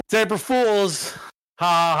It's April Fool's.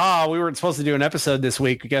 Ha ha. We weren't supposed to do an episode this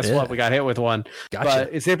week. Guess what? We got hit with one. Gotcha. But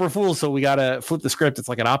it's April Fool's, so we got to flip the script. It's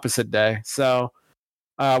like an opposite day. So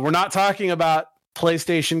we're not talking about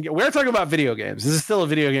PlayStation. We're talking about video games. This is still a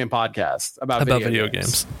video game podcast about video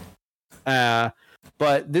games. But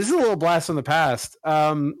this is a little blast from the past.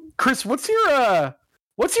 Chris, what's your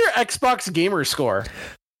Xbox gamer score?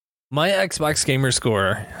 My Xbox gamer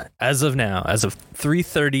score as of now, as of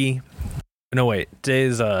 3:30. No, wait.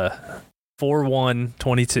 Today's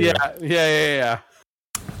 4/1/22. Yeah.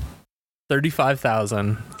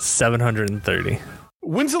 35,730.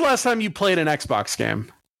 When's the last time you played an Xbox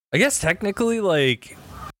game? I guess technically like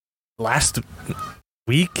last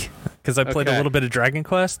week, because I played a little bit of Dragon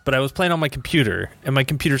Quest, but I was playing on my computer, and my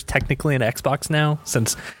computer's technically an Xbox now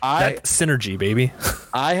since that synergy, baby.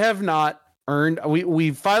 I have not earned.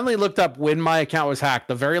 We finally looked up when my account was hacked.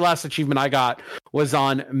 The very last achievement I got was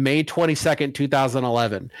on May 22nd,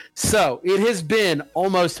 2011. So it has been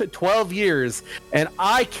almost 12 years, and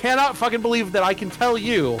I cannot fucking believe that I can tell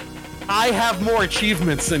you I have more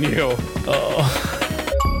achievements than you. Oh.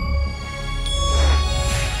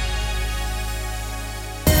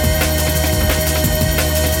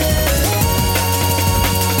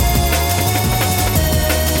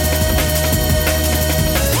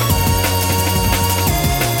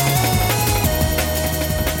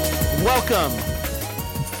 Welcome,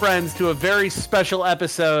 friends, to a very special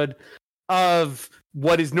episode of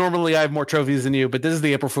what is normally I have more trophies than you, but this is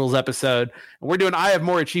the April Fool's episode. And we're doing I have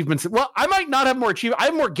more achievements. Well, I might not have more achievements. I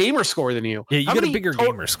have more gamer score than you. Yeah, you got a bigger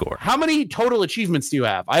gamer score. How many total achievements do you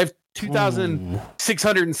have? I have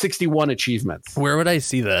 2,661 achievements. Where would I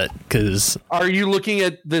see that? Because are you looking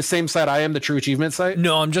at the same site I am, the True Achievement site?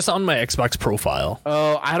 No, I'm just on my Xbox profile.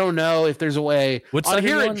 Oh, I don't know if there's a way. What's on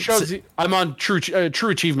here? It shows I'm on True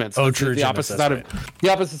Achievements. Oh, True the Achievements. The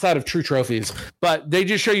opposite side of True Trophies. But they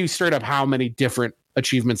just show you straight up how many different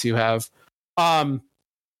achievements you have. I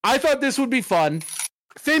thought this would be fun.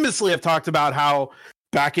 Famously, I've talked about how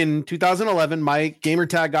back in 2011, my gamer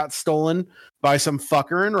tag got stolen by some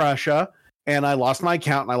fucker in Russia, and I lost my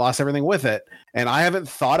account and I lost everything with it. And I haven't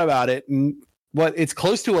thought about it in it's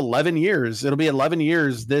close to 11 years. It'll be 11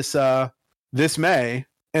 years this May.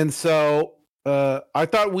 And so I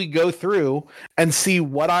thought we'd go through and see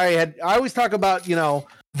what I always talk about, the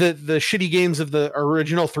shitty games of the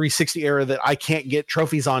original 360 era that I can't get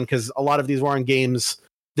trophies on because a lot of these were on games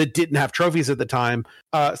that didn't have trophies at the time.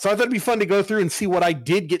 So I thought it'd be fun to go through and see what I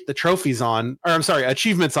did get the trophies on, or I'm sorry,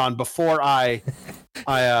 achievements on before I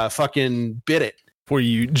fucking bid it. Before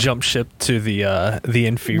you jump ship to the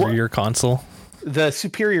inferior console. The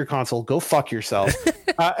superior console, go fuck yourself.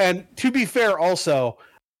 And to be fair, also,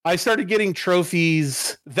 I started getting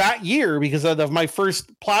trophies that year because of my first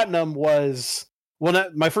platinum was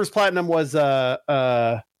Saints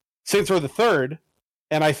Row the Third.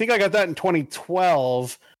 And I think I got that in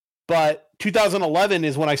 2012, but 2011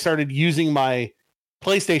 is when I started using my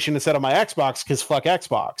PlayStation instead of my Xbox, because fuck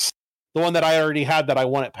Xbox. The one that I already had that I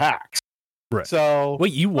won at PAX. Right. So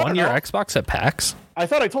wait, you won your Xbox at PAX? I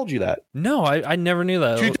thought I told you that. No, I never knew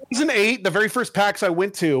that. 2008, the very first PAX I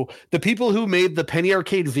went to, the people who made the Penny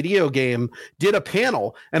Arcade video game did a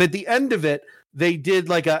panel, and at the end of it, they did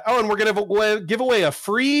like and we're going to give away a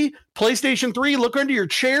free PlayStation 3. Look under your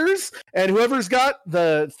chairs, and whoever's got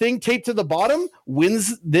the thing taped to the bottom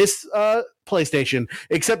wins this PlayStation.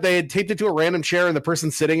 Except they had taped it to a random chair, and the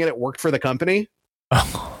person sitting in it worked for the company.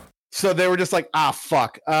 Oh. So they were just like,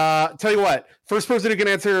 fuck. Tell you what, first person who can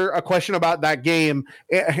answer a question about that game,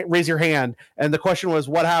 raise your hand. And the question was,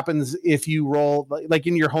 what happens if you roll, like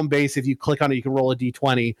in your home base, if you click on it, you can roll a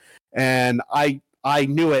D20. And I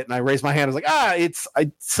knew it, and I raised my hand. I was like, it's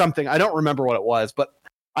something. I don't remember what it was, but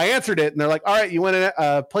I answered it, and they're like, all right, you win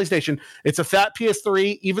a PlayStation. It's a fat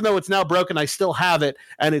PS3. Even though it's now broken, I still have it,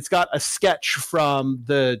 and it's got a sketch from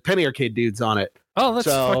the Penny Arcade dudes on it. Oh, that's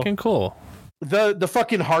fucking cool. The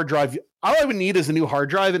fucking hard drive, all I would need is a new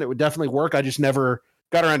hard drive, and it would definitely work. I just never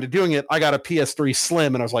got around to doing it. I got a PS3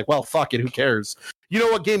 Slim, and I was like, well, fuck it, who cares? You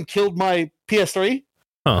know what game killed my PS3?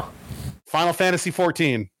 Huh. Final Fantasy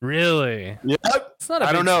 14. Really? Yep.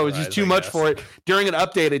 I don't know. It was just too much for it. During an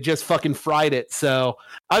update, it just fucking fried it. So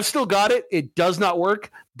I've still got it. It does not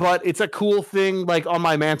work, but it's a cool thing like on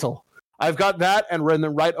my mantle. I've got that, and then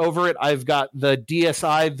right over it, I've got the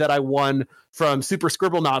DSi that I won from Super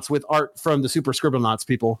Scribblenauts with art from the Super Scribblenauts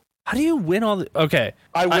people. How do you win all the... Okay.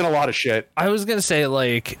 I win a lot of shit. I was going to say,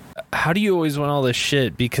 like, how do you always win all this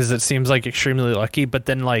shit? Because it seems like extremely lucky, but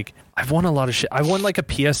then like I've won a lot of shit. I won like a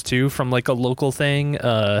PS2 from like a local thing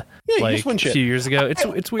like a few years ago.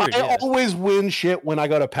 It's weird. I always win shit when I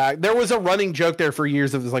go to PAX. There was a running joke there for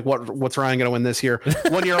years of like what's Ryan gonna win this year?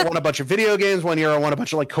 One year I won a bunch of video games, one year I won a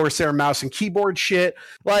bunch of like Corsair mouse and keyboard shit.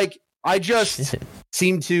 Like I just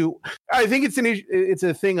seem to. I think it's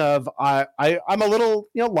a thing of I'm a little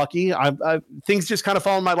lucky. Things just kind of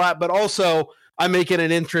fall in my lap, but also I make it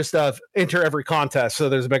an interest of enter every contest, so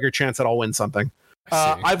there's a bigger chance that I'll win something.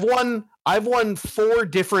 I've won 4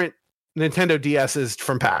 different Nintendo DSs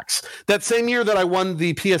from PAX. That same year that I won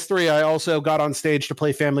the PS3, I also got on stage to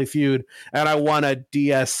play Family Feud, and I won a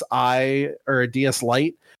DSi or a DS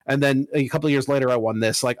Lite. And then a couple of years later, I won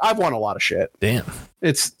this. Like I've won a lot of shit. Damn,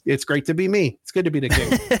 it's great to be me. It's good to be the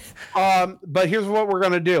king. But here's what we're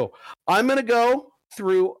gonna do. I'm gonna go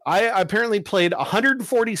through. I apparently played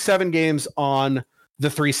 147 games on the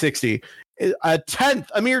 360. A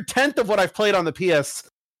mere tenth of what I've played on the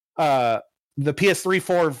PS3,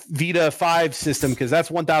 4, Vita 5 system, because that's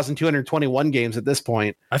 1,221 games at this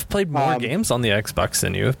point. I've played more games on the Xbox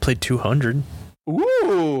than you. I've played 200.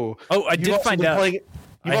 Ooh! Oh, I did find out.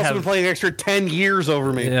 You've also been playing an extra 10 years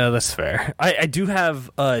over me. Yeah, that's fair. I do have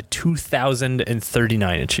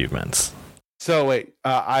 2,039 achievements. So wait,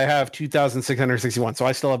 I have 2,661. So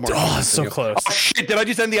I still have more. Oh, so close. Oh shit! Did I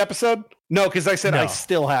just end the episode? No, because I said I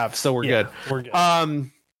still have. So we're good. We're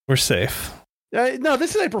good. We're safe. No,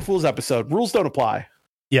 this is April Fool's episode. Rules don't apply.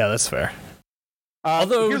 Yeah, that's fair.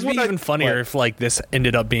 Although it would be even funnier if like this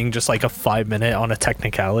ended up being just like a 5-minute on a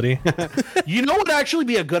technicality. You know what would actually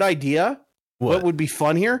be a good idea? What would be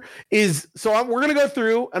fun here is we're going to go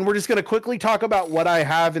through and we're just going to quickly talk about what I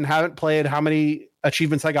have and haven't played, how many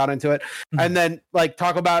achievements I got into it, and then like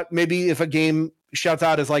talk about maybe if a game shouts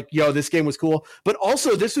out as like, yo, this game was cool. But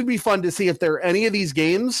also this would be fun to see if there are any of these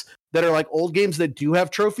games that are like old games that do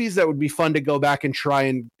have trophies that would be fun to go back and try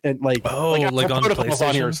and like on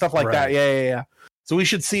PlayStation or stuff like that. Yeah. So we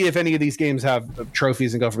should see if any of these games have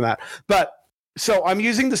trophies and go from that. But so I'm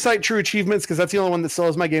using the site True Achievements because that's the only one that still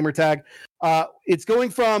has my gamer tag. It's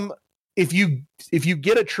going from if you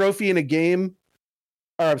get a trophy in a game,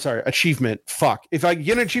 or I'm sorry, achievement. Fuck. If I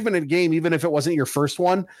get an achievement in a game, even if it wasn't your first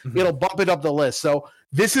one, it'll bump it up the list. So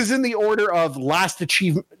this is in the order of last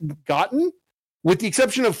achievement gotten, with the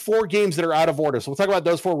exception of 4 games that are out of order. So we'll talk about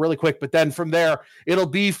those 4 really quick. But then from there, it'll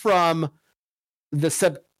be from the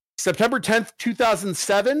September 10th,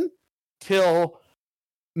 2007 till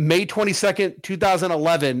May 22nd,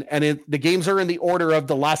 2011, and the games are in the order of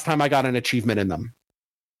the last time I got an achievement in them.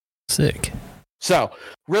 Sick. So,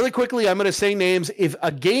 really quickly, I'm going to say names. If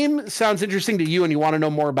a game sounds interesting to you and you want to know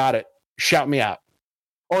more about it, shout me out.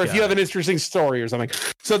 Or if you have an interesting story or something.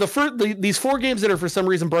 So, these 4 games that are for some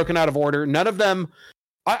reason broken out of order, none of them.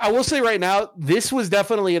 I will say right now, this was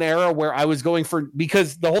definitely an era where I was going for,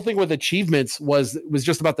 because the whole thing with achievements was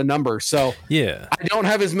just about the number. So yeah, I don't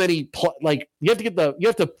have as many you have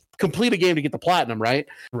to complete a game to get the platinum, right?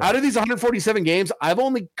 Out of these 147 games, I've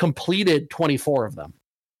only completed 24 of them.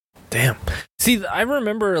 Damn. See, I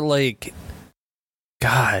remember like,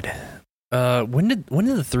 God, when did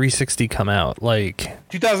the 360 come out? Like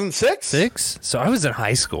 2006? So I was in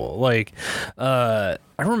high school. Like, I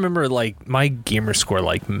remember like my gamer score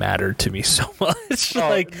like mattered to me so much.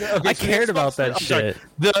 I cared about that shit.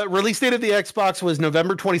 The release date of the Xbox was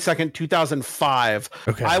November 22nd, 2005.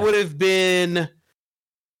 Okay. I would have been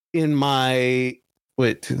in my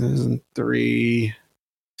 2003,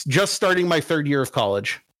 just starting my 3rd year of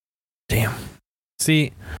college. Damn.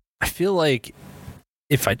 See, I feel like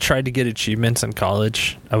if I tried to get achievements in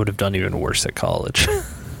college, I would have done even worse at college.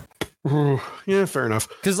 Yeah, fair enough.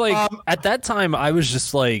 Because like at that time, I was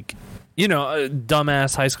just like, a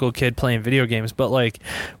dumbass high school kid playing video games. But like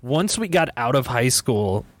once we got out of high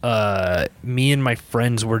school, me and my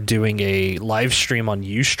friends were doing a live stream on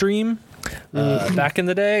Ustream. Back in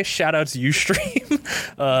the day, shout out to Ustream.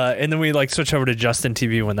 And then we like switched over to Justin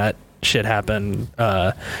TV when that shit happened.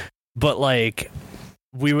 But like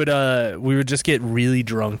we would just get really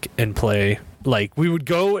drunk and play. Like we would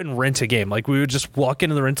go and rent a game. Like we would just walk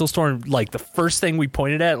into the rental store and like the first thing we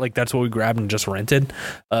pointed at, like that's what we grabbed and just rented.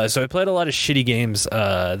 So I played a lot of shitty games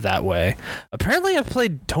that way. Apparently I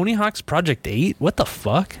played Tony Hawk's Project 8. What the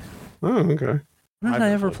fuck? Oh, okay. When did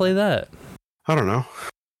I ever play that? I don't know.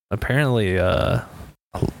 Apparently a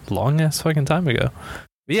long ass fucking time ago.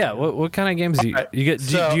 But yeah, what kind of games do you get?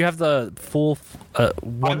 Do you have the full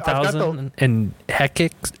 1000 and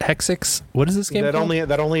Hexix? What is this game that called?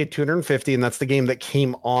 only had 250, and that's the game that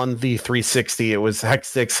came on the 360. It was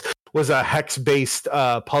Hexix, was a hex based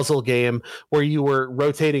puzzle game where you were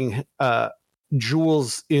rotating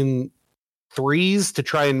jewels in threes to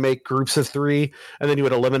try and make groups of 3, and then you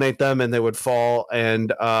would eliminate them and they would fall.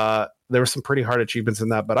 And there were some pretty hard achievements in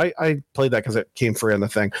that, but I played that because it came free on the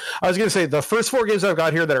thing. I was going to say the first 4 games I've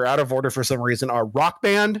got here that are out of order for some reason are Rock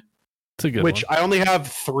Band, which one. I only have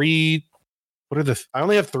 3. I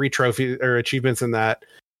only have 3 trophies or achievements in that,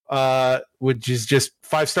 which is just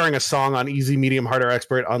 5-starring a song on easy, medium, hard, or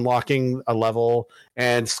expert, unlocking a level,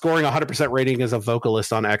 and scoring 100% rating as a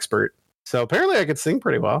vocalist on expert. So apparently I could sing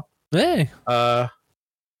pretty well. Hey.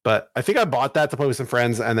 But I think I bought that to play with some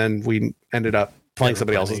friends, and then we ended up playing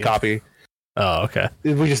somebody else's copy. Oh, okay.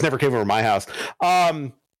 We just never came over to my house.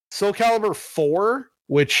 Soul Calibur 4,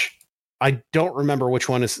 which I don't remember which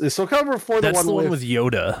one is Soul Calibur 4. That's the one with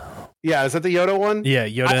Yoda. Yeah, is that the Yoda one? Yeah,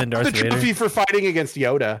 Yoda and Darth Vader. The trophy for fighting against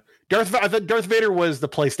Yoda. I thought Darth Vader was the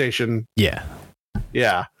PlayStation. Yeah.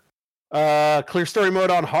 Clear story mode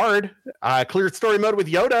on hard. Clear story mode with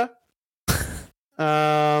Yoda.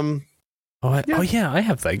 Oh yeah, I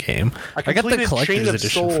have that game. I got the collector's edition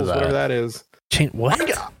Souls, for that. Whatever that is. What?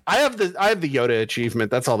 I have the Yoda achievement.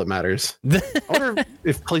 That's all that matters. I wonder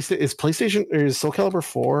if PlayStation or is Soul Calibur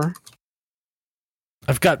 4.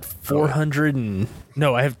 I've got 400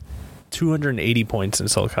 I have 280 points in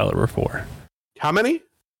Soul Calibur 4. How many?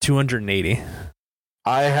 280.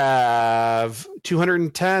 I have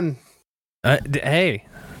 210. Hey,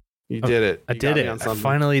 you did it. I did it. I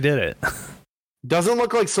finally did it. Doesn't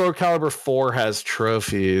look like Soul Calibur 4 has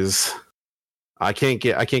trophies. I can't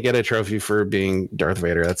get a trophy for being Darth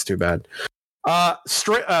Vader. That's too bad.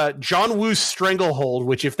 John Woo's Stranglehold,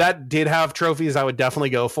 which if that did have trophies, I would definitely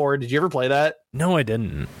go for. Did you ever play that? No, I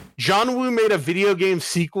didn't. John Woo made a video game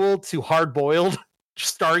sequel to Hard Boiled,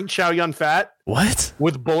 starring Chow Yun-Fat. What?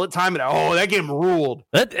 With bullet time, and that game ruled.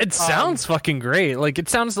 It sounds fucking great. Like, it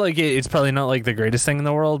sounds like it's probably not like the greatest thing in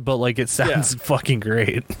the world, but like it sounds fucking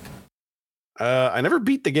great. I never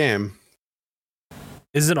beat the game.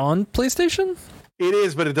 Is it on PlayStation? It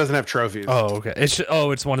is, but it doesn't have trophies. Oh, okay.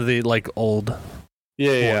 It's one of the like old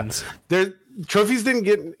ones. There trophies didn't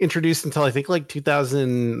get introduced until I think like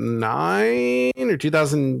 2009 or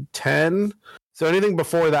 2010. So anything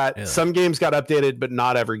before that, some games got updated, but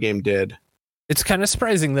not every game did. It's kind of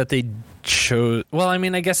surprising that they chose. Well, I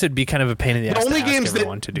mean, I guess it'd be kind of a pain in the ass. The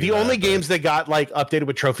only games that got like updated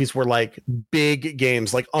with trophies were like big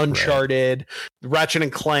games, like Uncharted, Ratchet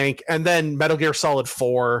and Clank, and then Metal Gear Solid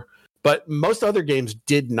 4. But most other games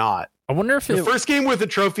did not. I wonder if the first game with the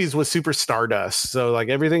trophies was Super Stardust. So like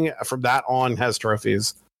everything from that on has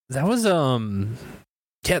trophies. That was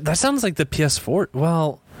that sounds like the PS4.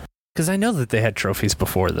 Well, because I know that they had trophies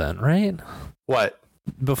before then, right? What?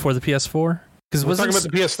 Before the PS4? Because we're talking about the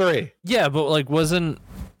PS3. Yeah, but like wasn't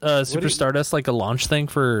Super Stardust like a launch thing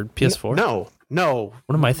for PS4? No.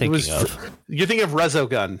 What am I thinking of? You're thinking of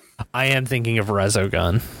Resogun. I am thinking of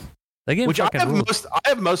Resogun. That game, which I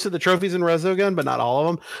have most of the trophies in Resogun, but not all of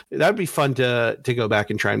them. That'd be fun to go back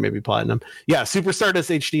and try and maybe platinum. Yeah, Super Stardust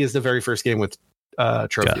HD is the very first game with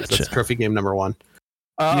trophies. Gotcha. That's trophy game number 1.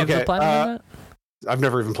 You have the platinum that? I've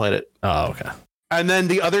never even played it. Oh, okay. And then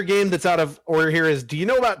the other game that's out of order here is, do you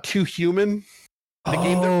know about Too Human? The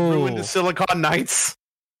game that ruined the Silicon Knights?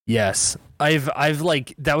 Yes. I've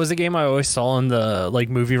like, that was a game I always saw in the like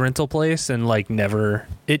movie rental place, and like never,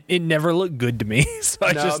 it never looked good to me. So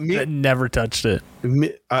I never touched it.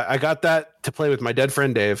 I got that to play with my dead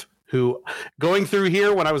friend Dave, who, going through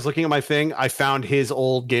here when I was looking at my thing, I found his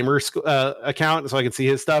old gamer account so I could see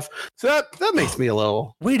his stuff. So that makes me a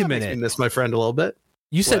little. Wait a minute. Makes me miss my friend a little bit.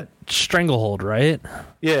 You said Stranglehold, right?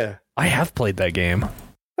 Yeah. I have played that game.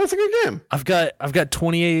 That's a good game. I've got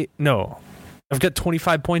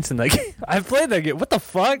 25 points in that game. I've played that game. What the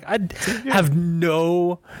fuck? I have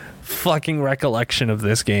no fucking recollection of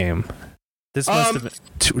this game. This must have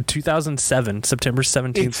been 2007, September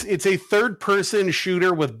 17th. It's a third-person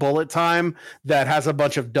shooter with bullet time that has a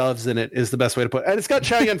bunch of doves in it, is the best way to put it. And it's got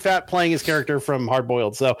Chow Yun-Fat playing his character from Hard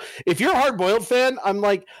Boiled. So if you're a Hard Boiled fan, I'm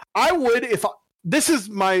like, I would, this is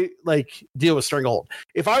my like deal with Stranglehold.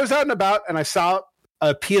 If I was out and about and I saw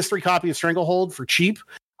a PS3 copy of Stranglehold for cheap,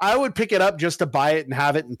 I would pick it up just to buy it and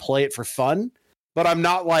have it and play it for fun. But I'm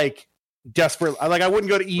not like desperate. Like, I wouldn't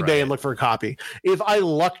go to eBay and look for a copy. If I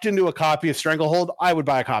lucked into a copy of Stranglehold, I would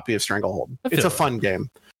buy a copy of Stranglehold. It's a fun game.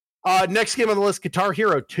 Next game on the list, Guitar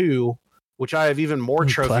Hero 2, which I have even more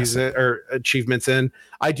trophies or achievements in.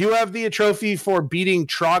 I do have the trophy for beating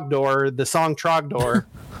Trogdor, the song Trogdor.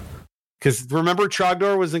 Because remember,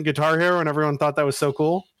 Trogdor was in Guitar Hero and everyone thought that was so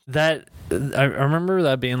cool? That I remember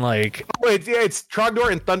that being like, it's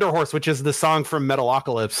Trogdor and Thunder Horse, which is the song from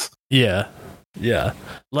Metalocalypse. Yeah,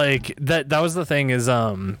 like that was the thing is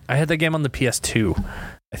I had that game on the PS2,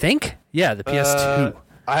 I think. Yeah, the PS2.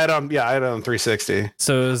 I had it on 360.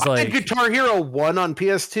 So it was I had Guitar Hero 1 on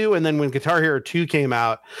PS2, and then when Guitar Hero 2 came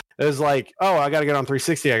out, it was like, oh, I got to get on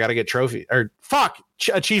 360. I got to get trophy or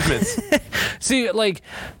achievements. See, like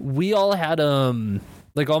we all had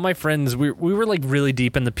like all my friends, we were like really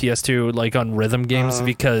deep in the PS2, like on rhythm games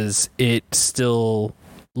because it still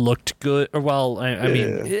looked good. Or well, I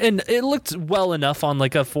mean, and it looked well enough on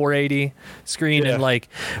like a 480 screen, and like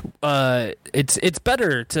it's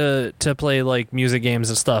better to play like music games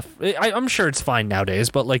and stuff. I'm sure it's fine nowadays,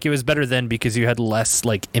 but like it was better then because you had less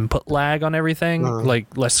like input lag on everything,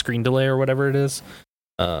 like less screen delay or whatever it is.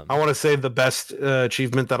 I want to say the best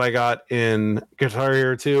achievement that I got in Guitar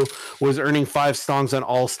Hero 2 was earning 5 songs on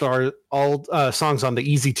all songs on the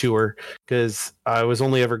Easy Tour, because I was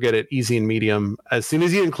only ever good at easy and medium. As soon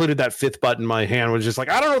as you included that 5th button, my hand was just like,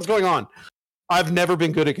 I don't know what's going on. I've never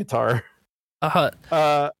been good at guitar.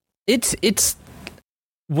 It's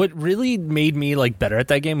what really made me like better at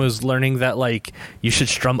that game was learning that like you should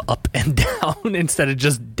strum up and down instead of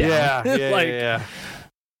just down. Yeah.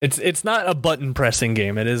 It's not a button pressing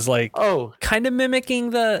game. It is like kind of mimicking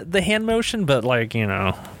the hand motion, but like, you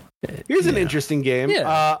know. Here's an interesting game.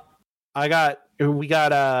 Yeah. We got do you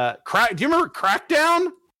remember Crackdown?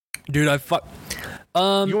 Dude, you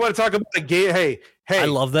want to talk about a game? Hey, I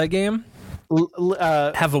love that game.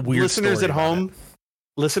 Have a weird listeners at home.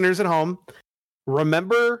 Listeners at home,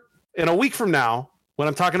 remember in a week from now, when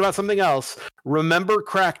I'm talking about something else, remember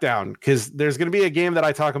Crackdown, because there's going to be a game that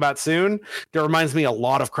I talk about soon that reminds me a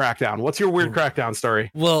lot of Crackdown. What's your weird Crackdown story?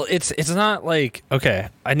 Well, it's not like, okay,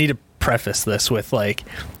 I need to preface this with like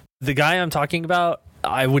the guy I'm talking about,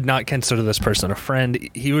 I would not consider this person a friend.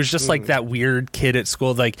 He was just like that weird kid at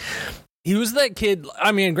school. Like he was that kid.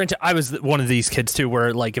 I mean, granted, I was one of these kids too,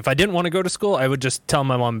 where like if I didn't want to go to school, I would just tell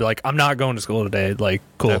my mom, be like, I'm not going to school today. Like,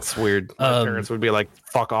 cool. That's weird. My parents would be like,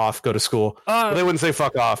 fuck off, go to school. Well, they wouldn't say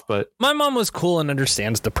fuck off, but my mom was cool and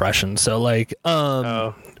understands depression. So like,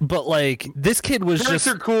 but like this kid was parents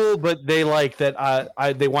are cool, but they like that.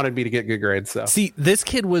 They wanted me to get good grades. So see, this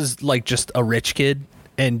kid was like just a rich kid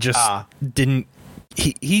and just didn't.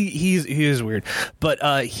 He is weird,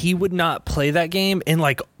 but he would not play that game, and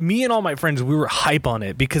like me and all my friends, we were hype on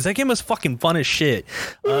it because that game was fucking fun as shit.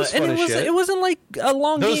 It wasn't like a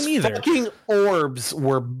long game either. Those fucking orbs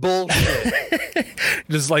were bullshit.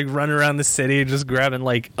 Just like running around the city, just grabbing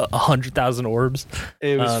like 100,000 orbs.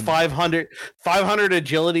 It was 500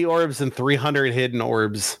 agility orbs and 300 hidden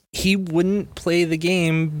orbs. He wouldn't play the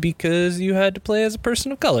game because you had to play as a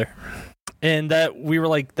person of color. And that we were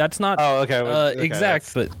like, that's not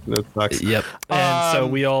exact, but that sucks. Yep. And so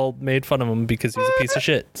we all made fun of him because he's a piece of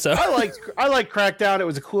shit. So I like Crackdown. It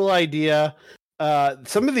was a cool idea.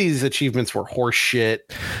 Some of these achievements were horse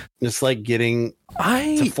shit. Just like getting to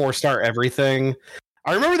 4-star everything.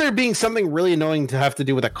 I remember there being something really annoying to have to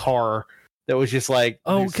do with a car. That was just like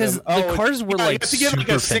because the cars were like you have to get like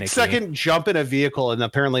a 6-second jump in a vehicle, and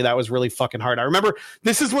apparently that was really fucking hard. I remember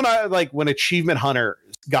this is when when Achievement Hunter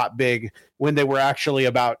got big, when they were actually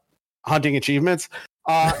about hunting achievements.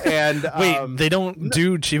 And wait, they don't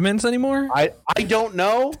do achievements anymore? I don't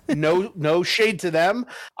know. No shade to them.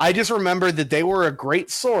 I just remember that they were a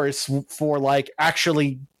great source for like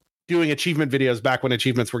actually doing achievement videos back when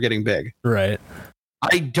achievements were getting big. Right.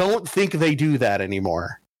 I don't think they do that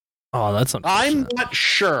anymore. Oh, that's I'm not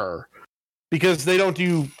sure because they don't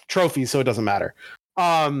do trophies, so it doesn't matter.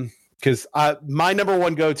 Because my number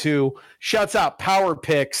one go-to, shouts out Power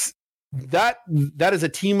Picks. That is a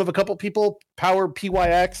team of a couple people. Power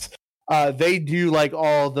PYX. They do like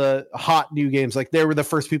all the hot new games. Like they were the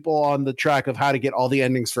first people on the track of how to get all the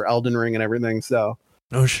endings for Elden Ring and everything. So,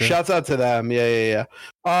 shouts out to them. Yeah.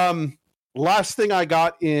 Last thing I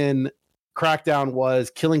got in Crackdown was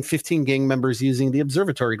killing 15 gang members using the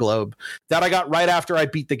observatory globe. That I got right after I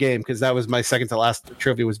beat the game, because that was my second to last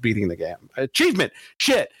trophy, was beating the game. Achievement.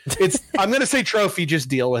 Shit. I'm going to say trophy, just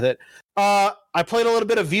deal with it. I played a little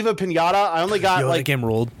bit of Viva Pinata. I only got that game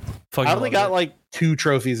rolled. I only got like 2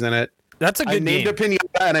 trophies in it. That's a good game. I named a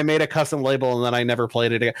pinata and I made a custom label, and then I never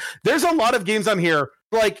played it again. There's a lot of games on here,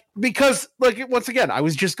 like, because like once again, I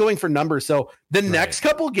was just going for numbers. So the next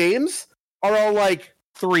couple games are all like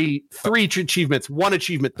three achievements, 1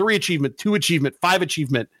 achievement, 3 achievement, 2 achievement, 5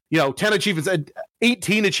 achievement, 10 achievements,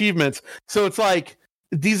 18 achievements. So it's like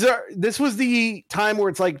this was the time where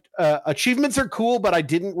it's like achievements are cool, but I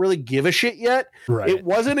didn't really give a shit yet. Right. It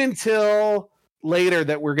wasn't until later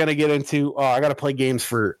that we're gonna get into I gotta play games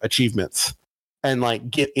for achievements and like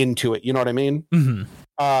get into it. You know what I mean?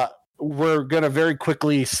 Mm-hmm. We're gonna very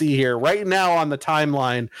quickly see here right now on the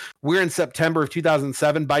timeline. We're in September of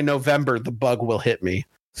 2007. By November, the bug will hit me.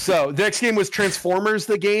 So the next game was Transformers,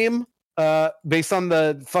 the game, based on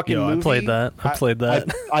the fucking movie. I played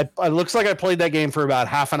that. I looks like I played that game for about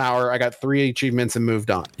half an hour. I got 3 achievements and moved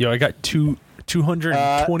on. I got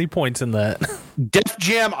 220 points in that. Def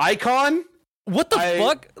Jam Icon. What the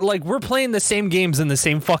fuck? Like, we're playing the same games in the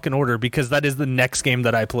same fucking order because that is the next game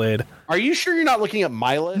that I played. Are you sure you're not looking at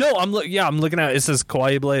my list? No, I'm looking at it. Says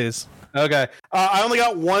Kawaii Blaze. Okay. I only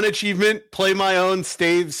got 1 achievement, play my own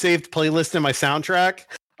saved playlist in my soundtrack.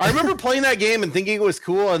 I remember playing that game and thinking it was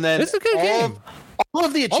cool, and then it's a good game. All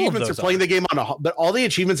of the achievements are playing the game but all the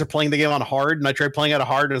achievements are playing the game on hard, and I tried playing it on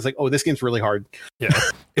hard, and I was like, oh, this game's really hard. Yeah.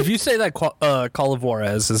 If you say that Call of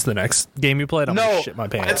Juarez is the next game you played, I'm gonna shit my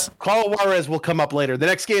pants. Call of Juarez will come up later. The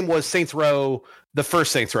next game was Saints Row, the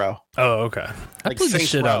first Saints Row. Oh, okay. I played the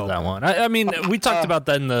shit out of that one. I mean, we talked about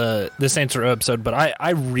that in the Saints Row episode, but I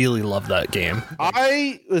really love that game.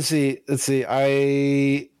 Let's see.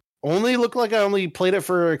 I only look like I only played it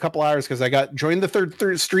for a couple hours because I got joined the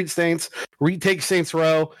third Street Saints, retake Saints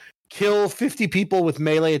Row, kill 50 people with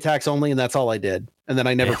melee attacks only, and that's all I did. And then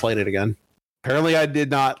I never played it again. Apparently, I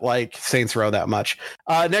did not like Saints Row that much.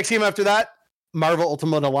 Next game after that, Marvel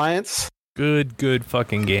Ultimate Alliance. Good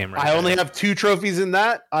fucking game. I only have 2 trophies in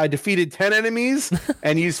that. I defeated 10 enemies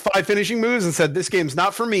and used 5 finishing moves and said, this game's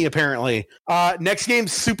not for me, apparently. Next game,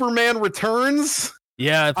 Superman Returns.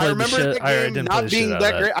 Yeah, I played the shit. I didn't not being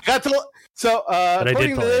that great. I got to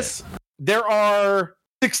according to this, there are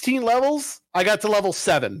 16 levels. I got to level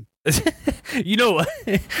 7. You know what?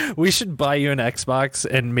 We should buy you an Xbox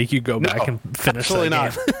and make you go back and finish that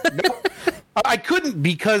game. No. I couldn't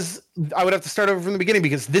because I would have to start over from the beginning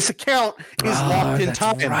because this account is locked in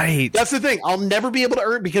time. Right. That's the thing. I'll never be able to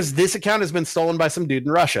earn because this account has been stolen by some dude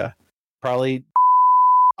in Russia. Probably.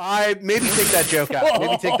 I maybe take that joke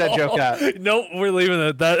out. Nope, we're leaving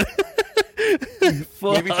it.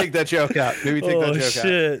 Maybe take that joke out.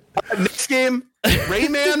 Next game,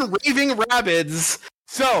 Rayman Raving Rabbids.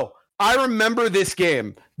 So I remember this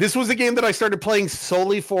game. This was a game that I started playing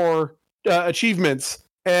solely for achievements,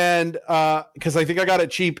 and because I think I got it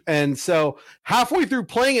cheap. And so halfway through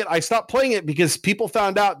playing it, I stopped playing it because people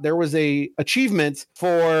found out there was a achievement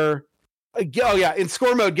for. In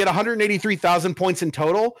score mode, get 183,000 points in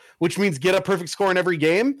total, which means get a perfect score in every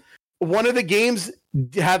game. One of the games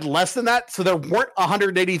had less than that, so there weren't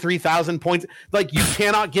 183,000 points. Like, you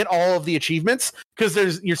cannot get all of the achievements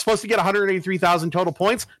because you're supposed to get 183,000 total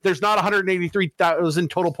points. There's not 183,000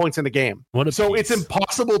 total points in the game. So it's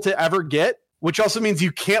impossible to ever get, which also means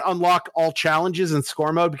you can't unlock all challenges in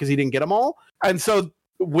score mode because you didn't get them all. And so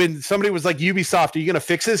when somebody was like, Ubisoft, are you going to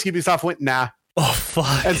fix this? Ubisoft went, nah. Oh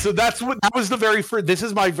fuck! And so that was the very first. This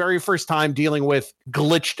is my very first time dealing with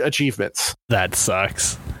glitched achievements. That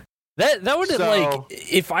sucks. That would like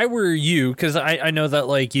if I were you, because I know that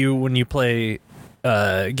like you when you play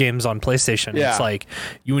games on PlayStation, it's like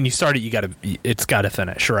when you start it, it's gotta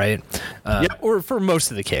finish, right? Or for most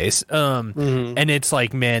of the case, and it's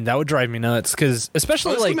like, man, that would drive me nuts because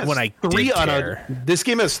especially like when I this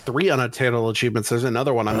game has 3 unattainable achievements. There's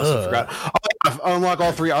another one I must have forgot. Unlock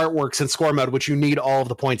all 3 artworks in score mode, which you need all of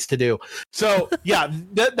the points to do. So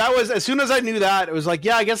that was as soon as I knew that, it was like,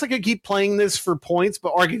 I guess I could keep playing this for points,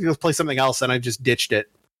 or I could just play something else, and I just ditched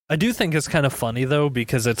it. I do think it's kind of funny though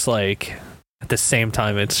because it's like. At the same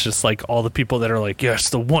time, it's just like all the people that are like,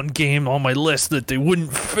 yes, the one game on my list that they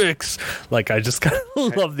wouldn't fix. Like, I just kind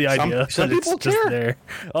of love the idea that it's just there.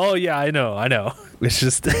 Oh, yeah, I know. It's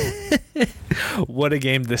just, what a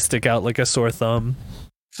game to stick out like a sore thumb.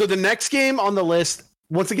 So the next game on the list,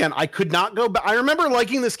 once again, I could not go back. I remember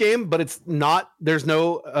liking this game, but there's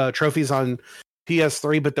no trophies on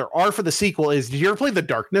PS3, but there are for the sequel. Did you ever play The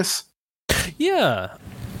Darkness? Yeah.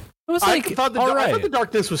 It was like, I thought the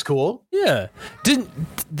Darkness was cool. Yeah.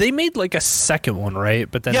 They made like a second one, right?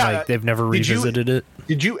 But then like they've never revisited it.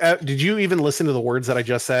 Did you even listen to the words that I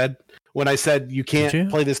just said when I said you can't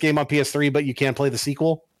play this game on PS3, but you can play the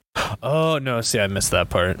sequel? Oh no! See, I missed that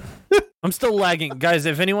part. I'm still lagging, guys.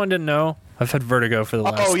 If anyone didn't know, I've had vertigo for the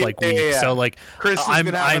last week. So like, Chris,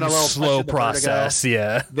 I'm slow process.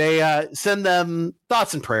 Yeah. They send them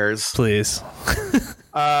thoughts and prayers, please.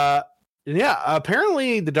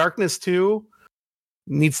 Apparently The Darkness 2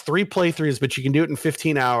 needs 3 playthroughs, but you can do it in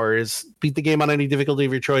 15 hours. Beat the game on any difficulty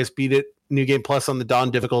of your choice. Beat it New Game Plus on the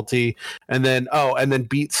Dawn difficulty, and then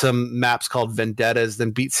beat some maps called Vendettas,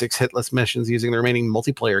 then beat 6 hitless missions using the remaining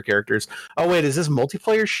multiplayer characters. Oh wait, is this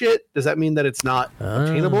multiplayer shit? Does that mean that it's not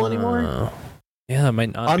obtainable anymore? Yeah, it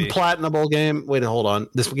might not be. Unplatinable game. Wait, hold on.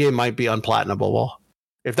 This game might be unplatinable.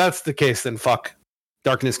 If that's the case, then fuck.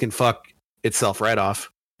 Darkness can fuck itself right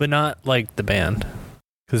off. But not like the band,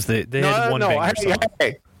 because they had one banger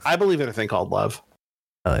song. I believe in a thing called love.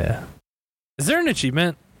 Oh yeah. Is there an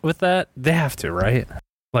achievement with that? They have to, right?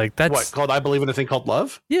 Like that's what called? I believe in a thing called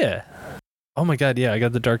love. Yeah. Oh my god, yeah, I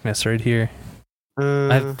got the darkness right here.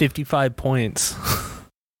 I have 55 points.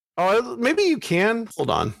 Oh, maybe you can. Hold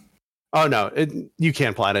on. Oh no, you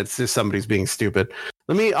can't plat it. It's just somebody's being stupid.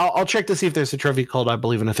 I'll check to see if there's a trophy called I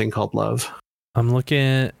believe in a thing called love. I'm looking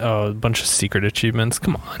at a bunch of secret achievements.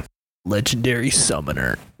 Come on. Legendary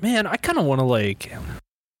Summoner. Man, I kind of want to like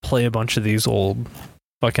play a bunch of these old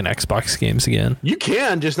fucking Xbox games again. You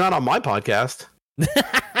can, just not on my podcast.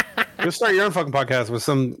 Go start your own fucking podcast with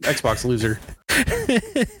some Xbox loser.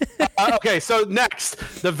 Okay, so next,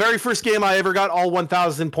 the very first game I ever got all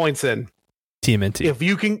 1,000 points in. TMNT. If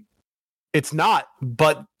you can, it's not,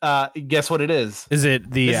 but guess what it is? Is it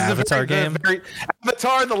the Avatar game?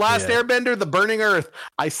 Avatar, The Last Airbender, The Burning Earth.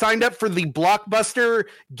 I signed up for the Blockbuster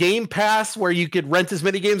Game Pass where you could rent as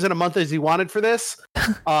many games in a month as you wanted for this,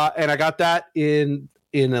 and I got that in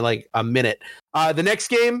like a minute. The next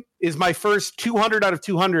game is my first 200 out of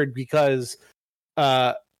 200 because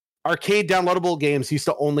arcade downloadable games used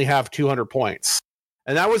to only have 200 points,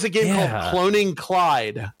 and that was a game called Cloning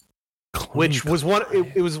Clyde, which was one.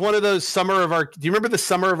 It was one of those summer of do you remember the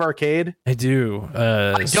Summer of Arcade? I do.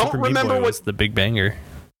 I don't Super remember what was the big banger.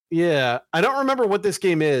 Yeah, I don't remember what this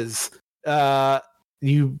game is.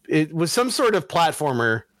 It was some sort of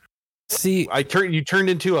platformer. See, you turned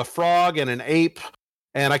into a frog and an ape.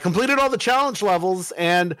 And I completed all the challenge levels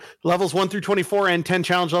and levels 1 through 24 and 10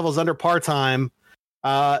 challenge levels under par time.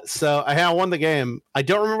 So I won the game. I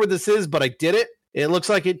don't remember what this is, but I did it. It looks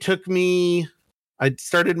like it took me. I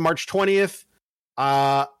started March 20th.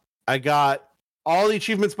 I got all the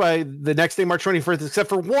achievements by the next day, March 21st, except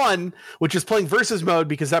for one, which is playing versus mode,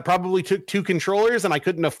 because that probably took 2 controllers and I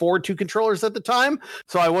couldn't afford 2 controllers at the time.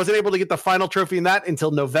 So I wasn't able to get the final trophy in that until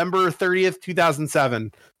November 30th,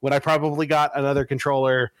 2007, when I probably got another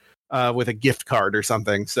controller with a gift card or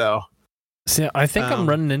something. So, see, I think I'm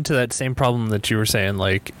running into that same problem that you were saying,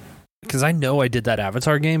 like, because I know I did that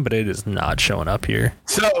Avatar game, but it is not showing up here.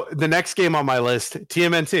 So the next game on my list,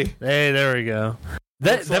 TMNT. Hey, there we go.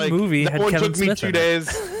 That movie that had one Kevin took me Smith 2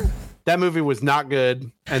 days. That movie was not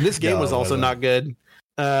good, and this game was also not good.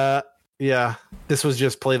 Yeah, this was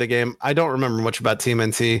just play the game. I don't remember much about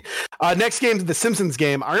TMNT. Next game, the Simpsons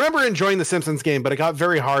game. I remember enjoying the Simpsons game, but it got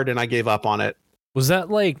very hard, and I gave up on it. Was that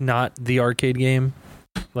like not the arcade game?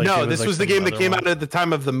 Like, no, this was the game that came out at the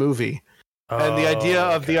time of the movie. And the idea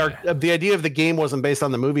of the idea of the game wasn't based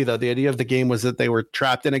on the movie, though. The idea of the game was that they were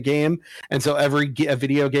trapped in a game, and so every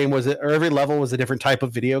video game every level was a different type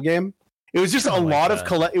of video game. It was just a lot of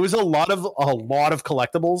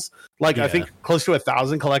collectibles. Like I think close to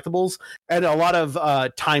 1,000 collectibles, and a lot of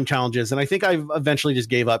time challenges. And I think I eventually just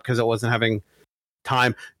gave up because I wasn't having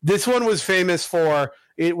time. This one was famous for.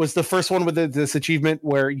 It was the first one with this achievement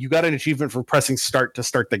where you got an achievement for pressing start to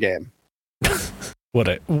start the game.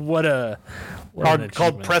 Called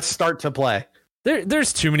press start to play.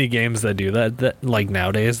 There's too many games that do that like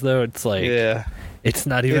nowadays, though. It's like it's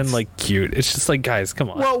not even like cute. It's just like, guys, come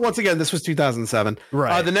on. Well, once again, this was 2007.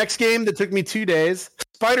 Right. The next game that took me 2 days,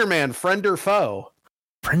 Spider-Man Friend or Foe.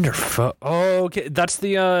 Friend or Foe? Oh, okay. That's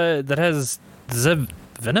the that has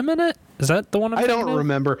Venom in it? Is that the one? I don't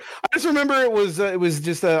remember. I just remember it was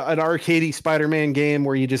just an arcadey Spider-Man game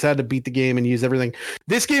where you just had to beat the game and use everything.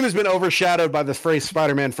 This game has been overshadowed by the phrase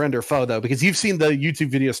Spider-Man Friend or Foe, though, because you've seen the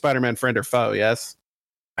YouTube video Spider-Man Friend or Foe, yes?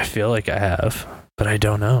 I feel like I have, but I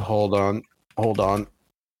don't know. Hold on.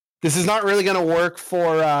 This is not really going to work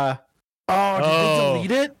for... did they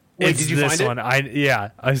delete it? Wait, did you find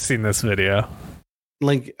it? I've seen this video.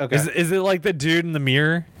 Link, okay. Is it like the dude in the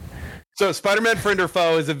mirror? So Spider-Man Friend or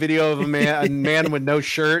Foe is a video of a man with no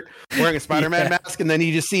shirt wearing a Spider-Man mask, and then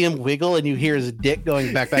you just see him wiggle and you hear his dick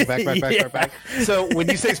going back. So when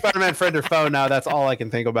you say Spider-Man Friend or Foe now, that's all I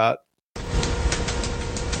can think about.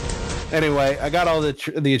 Anyway, I got all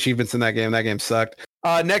the achievements in that game. That game sucked.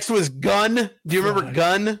 Next was Gun. Do you remember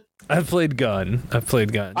Gun? I've played Gun. That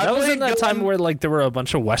was in that time where like there were a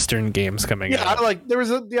bunch of Western games coming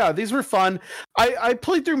out. These were fun. I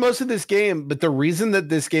played through most of this game, but the reason that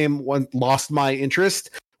this game lost my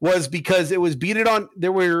interest was because it was beaten on.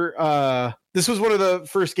 This was one of the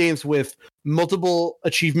first games with multiple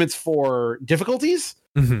achievements for difficulties.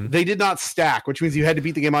 Mm-hmm. They did not stack, which means you had to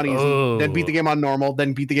beat the game on easy, then beat the game on normal,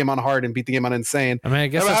 then beat the game on hard, and beat the game on insane. I mean, I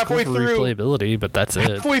guess that's cool for replayability, but that's it.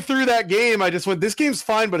 Halfway through that game, I just went, this game's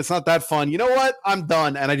fine, but it's not that fun. You know what? I'm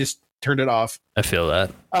done. And I just turned it off. I feel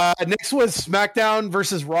that. Next was SmackDown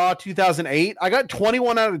versus Raw 2008. I got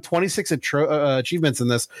 21 out of 26 achievements in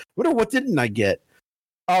this. What didn't I get?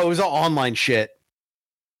 Oh, it was all online shit.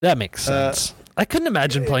 That makes sense. I couldn't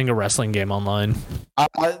imagine playing a wrestling game online.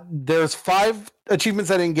 There's 5 achievements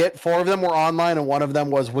I didn't get. 4 of them were online, and one of them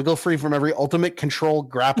was wiggle free from every ultimate control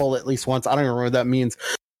grapple at least once. I don't even remember what that means.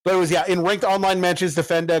 But it was, in ranked online matches,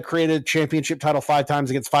 Defenda created championship title 5 times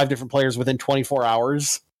against 5 different players within 24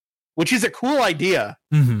 hours, which is a cool idea.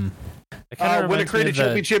 Mm-hmm. Win a created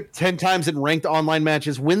championship 10 times in ranked online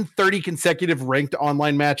matches, win 30 consecutive ranked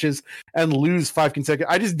online matches, and lose 5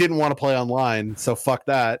 consecutive. I just didn't want to play online, so fuck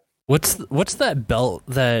that. What's that belt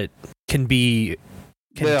that can be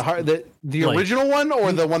the original one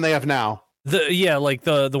or the one they have now?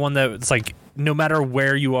 The one that's like no matter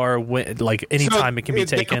where you are, like anytime it can be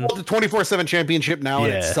taken. They call it the 24/7 championship now,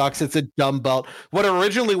 and it sucks. It's a dumb belt. What it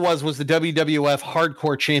originally was the WWF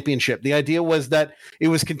Hardcore Championship. The idea was that it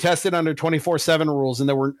was contested under 24/7 rules, and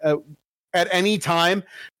there were at any time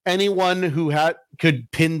anyone who could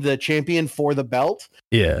pin the champion for the belt.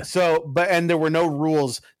 Yeah. So, and there were no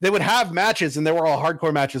rules. They would have matches, and they were all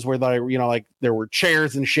hardcore matches where there were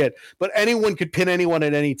chairs and shit, but anyone could pin anyone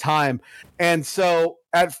at any time. And so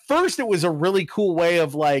at first it was a really cool way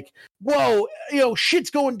of like, whoa, shit's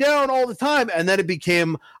going down all the time. And then it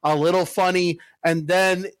became a little funny. And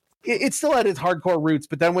then it still had its hardcore roots,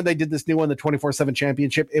 but then when they did this new one, the 24/7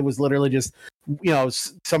 championship, it was literally just,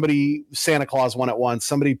 Santa Claus won it once.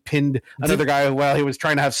 Somebody pinned another guy while he was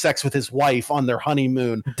trying to have sex with his wife on their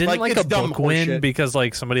honeymoon. Didn't like a book win because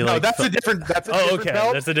like somebody no, that's a different belt.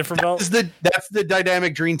 That's a different belt. That's the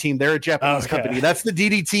Dynamic Dream Team. They're a Japanese company. That's the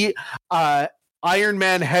DDT Iron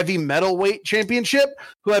Man Heavy Metalweight Championship,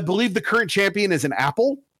 who I believe the current champion is an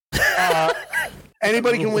Apple.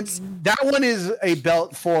 Anybody can win. That one is a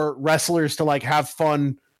belt for wrestlers to like have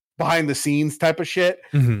fun behind the scenes type of shit.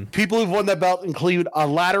 Mm-hmm. People who've won that belt include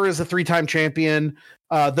Ladder is a 3-time champion.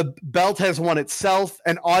 The belt has won itself.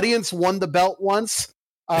 An audience won the belt once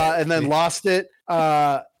and then lost it.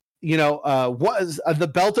 Was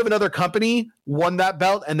the belt of another company won that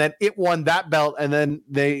belt, and then it won that belt, and then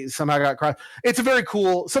they somehow got crossed. It's a very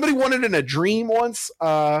cool. Somebody won it in a dream once.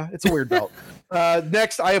 It's a weird belt.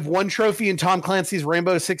 Next, I have one trophy in Tom Clancy's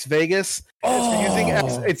Rainbow Six Vegas.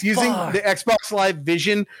 It's using the Xbox Live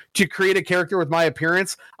Vision to create a character with my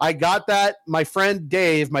appearance. I got that. My friend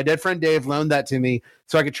Dave, my dead friend Dave, loaned that to me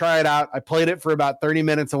so I could try it out. I played it for about 30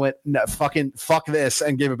 minutes and went, no, fucking fuck this,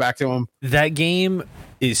 and gave it back to him. That game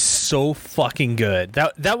is so fucking good.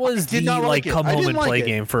 That was the like come home and play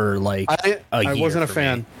game for like a year. I wasn't a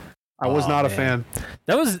fan. I was not a fan.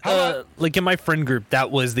 That was like in my friend group. That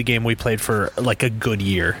was the game we played for like a good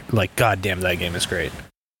year. Like, goddamn, that game is great.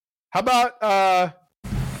 How about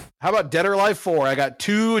Dead or Alive 4? I got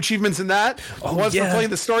 2 achievements in that. One's for playing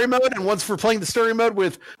the story mode, and one's for playing the story mode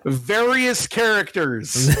with various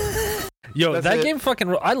characters. Yo, that game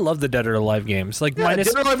fucking. I love the Dead or Alive games. Like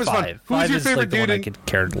minus Dead or Alive is 5. Fun. Who's 5 your is favorite like the dude? One I could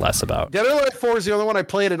care less about. Dead or Alive 4 is the only one I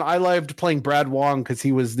played, and I loved playing Brad Wong because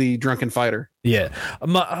he was the drunken fighter. Yeah. Man.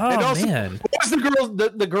 What was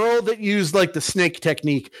the girl that used like the snake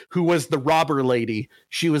technique, who was the robber lady?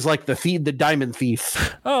 She was like the diamond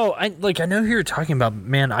thief. Oh, I know who you're talking about.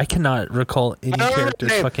 Man, I cannot recall any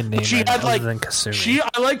character's fucking name. She had other than Kasumi.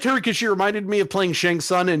 I liked her because she reminded me of playing Shang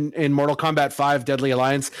Tsung in Mortal Kombat 5 Deadly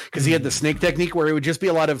Alliance, because he had the snake technique where it would just be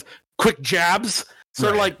a lot of quick jabs.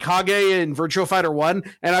 Sort of like Kage in Virtua Fighter 1,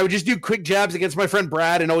 and I would just do quick jabs against my friend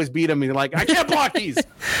Brad and always beat him. And like, I can't block these.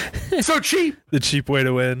 So cheap. The cheap way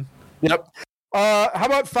to win. Yep. How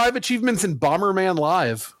about 5 achievements in Bomberman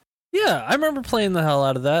Live? Yeah, I remember playing the hell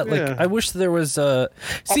out of that. Like, I wish there was I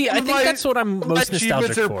think that's what I'm most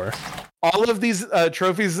nostalgic for. All of these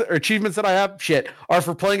trophies or achievements that I have, are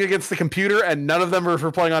for playing against the computer, and none of them are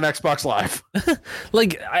for playing on Xbox Live.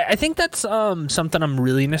 Like, I think that's something I'm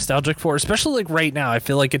really nostalgic for, especially like right now. I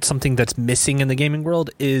feel like it's something that's missing in the gaming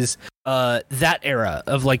world is that era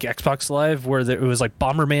of like Xbox Live where it was like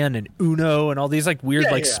Bomberman and Uno and all these like weird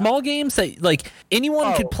small games that like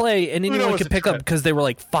anyone could play and anyone could pick up because they were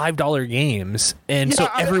like $5 games, and so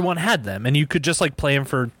everyone had them, and you could just like play them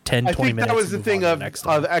for 10-20 minutes. That was the thing of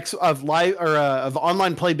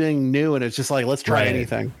online play being new, and it's just like, let's try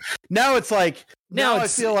anything. Now it's like I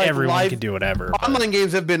feel like everyone can do whatever. Online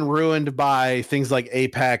games have been ruined by things like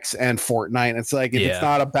Apex and Fortnite. It's like, if it's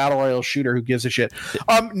not a battle royale shooter, who gives a shit?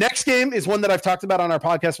 Next game is one that I've talked about on our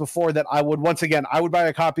podcast before that I would buy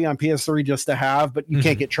a copy on PS3 just to have, but you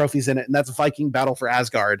can't get trophies in it, and that's Viking Battle for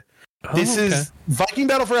Asgard. Is Viking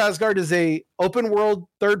Battle for Asgard is a open world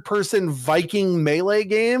third-person Viking melee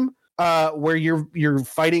game where you're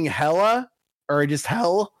fighting Hela, or just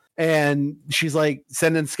Hell, and she's like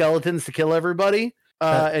sending skeletons to kill everybody,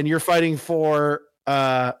 and you're fighting for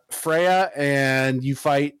Freya, and you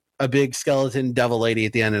fight a big skeleton devil lady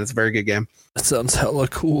at the end, and it's a very good game. That sounds hella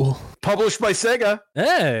cool. Published by Sega.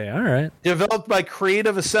 Hey, all right. Developed by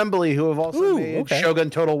Creative Assembly, who have also made Shogun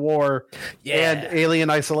Total War and Alien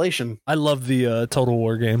Isolation. I love the Total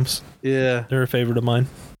War games. Yeah. They're a favorite of mine.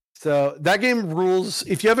 So that game rules.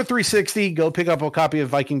 If you have a 360, go pick up a copy of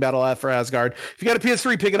Viking Battle for Asgard. If you got a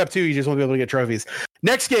PS3, pick it up too. You just won't be able to get trophies.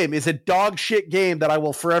 Next game is a dog shit game that I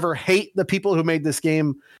will forever hate the people who made this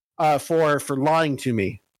game for lying to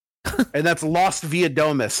me. And that's Lost Via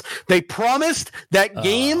Domus. They promised that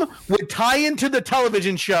game would tie into the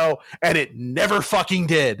television show, and it never fucking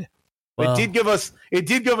did. Well, it did give us,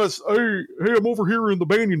 hey, I'm over here in the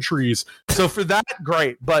banyan trees. So for that,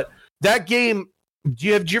 great. But that game, do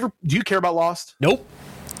you care about Lost? Nope.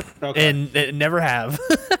 Okay. And never have.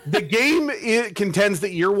 The game, it contends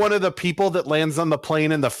that you're one of the people that lands on the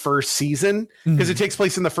plane in the first season, because it takes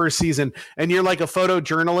place in the first season, and you're like a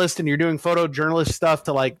photojournalist, and you're doing photojournalist stuff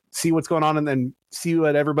to like see what's going on and then see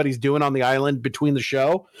what everybody's doing on the island between the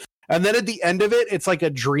show. And then at the end of it, it's like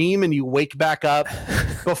a dream, and you wake back up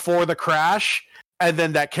before the crash. And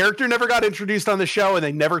then that character never got introduced on the show, and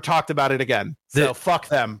they never talked about it again. So fuck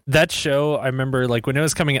them. That show, I remember, like, when it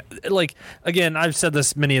was coming, like, again, I've said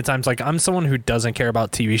this many a times, like, I'm someone who doesn't care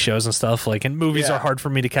about TV shows and stuff, like, and movies are hard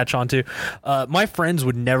for me to catch on to. My friends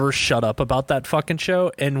would never shut up about that fucking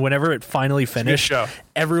show, and whenever it finally finished,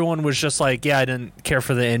 everyone was just like, yeah, I didn't care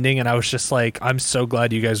for the ending, and I was just like, I'm so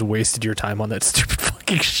glad you guys wasted your time on that stupid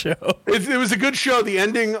fucking show. It was a good show. The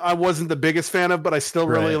ending I wasn't the biggest fan of, but I still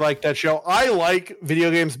really like that show. I like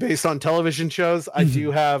video games based on television shows. I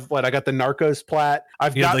do have I got the Narcos plat.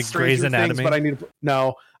 I've got like Stranger Things, but I need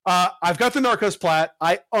to I've got the Narcos plat.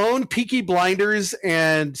 I own Peaky Blinders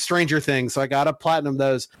and Stranger Things, so I got to platinum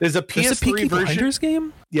those. There's a PS3 version. Blinders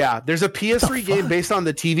game? Yeah, there's a PS3 game based on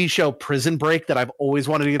the TV show Prison Break that I've always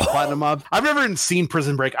wanted to get the platinum of. I've never even seen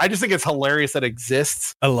Prison Break. I just think it's hilarious that it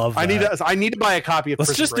exists. I love that. I need to buy a copy of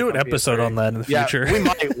Let's Prison just Break do an episode PS3. on that in the future.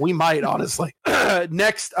 We might, honestly.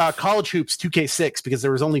 Next, College Hoops 2K6, because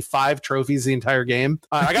there was only 5 trophies the entire game.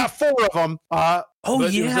 I got 4 of them.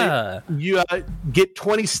 You get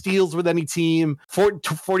 20 steals with any team,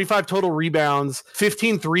 45 total rebounds,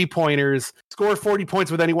 15 3-pointers, score 40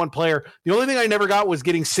 points with any one player. The only thing I never got was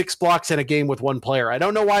getting 6 blocks in a game with one player. I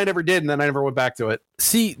don't know why I never did, and then I never went back to it.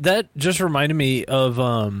 See, that just reminded me of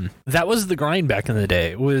that was the grind back in the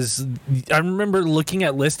day. I remember looking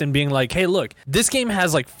at list and being like, hey, look, this game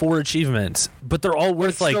has like 4 achievements, but they're all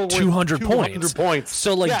worth like 200 points.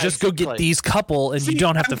 So like just go get these couple and you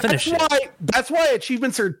don't have to finish it. That's why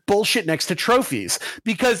achievements are bullshit next to trophies,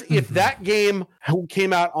 because if that game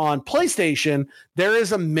came out on PlayStation, there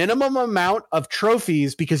is a minimum amount of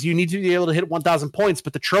trophies because you need to be able to hit 1,000 points.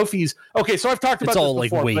 But the trophies, so I've talked about this before,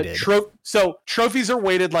 like weighted. So trophies are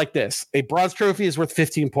weighted like this: a bronze trophy is worth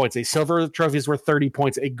 15 points, a silver trophy is worth 30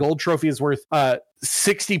 points, a gold trophy is worth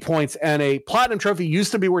 60 points, and a platinum trophy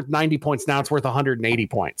used to be worth 90 points. Now it's worth 180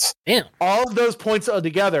 points. Damn. All of those points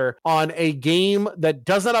together on a game that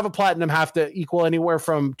does not have a platinum have to equal anywhere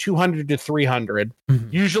from 200 to 300,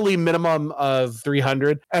 usually minimum of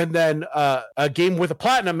 300. And then a game with a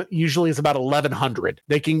platinum usually is about 1,100.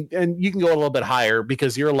 You can go a little bit higher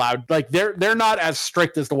because you're allowed, like they're not as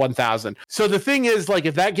strict as the 1,000. So the thing is, like,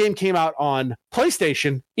 if that game came out on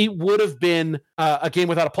PlayStation, it would have been a game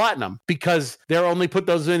without a platinum, because they're only put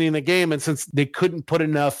those in the game, and since they couldn't put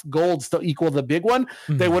enough golds to equal the big one,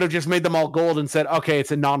 they would have just made them all gold and said, okay,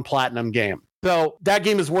 it's a non-platinum game. So that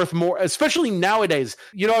game is worth more, especially nowadays.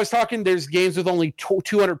 I was talking, there's games with only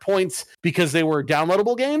 200 points because they were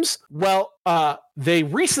downloadable games. Well, they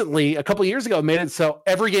recently, a couple of years ago, made it so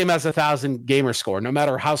every game has 1,000 gamer score, no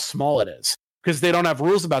matter how small it is, because they don't have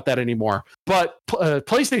rules about that anymore. But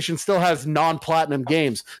PlayStation still has non-platinum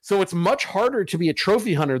games. So it's much harder to be a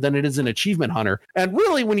trophy hunter than it is an achievement hunter. And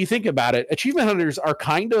really, when you think about it, achievement hunters are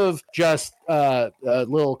kind of just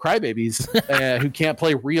little crybabies who can't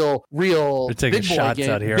play real We're taking big boy shots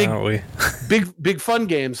out here, aren't we? big fun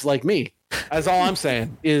games like me. That's all I'm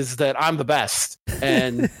saying, is that I'm the best.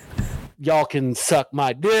 And y'all can suck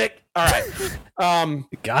my dick. All right.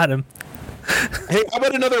 Got him. Hey, how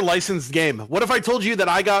about another licensed game? What if I told you that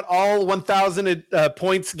I got all 1,000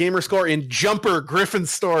 points gamer score in Jumper: Griffin's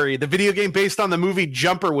Story, the video game based on the movie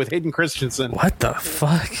Jumper with Hayden Christensen? What the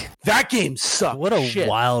fuck? That game sucked. What a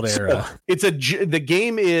wild era. So the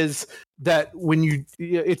game is that when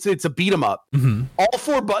it's a beat 'em up. All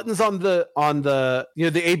 4 buttons on the the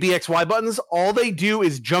ABXY buttons, all they do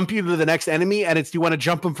is jump you to the next enemy, and it's, you want to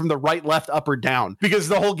jump them from the right, left, up, or down, because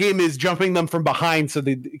the whole game is jumping them from behind.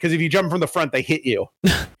 Because if you jump from the front, they hit you.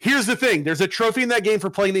 Here's the thing: there's a trophy in that game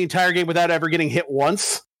for playing the entire game without ever getting hit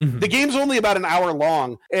once. The game's only about an hour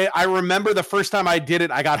long. I remember the first time I did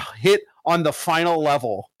it, I got hit on the final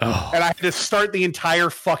level, and I had to start the entire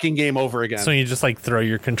fucking game over again. So you just like throw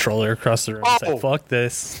your controller across the room and say, fuck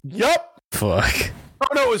this. Yep. Fuck.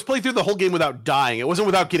 Oh, no, it was play through the whole game without dying. It wasn't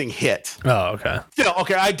without getting hit. Oh, okay. Still,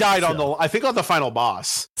 okay, I died on the final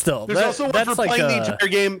boss. Still, there's also one for playing the entire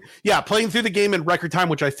game. Yeah, playing through the game in record time,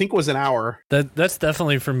 which I think was an hour. That's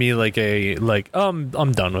definitely for me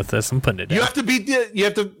I'm done with this. I'm putting it down. You have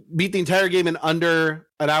to beat the entire game in under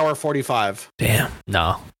an hour 45. Damn.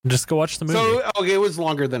 No. Just go watch the movie. So, okay, it was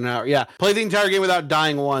longer than an hour. Yeah. Play the entire game without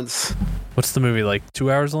dying once. What's the movie, like 2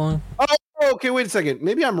 hours long? Oh, okay, wait a second.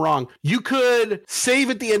 Maybe I'm wrong. You could save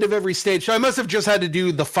at the end of every stage. So I must have just had to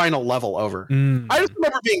do the final level over. I just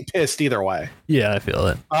remember being pissed either way. Yeah, I feel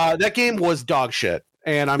it. That game was dog shit.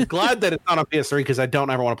 And I'm glad that it's not on PS3 because I don't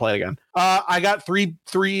ever want to play it again. I got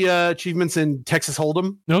three achievements in Texas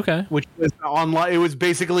Hold'em. Okay, which was online. It was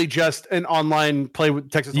basically just an online play with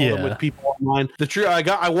Texas Hold'em with people online.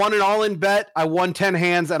 I won an all-in bet. I won 10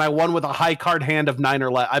 hands, and I won with a high card hand of 9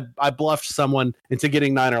 or less. I bluffed someone into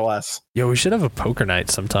getting 9 or less. Yo, we should have a poker night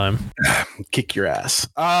sometime. Kick your ass.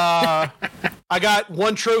 I got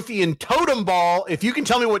one trophy in Totem Ball. If you can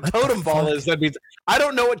tell me what Totem Ball is, that means I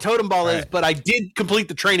don't know what Totem Ball is, but I did complete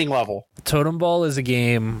the training level. Totem Ball is a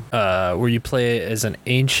game where you play as an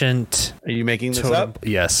ancient. Are you making this up?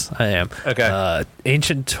 Yes, I am. Okay.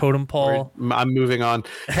 Ancient Totem Ball. I'm moving on.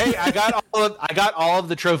 Hey, I got all of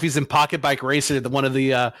the trophies in Pocket Bike Racer. That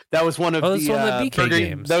was one of the BK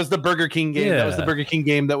games. That was the Burger King game. Yeah. That was the Burger King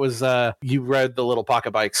game. That was you rode the little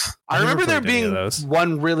pocket bikes. I remember there being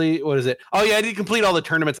one really. What is it? Oh yeah, I did complete all the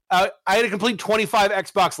tournaments. I had to complete 25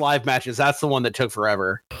 Xbox Live matches. That's the one that took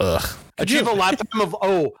forever. Ugh. Achieve a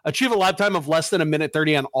lifetime of less than a minute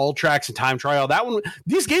 30 on all tracks and time trial. That one,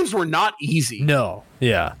 these games were not easy. No.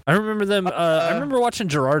 Yeah. I remember them. I remember watching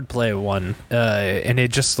Gerard play one, and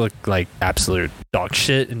it just looked like absolute dog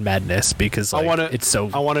shit and madness because it's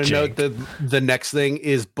so. I want to note that the next thing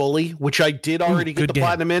is Bully, which I did already get the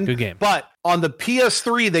platinum in. Good game. But on the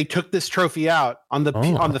PS3, they took this trophy out. On the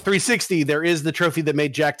 360, there is the trophy that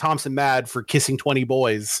made Jack Thompson mad for kissing 20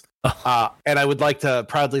 boys. And I would like to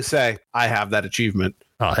proudly say I have that achievement.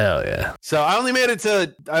 Oh, hell yeah. So I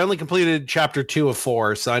only completed chapter 2 of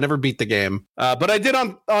 4, so I never beat the game. But I did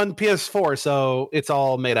on PS4, so it's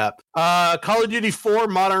all made up. Call of Duty 4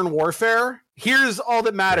 Modern Warfare. Here's all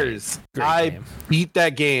that matters. I beat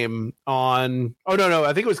that game on. Oh no!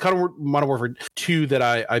 I think it was Modern Warfare 2 that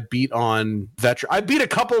I beat on Veteran. I beat a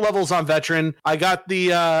couple levels on Veteran. I got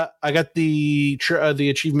the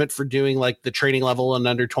achievement for doing like the training level in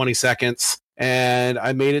under 20 seconds, and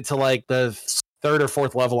I made it to like the third or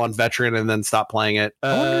fourth level on Veteran and then stopped playing it.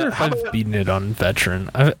 I wonder if I've beaten it on Veteran.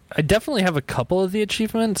 I definitely have a couple of the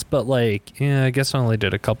achievements, but I guess I only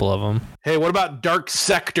did a couple of them. Hey, what about Dark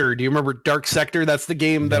Sector? Do you remember Dark Sector? That's the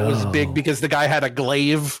game that was big because the guy had a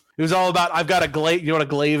glaive. It was all about, I've got a glaive. You know what a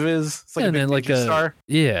glaive is? It's like a big star.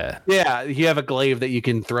 Yeah. Yeah, you have a glaive that you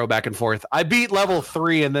can throw back and forth. I beat level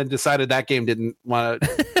 3 and then decided that game didn't want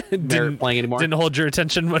to merit playing anymore. Didn't hold your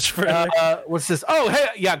attention much further. What's this? Oh, hey,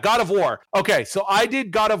 yeah, God of War. Okay, so I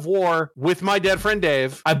did God of War with my dead friend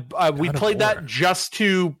Dave. We played that just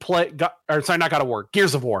to play, not God of War,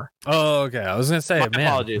 Gears of War. Oh, okay. I was going to say, man.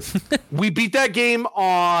 Apologies. We beat that game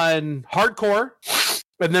on hardcore.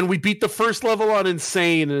 And then we beat the first level on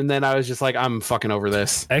Insane, and then I was just like, I'm fucking over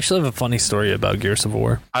this. I actually have a funny story about Gears of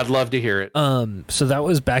War. I'd love to hear it. So that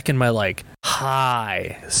was back in my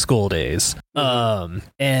high school days. And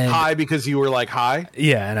high because you were high?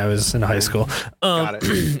 Yeah, and I was in high school. Got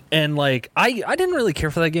it. And I didn't really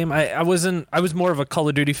care for that game. I was more of a Call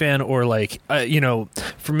of Duty fan, or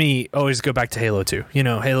for me, always go back to Halo 2.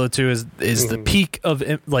 Halo 2 is the peak of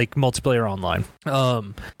multiplayer online.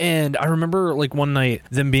 And I remember one night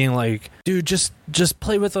them being like, dude, just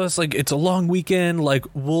play with us. It's a long weekend.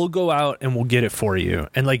 We'll go out and we'll get it for you.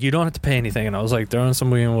 And you don't have to pay anything. And I was like, throw in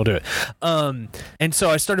some weekend, we'll do it. And so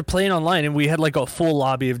I started playing online, and we had a full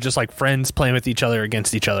lobby of just friends playing with each other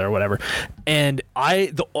against each other or whatever. And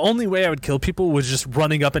the only way I would kill people was just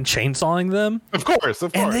running up and chainsawing them. Of course.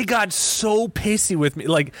 And they got so pissy with me.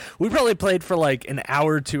 We probably played for an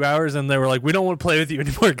hour, 2 hours, and they were like, we don't want to play with you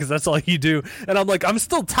anymore because that's all you do. And I'm like, I'm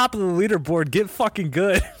still top of the leaderboard. Get fucking good.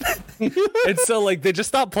 And so they just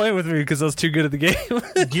stopped playing with me because I was too good at the game.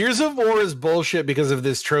 Gears of War is bullshit because of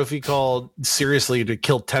this trophy called Seriously to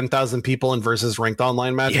kill 10,000 people in versus ranked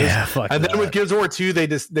online matches. Yeah, fuck and then with Gears of War 2, they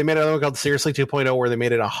made another one called Seriously 2.0 where they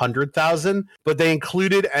made it 100,000, but they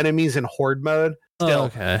included enemies in horde mode. Still,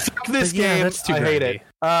 okay. Fuck this game. That's too I hate it.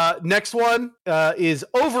 Next one is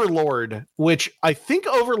Overlord, which I think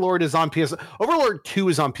Overlord is on PS. Overlord 2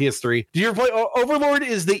 is on PS3. Do you ever play Overlord?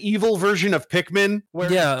 Is the evil version of Pikmin?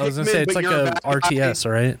 Yeah, I was gonna say it's like a RTS,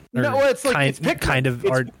 right? Or no, it's like it's Pikmin. Kind of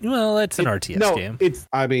art. Well, it's an RTS game.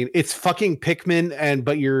 It's fucking Pikmin,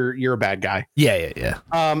 but you're a bad guy. Yeah.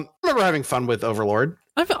 I remember having fun with Overlord.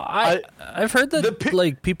 I've heard that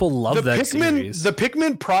like people love that series. The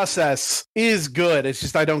Pikmin process is good. It's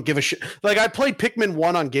just I don't give a shit. Like I played Pikmin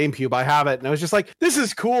 1 on GameCube. I have it, and I was just like, this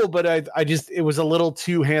is cool, but I just it was a little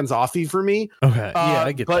too hands-offy for me. Okay, yeah,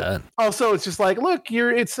 I get that. Also, it's just like, look,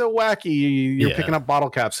 it's so wacky. You're picking up bottle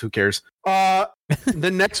caps. Who cares?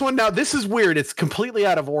 The next one, now this is weird. It's completely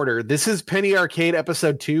out of order. This is Penny Arcade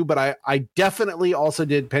episode 2, but I definitely also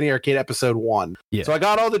did Penny Arcade episode 1. Yeah. So I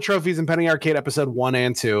got all the trophies in Penny Arcade episode 1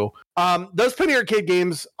 and 2. Those Penny Arcade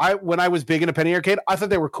games, when I was big into Penny Arcade, I thought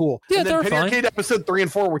they were cool. Yeah, and then they're Penny fine. Arcade episode 3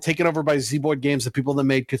 and 4 were taken over by Zboyd Games, the people that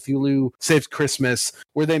made Cthulhu Saves Christmas,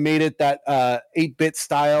 where they made it that 8-bit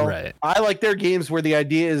style. Right. I like their games where the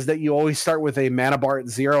idea is that you always start with a mana bar at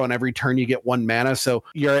 0, and every turn you get 1 mana. So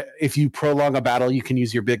if you prolong a battle, you can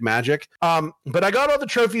use your big magic. But I got all the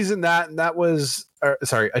trophies in that, and that was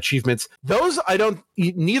achievements. Those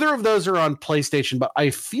neither of those are on PlayStation, but I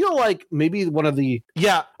feel like maybe one of the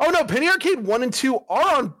Penny Arcade 1 and 2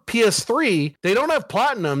 are on PS3. They don't have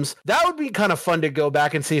platinums. That would be kind of fun to go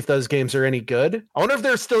back and see if those games are any good. I wonder if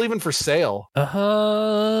they're still even for sale. I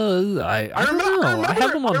remember I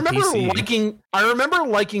have them on PC. I remember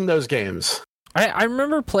liking those games. I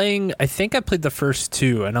remember playing, I think I played the first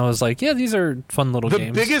 2, and I was like, yeah, these are fun little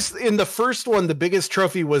games. In the first one, the biggest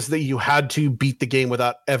trophy was that you had to beat the game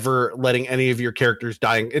without ever letting any of your characters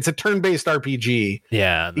dying. It's a turn-based RPG.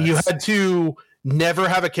 Yeah. You had to never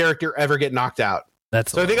have a character ever get knocked out.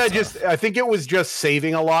 So I think it was just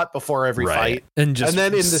saving a lot before every fight. And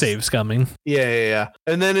then in save scumming. Yeah.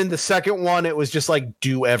 And then in the second one, it was just like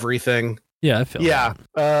do everything. Yeah, I feel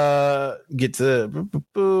get to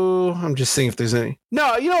I'm just seeing if there's any.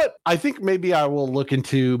 No, you know what? I think maybe I will look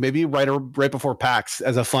into maybe right before PAX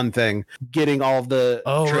as a fun thing, getting all of the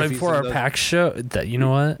right before our PAX show. That you know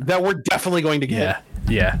what? That we're definitely going to get.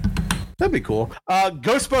 Yeah. That'd be cool.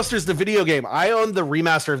 Ghostbusters, the video game. I own the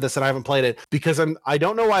remaster of this and I haven't played it because I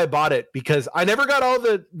don't know why I bought it, because I never got all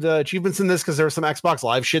the achievements in this because there was some Xbox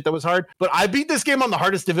Live shit that was hard. But I beat this game on the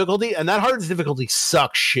hardest difficulty, and that hardest difficulty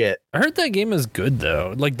sucks shit. I heard that game is good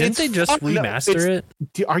though. Like, didn't they just remaster it?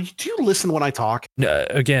 Do you listen when I talk?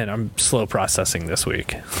 Again, I'm slow processing this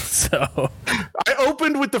week, so I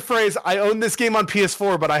opened with the phrase, "I own this game on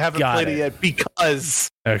PS4, but I haven't played it yet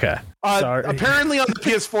because." Okay. Sorry. Apparently on the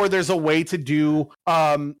PS4, there's a way to do,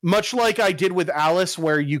 much like I did with Alice,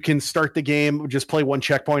 where you can start the game, just play one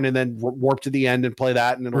checkpoint and then warp to the end and play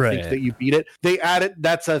that, and it'll think that you beat it. They added,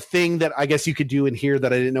 that's a thing that I guess you could do in here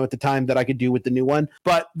that I didn't know at the time that I could do with the new one.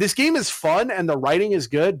 But this game is fun and the writing is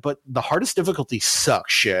good, but the hardest difficulty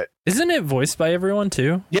sucks shit. Isn't it voiced by everyone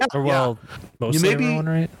too? Yeah. Mostly everyone,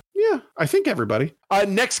 right? Yeah, I think everybody.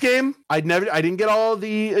 Next game, I didn't get all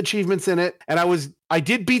the achievements in it, and I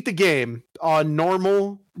did beat the game on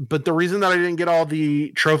normal, but the reason that I didn't get all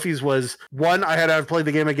the trophies was, 1, I had to play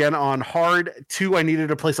the game again on hard. 2, I needed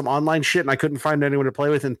to play some online shit and I couldn't find anyone to play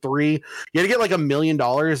with. And 3, you had to get like $1 million,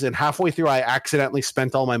 and halfway through I accidentally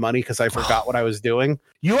spent all my money because I forgot what I was doing.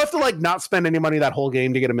 You have to like not spend any money that whole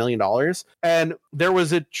game to get $1 million. And there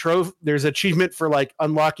was there's achievement for like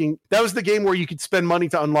unlocking. That was the game where you could spend money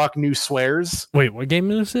to unlock new swears. Wait, what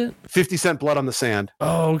game is it? 50 Cent Blood on the Sand.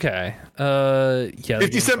 Oh, okay. Yeah.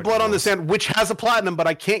 50 Cent Blood on the Sand, which has a platinum, but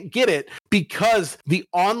I can't get it because the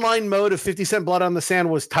online mode of 50 Cent Blood on the Sand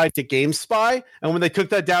was tied to GameSpy. And when they took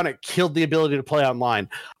that down, it killed the ability to play online.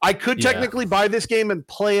 I could technically buy this game and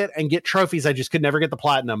play it and get trophies. I just could never get the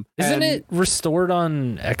platinum. Isn't it restored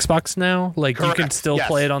on Xbox now? Like, correct. You can still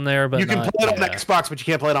play it on there, but you can play it on Xbox, but you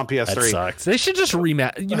can't play it on PS3. That sucks. They should just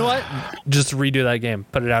You know what? Just redo that game.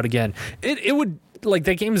 Put it out again. It would. Like,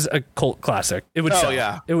 that game's a cult classic. It would sell.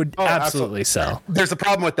 Yeah. It would absolutely sell. There's a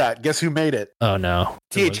problem with that. Guess who made it? Oh, no.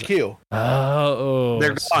 THQ. Oh.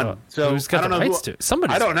 They're gone. So who's got the rights to it?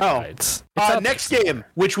 Somebody. I don't know. Next game,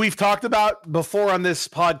 which we've talked about before on this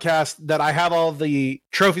podcast that I have all the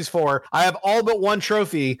trophies for. I have all but one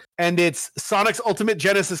trophy, and it's Sonic's Ultimate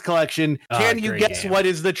Genesis Collection. Can you guess what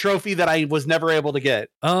is the trophy that I was never able to get?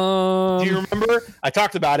 Do you remember? I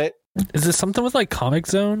talked about it. Is this something with like Comic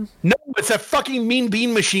Zone? No, it's a fucking Mean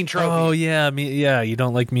Bean Machine trophy. Oh yeah, you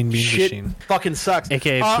don't like Mean Bean Machine. Fucking sucks.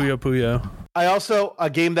 AKA Puyo Puyo. I also, a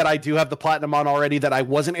game that I do have the platinum on already that I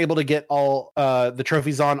wasn't able to get all the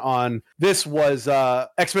trophies on this was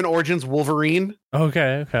X-Men Origins Wolverine.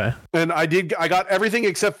 Okay. And I got everything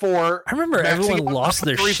except for I remember everyone lost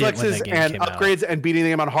their reflexes shit when and upgrades and beating the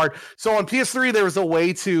game on hard. So on PS3 there was a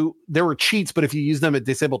way there were cheats, but if you use them it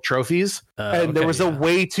disabled trophies. And there was a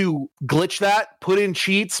way to glitch that, put in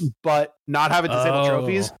cheats, but not have it disable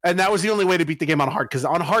trophies. And that was the only way to beat the game on hard, because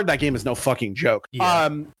on hard that game is no fucking joke. Yeah.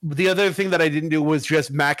 The other thing that I didn't do was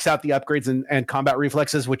just max out the upgrades and combat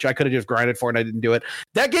reflexes, which I could have just grinded for and I didn't do it.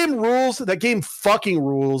 That game rules. That game fucking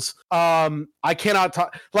rules. I cannot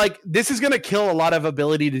talk like this is going to kill a lot of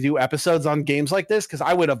ability to do episodes on games like this, because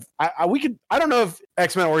I would have I don't know if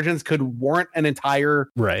X-Men Origins could warrant an entire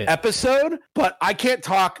episode, but I can't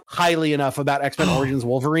talk highly enough about X-Men Origins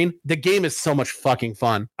Wolverine. The game is so much fucking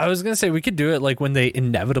fun. I was going to say we could do it like when they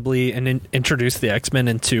inevitably introduce the X-Men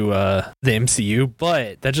into the MCU,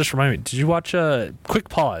 but that just reminded me, did you watch quick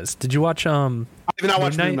pause, did you watch I have not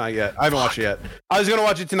watched Moon Knight yet. I haven't watched it yet. I was going to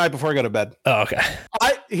watch it tonight before I go to bed. Oh, okay.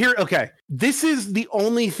 Okay. This is the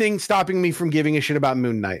only thing stopping me from giving a shit about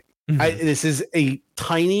Moon Knight. Mm-hmm. This is a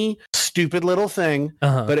tiny, stupid little thing,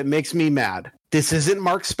 but it makes me mad. This isn't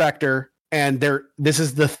Mark Spector, and this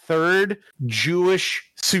is the third Jewish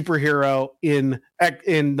superhero in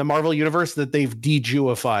the Marvel universe that they've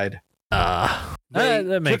de-Jewified.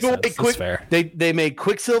 That makes sense. That's fair. They made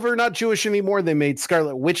Quicksilver not Jewish anymore. They made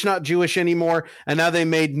Scarlet Witch not Jewish anymore, and now they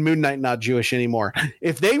made Moon Knight not Jewish anymore.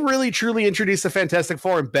 If they really truly introduce the Fantastic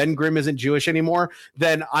Four and Ben Grimm isn't Jewish anymore,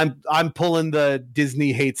 then I'm pulling the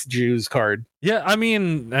Disney hates Jews card. Yeah, I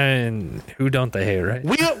mean, and who don't they hate, right?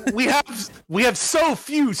 We have so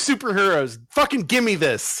few superheroes. Fucking give me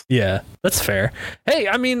this. Yeah, that's fair. Hey,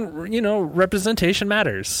 I mean, representation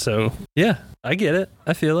matters. So yeah, I get it.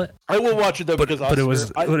 I feel it. I will watch it though, but it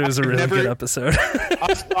was a really good episode.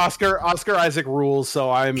 Oscar Isaac rules.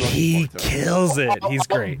 So he kills it. He's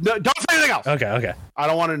great. No, don't say anything else. Okay. I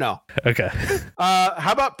don't want to know. Okay.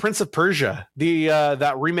 How about Prince of Persia?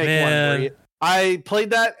 That remake one. I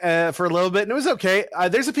played that for a little bit and it was okay.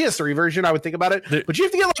 There's a PS3 version. I would think about it, but you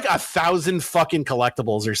have to get like 1,000 fucking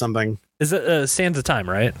collectibles or something. Is it Sands of Time,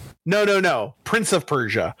 right? No. Prince of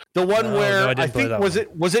Persia, the one where I think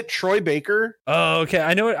was it Troy Baker? Oh, okay.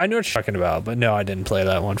 I know what you're talking about, but no, I didn't play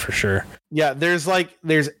that one for sure. Yeah, there's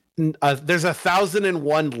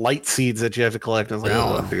 1,001 light seeds that you have to collect. I was like, I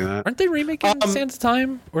don't want to do that. Aren't they remaking Sands of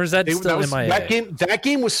Time, or is that still MIA? That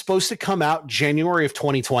game was supposed to come out January of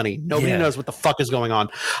 2020. Nobody knows what the fuck is going on.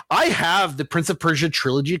 I have the Prince of Persia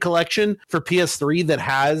trilogy collection for PS3 that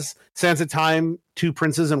has Sands of Time, Two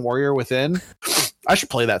Princes, and Warrior Within. I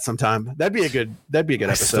should play that sometime. That'd be a good episode.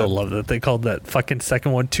 I still love that they called that fucking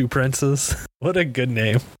second one Two Princes. What a good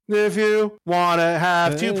name. If you want to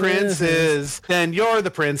have two princes, then you're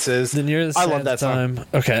the princess. Then you're the I love that song.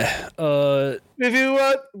 Okay. If you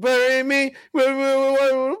want to bury me,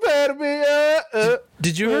 bury me.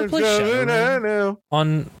 Did you ever play Shadowrun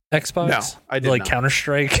on Xbox? No, I didn't. Like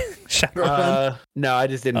Counter-Strike Shadowrun? No, I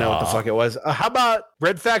just didn't know what the fuck it was. How about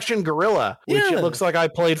Red Faction Guerrilla, which it looks like I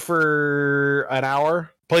played for an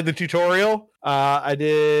hour. Played the tutorial. I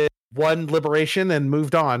did one Liberation and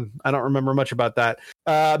moved on. I don't remember much about that.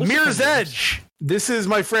 Mirror's Edge. This is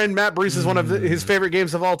my friend Matt Bruce's one of his favorite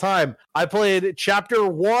games of all time. I played Chapter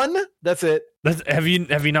 1. That's it. Have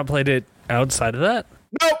you not played it outside of that?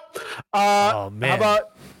 Nope. Oh man. How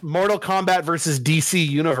about Mortal Kombat versus DC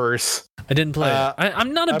Universe? I didn't play it.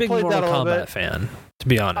 I'm not a big Mortal Kombat fan, to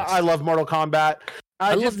be honest. I love Mortal Kombat.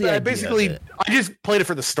 I just played it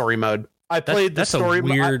for the story mode. I played the story. That's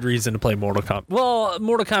a weird reason to play Mortal Kombat. Well,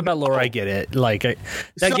 Mortal Kombat lore, I get it. Like that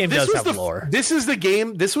game does have lore. This is the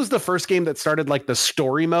game. This was the first game that started like the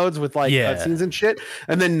story modes with like cutscenes and shit.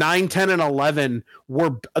 And then 9, 10, and 11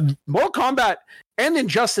 were Mortal Kombat and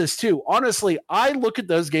Injustice 2. Honestly, I look at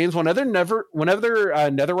those games whenever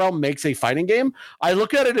NetherRealm makes a fighting game. I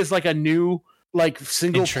look at it as like a new like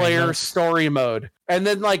single player story mode. And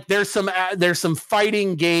then like there's some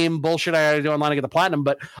fighting game bullshit I gotta do online to get the platinum,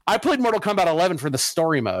 but I played Mortal Kombat 11 for the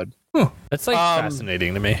story mode. That's like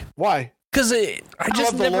fascinating to me. Why? Because I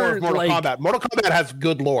just love the lore of Mortal Kombat. Mortal Kombat has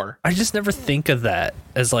good lore. I just never think of that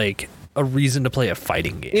as like a reason to play a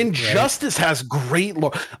fighting game. Injustice has great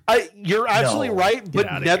lore. You're absolutely right, but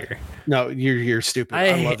no, you're stupid. I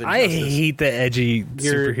love Injustice. I hate the edgy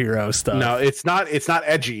superhero stuff. No, it's not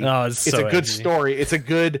edgy. No, it's a good story. It's a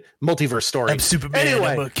good multiverse story. I'm Superman. Anyway,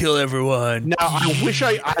 I'm gonna kill everyone. Now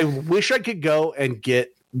I wish I could go and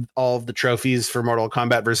get all of the trophies for Mortal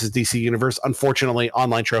Kombat versus DC Universe. Unfortunately,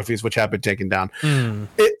 online trophies, which have been taken down.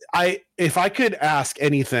 If I could ask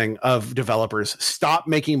anything of developers, stop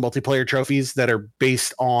making multiplayer trophies that are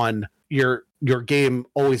based on your game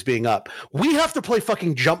always being up. We have to play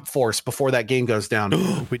fucking Jump Force before that game goes down.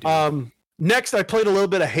 We do. Next, I played a little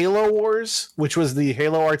bit of Halo Wars, which was the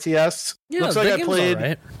Halo RTS. Yeah, looks like I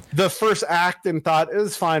played the first act and thought it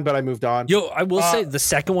was fine, but I moved on. Yo, I will say the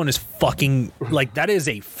second one is fucking like that is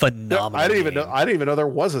a phenomenal. I didn't even know there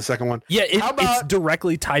was a second one. Yeah, it's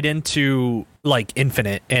directly tied into like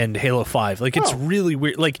Infinite and Halo 5. Like it's really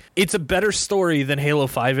weird. Like it's a better story than Halo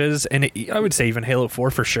 5 is, and I would say even Halo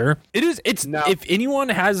 4 for sure. It is. If anyone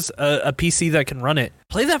has a PC that can run it,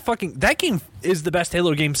 play that game is the best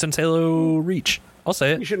Halo game since Halo Reach. I'll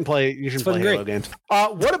say it. You shouldn't play Halo games.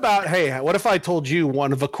 What if I told you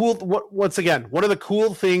one of the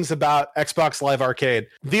cool things about Xbox Live Arcade?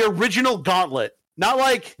 The original Gauntlet. Not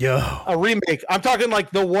like a remake. I'm talking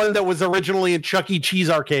like the one that was originally in Chuck E.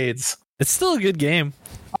 Cheese arcades. It's still a good game.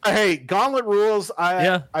 Hey, Gauntlet rules.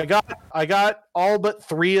 I got all but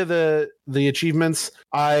 3 of the achievements.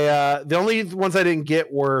 The only ones I didn't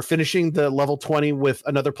get were finishing the level 20 with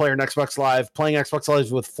another player in Xbox Live, playing Xbox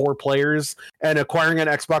Live with 4 players, and acquiring an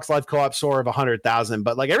Xbox Live co-op score of 100,000.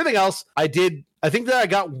 But like everything else, I did. I think that I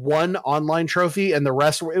got 1 online trophy, and the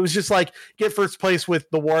rest it was just like get first place with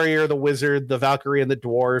the warrior, the wizard, the Valkyrie, and the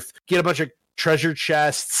dwarf. Get a bunch of treasure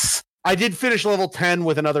chests. I did finish level 10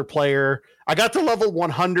 with another player. I got to level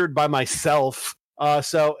 100 by myself.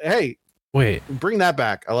 So, hey. Wait. Bring that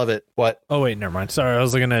back. I love it. What? Oh, wait, never mind. Sorry, I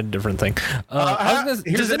was looking at a different thing.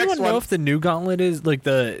 Does anyone know if the new Gauntlet is like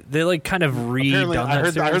they like kind of redone that?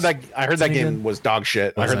 I heard that game was dog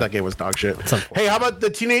shit. That game was dog shit. Hey, how about the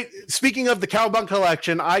teenage? Speaking of the Cowabunga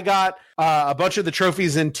collection, I got a bunch of the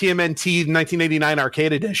trophies in TMNT 1989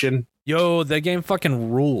 Arcade Edition. Yo, that game fucking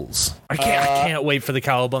rules. I can't wait for the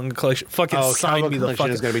Cowabunga collection. Fucking sign me the fuck.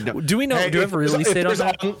 Do we know? Hey, do we have a release date on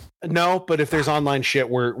that? No, but if there's online shit,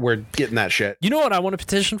 we're getting that shit. You know what I want to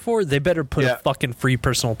petition for? They better put a fucking free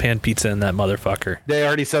personal pan pizza in that motherfucker. They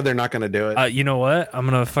already said they're not going to do it. You know what? I'm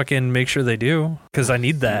gonna fucking make sure they do because I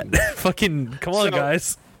need that. Fucking come on,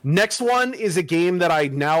 guys. Next one is a game that I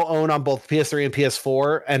now own on both PS3 and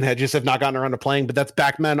PS4 and have not gotten around to playing, but that's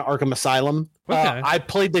Batman Arkham Asylum. Okay. I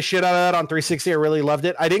played the shit out of that on 360. I really loved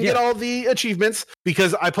it. I didn't get all the achievements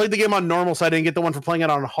because I played the game on normal, so I didn't get the one for playing it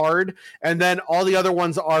on hard. And then all the other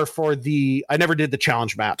ones are for I never did the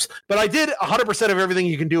challenge maps, but I did 100% of everything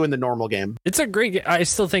you can do in the normal game. It's a great game. I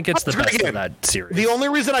still think it's the best of that series. The only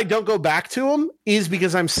reason I don't go back to them is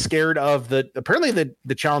because I'm scared of apparently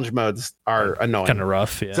the challenge modes are annoying. Kind of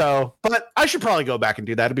rough, yeah. So, but I should probably go back and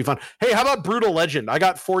do that. It'd be fun. Hey, how about Brutal Legend? I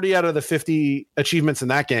got 40 out of the 50 achievements in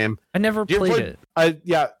that game. I never played it.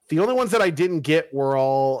 The only ones that I didn't get were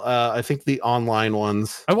all, I think, the online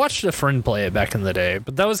ones. I watched a friend play it back in the day,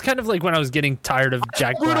 but that was kind of like when I was getting tired of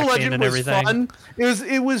Jack Black game and everything. Fun.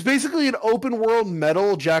 It was basically an open world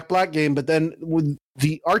metal Jack Black game, but then with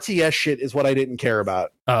the RTS shit is what I didn't care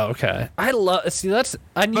about. Oh, okay. I need more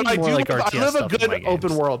like RTS I love a good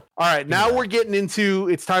open world. All right, now we're getting into.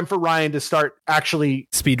 It's time for Ryan to start actually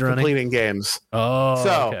speedrunning, completing games. Oh,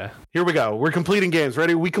 so okay. Here we go. We're completing games.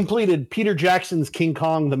 Ready? We completed Peter Jackson's King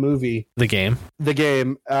Kong the movie. The game.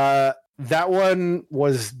 That one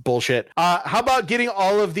was bullshit. How about getting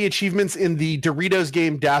all of the achievements in the Doritos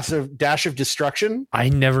game Dash of Destruction? I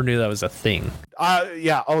never knew that was a thing.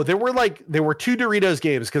 Yeah. Oh, there were 2 Doritos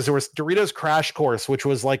games because there was Doritos Crash Course, which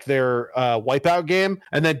was like their Wipeout game,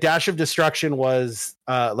 and then Dash of Destruction was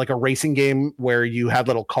like a racing game where you had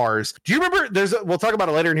little cars. Do you remember? We'll talk about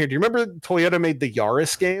it later in here. Do you remember Toyota made the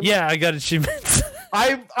Yaris game? Yeah, I got achievements.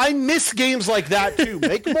 I miss games like that too.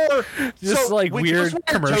 Make more weird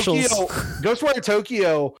commercials. Ghostwire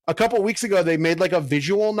Tokyo, a couple weeks ago, they made like a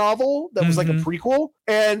visual novel that was like a prequel,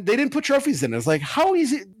 and they didn't put trophies in it. It's like, how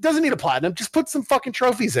easy? It doesn't need a platinum. Just put some fucking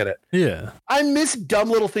trophies in it. Yeah. I miss dumb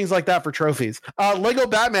little things like that for trophies. Lego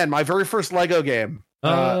Batman, my very first Lego game.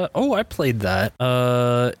 I played that.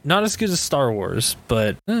 Not as good as Star Wars,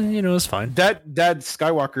 but it's fine. That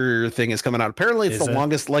Skywalker thing is coming out. Apparently, it's the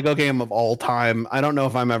longest Lego game of all time. I don't know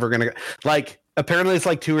if I'm ever gonna apparently it's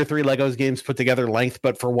like 2 or 3 Legos games put together length,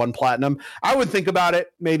 but for 1 platinum. I would think about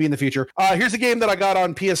it maybe in the future. Here's a game that I got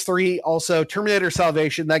on PS3. Also, Terminator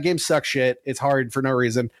Salvation. That game sucks shit. It's hard for no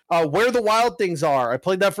reason. Where the Wild Things Are. I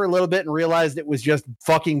played that for a little bit and realized it was just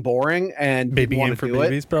fucking boring and baby game for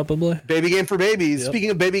babies, probably. Baby game for babies. Yep. Speaking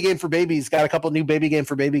of baby game for babies, got a couple new baby game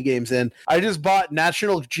for baby games in. I just bought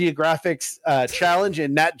National Geographic's Challenge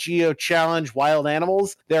and Nat Geo Challenge Wild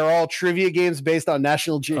Animals. They're all trivia games based on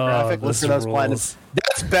National Geographic. Look for those platinum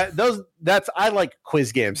puzzles. That's I like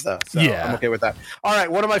quiz games though. So yeah, I'm okay with that. All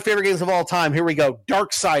right, one of my favorite games of all time. Here we go.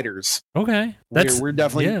 Darksiders. Okay, we're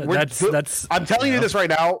definitely that's. I'm telling you this right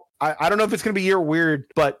now. I don't know if it's going to be year weird,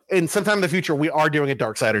 but in sometime in the future we are doing a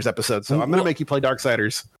Darksiders episode. So I'm going to make you play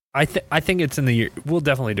Darksiders. I think it's in the year. We'll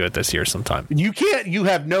definitely do it this year sometime. You can't. You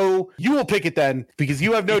will pick it then because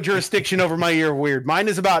you have no jurisdiction over my year of weird. Mine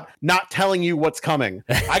is about not telling you what's coming.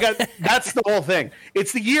 That's the whole thing.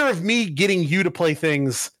 It's the year of me getting you to play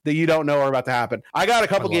things that you don't know are about to happen. I got a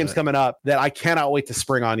couple games coming up that I cannot wait to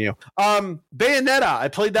spring on you. Bayonetta. I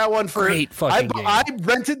played that one for. Great fucking game. I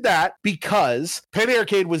rented that because Penny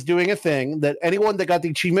Arcade was doing a thing that anyone that got the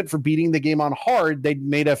achievement for beating the game on hard, they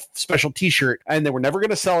made a special T-shirt, and they were never going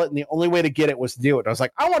to sell it, and the only way to get it was to do it. I was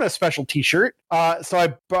like, I want a special T-shirt.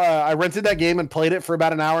 So I rented that game and played it for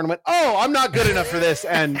about an hour and went, oh, I'm not good enough for this,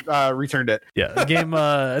 and returned it. Yeah, the game.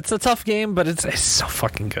 It's a tough game, but it's so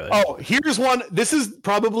fucking good. Oh, here's one. This is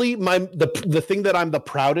probably the thing that I'm the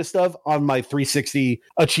proudest of on my 360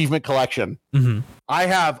 achievement collection. Mm-hmm. I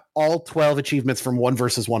have all 12 achievements from 1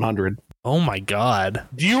 versus 100. Oh my god!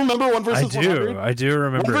 Do you remember 1 versus 100? I do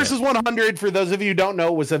remember. 1 versus 100. For those of you who don't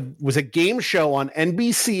know, was a game show on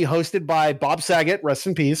NBC hosted by Bob Saget, rest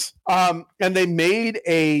in peace. And they made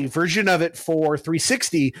a version of it for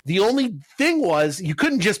 360. The only thing was you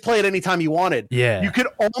couldn't just play it anytime you wanted. Yeah, you could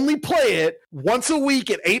only play it once a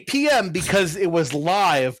week at 8 p.m. because it was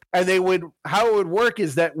live. And how it would work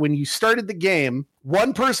is that when you started the game,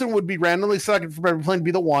 one person would be randomly selected for every playing to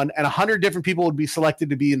be the 1, and 100 different people would be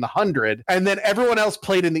selected to be in the 100, and then everyone else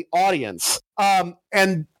played in the audience.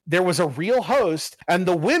 And there was a real host, and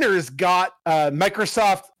the winners got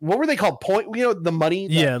Microsoft. What were they called? The money.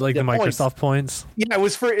 The Microsoft points. Yeah,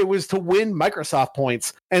 it was to win Microsoft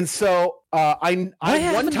points, and so why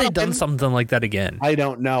haven't they done something like that again? I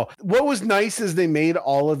don't know. What was nice is they made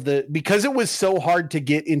all of because it was so hard to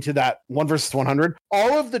get into that 1 versus 100.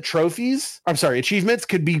 All of the achievements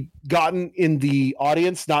could be gotten in the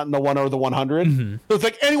audience, not in the 1 or the 100. Mm-hmm. So it's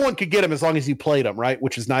like anyone could get them as long as you played them, right?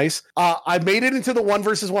 Which is nice. I made it into the 1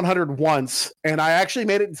 versus 100 once, and I actually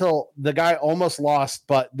made it until the guy almost lost,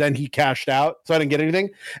 but then he cashed out, so I didn't get anything.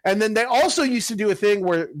 And then they also used to do a thing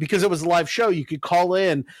where, because it was a live show, you could call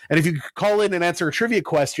in, and if you could call in and answer a trivia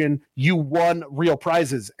question, you won real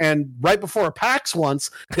prizes. And right before PAX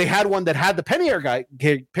once, they had one that had the Penny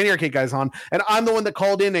Arcade guys on, and I'm the one that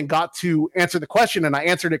called in and got to answer the question, and I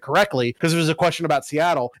answered it correctly because it was a question about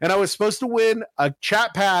Seattle, and I was supposed to win a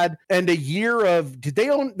chat pad and a year of. They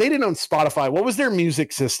didn't own Spotify. What was their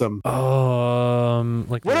music system?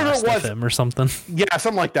 Like whatever it was, FM or something. Yeah,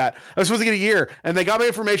 something like that. I was supposed to get a year, and they got my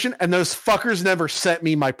information, and those fuckers never sent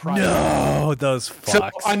me my prize. No, those fucks. So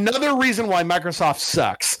another reason why Microsoft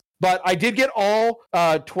sucks. But I did get all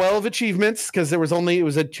 12 achievements because it was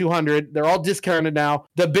at 200. They're all discounted now.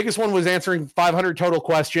 The biggest one was answering 500 total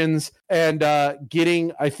questions and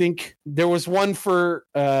getting, I think there was one for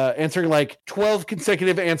answering like 12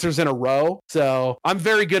 consecutive answers in a row. So I'm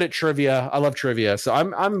very good at trivia. I love trivia. So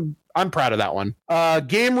I'm proud of that one.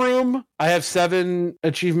 Game Room, I have 7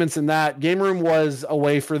 achievements in that. Game Room was a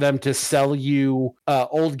way for them to sell you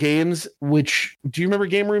old games, which, do you remember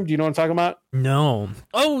Game Room? Do you know what I'm talking about? No.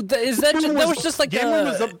 Oh, that was just like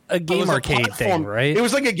a game arcade thing, right? It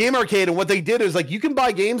was like a game arcade, and what they did is like you can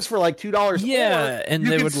buy games for like $2. Yeah, and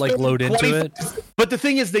they would like load into it. But the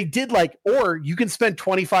thing is, they did or you can spend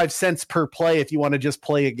 25 cents per play if you want to just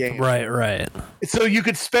play a game. Right. So you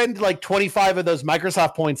could spend like 25 of those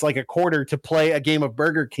Microsoft points, like a quarter, to play a game of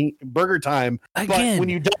Burger Time. Again, but when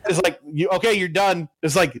you're done, it's like you're done.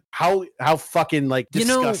 It's like how fucking like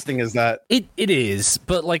disgusting is that? It is,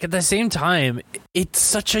 but like at the same time, it's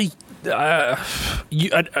such a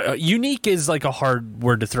unique is like a hard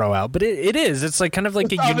word to throw out, but it is. It's like kind of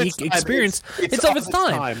like a unique experience. It's of its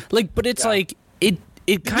time. Like, but it's like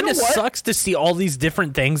it kind of sucks to see all these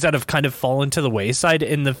different things that have kind of fallen to the wayside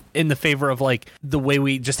in the favor of like the way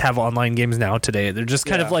we just have online games now today. They're just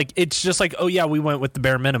kind of like, it's just like, oh yeah, we went with the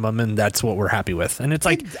bare minimum and that's what we're happy with. And it's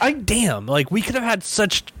like, damn, like we could have had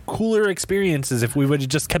such cooler experiences if we would have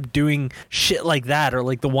just kept doing shit like that, or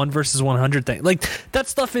like the 1 versus 100 thing. Like that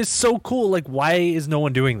stuff is so cool. Like, why is no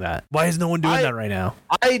one doing that? Why is no one doing that right now?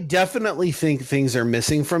 I definitely think things are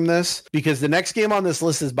missing from this, because the next game on this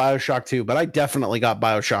list is BioShock 2, but I definitely got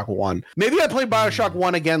BioShock 1. Maybe I played BioShock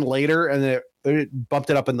 1 again later, and it bumped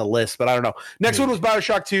it up in the list, but I don't know. Next one was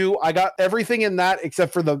BioShock 2. I got everything in that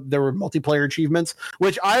except for there were multiplayer achievements,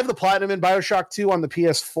 which I have the platinum in BioShock 2 on the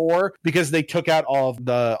PS4 because they took out all of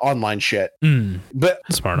the online shit. But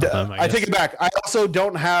smart of them, I take it back. I also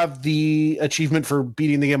don't have the achievement for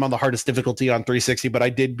beating the game on the hardest difficulty on 360, but I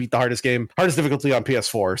did beat the hardest difficulty on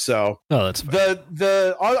PS4. So that's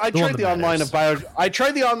I tried the online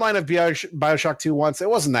of BioShock 2 once. It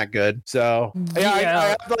wasn't that good. So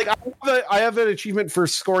I have an achievement for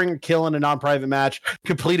scoring a kill in a non-private match,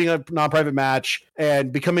 completing a non-private match,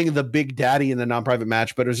 and becoming the big daddy in the non-private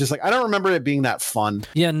match. But it was just like I don't remember it being that fun.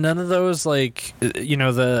 Yeah, none of those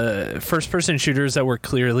the first-person shooters that were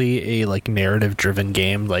clearly a narrative-driven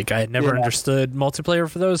game. Like I had never understood multiplayer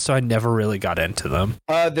for those, so I never really got into them.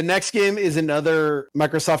 The next game is another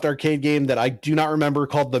Microsoft Arcade game that I do not remember,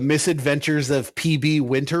 called The Misadventures of PB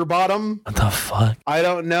Winterbottom. What the fuck? I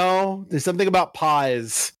don't know. There's something about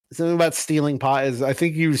pies. Something about stealing pies. I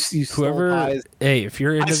think you stole pies. Hey, if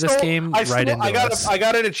you're into this game, I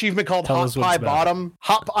got an achievement called Hot Pie Bottom.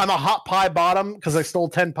 I'm a Hot Pie Bottom because I stole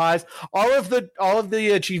 10 pies. All of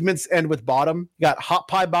the achievements end with bottom. You got Hot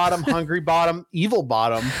Pie Bottom, Hungry Bottom, Evil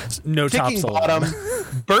Bottom, no Ticking Bottom,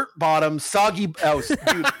 Burnt Bottom, Soggy. Oh,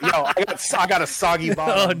 dude, I got a Soggy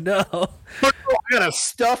Bottom. Oh no. I got a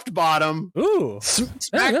Stuffed Bottom. Ooh,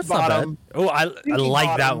 Smack Bottom. Oh, I like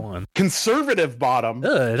bottom, that one. Conservative Bottom.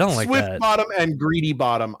 I don't like Swift that. Bottom and Greedy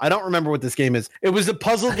Bottom. I don't remember what this game is. It was a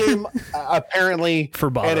puzzle game, apparently, for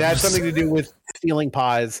bottoms. And it had something to do with stealing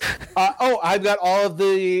pies. I've got all of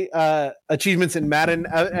the achievements in Madden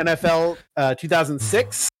NFL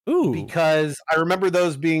 2006. Ooh. Because I remember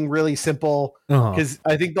those being really simple. Because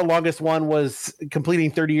I think the longest one was completing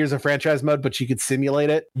 30 years of franchise mode, but you could simulate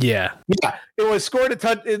it. Yeah. It was scored a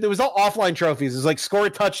touch. It was all offline trophies. It was like score a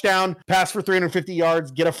touchdown, pass for 350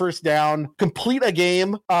 yards, get a first down, complete a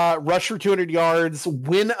game, rush for 200 yards,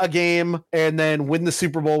 win a game, and then win the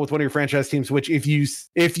Super Bowl with one of your franchise teams. Which if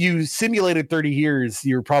you simulated 30 years,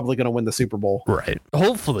 you're probably going to win the Super Bowl. Right.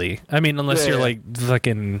 Hopefully. I mean, unless you're like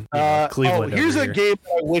fucking Cleveland. Here's a game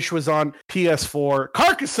that I wish was on PS4.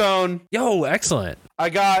 Carcassonne. Yo, excellent.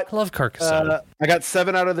 I love Carcassonne. I got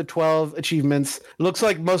 7 out of the 12 achievements. It looks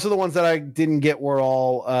like most of the ones that I didn't get were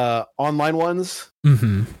all online ones.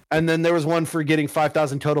 Mm-hmm. And then there was one for getting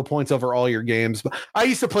 5,000 total points over all your games. But I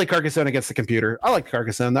used to play Carcassonne against the computer. I liked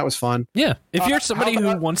Carcassonne. That was fun. Yeah. If you're somebody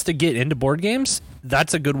who wants to get into board games,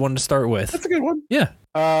 that's a good one to start with. That's a good one. Yeah.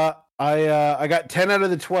 I got 10 out of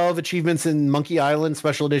the 12 achievements in Monkey Island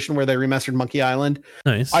Special Edition, where they remastered Monkey Island.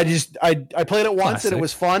 Nice. I played it once. Classic. And it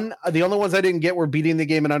was fun. The only ones I didn't get were beating the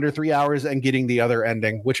game in under 3 hours and getting the other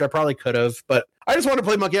ending, which I probably could have, but I just wanted to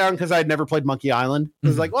play Monkey Island because I had never played Monkey Island. It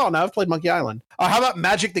was like, well, now I've played Monkey Island. How about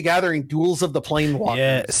Magic the Gathering Duels of the Planewalkers?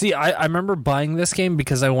 Yeah, see, I remember buying this game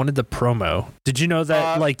because I wanted the promo. Did you know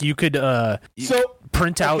that you could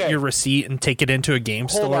print out your receipt and take it into a game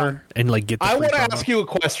store and get the I want to promo? ask you a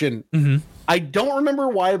question. Mm-hmm. I don't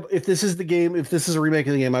remember if this is a remake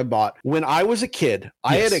of the game I bought. When I was a kid,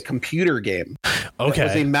 I had a computer game. Okay. It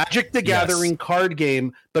was a Magic the Gathering card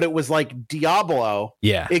game, but it was like Diablo.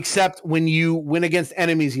 Yeah. Except when you win against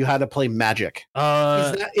enemies, you had to play Magic.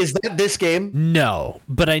 Is that this game? No,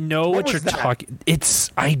 but I know what you're talking.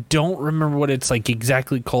 I don't remember what it's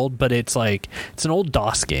exactly called, but it's an old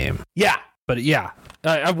DOS game. Yeah. But yeah.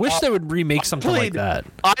 I wish they would remake something like that.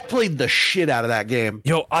 I played the shit out of that game.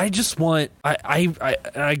 Yo, I just want.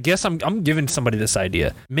 I guess I'm giving somebody this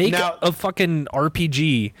idea. Make a fucking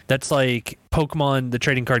RPG that's like Pokemon the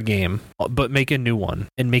trading card game, but make a new one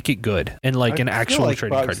and make it good and an actual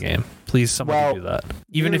trading card game. Please, somebody do that.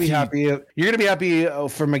 Even if you're gonna be happy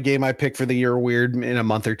from a game I picked for the year weird in a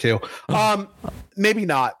month or two. Maybe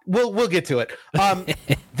not. We'll get to it.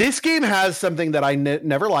 This game has something that I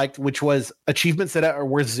never liked, which was achievements that are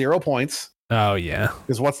worth 0 points. Oh, yeah.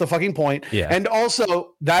 Because what's the fucking point? Yeah. And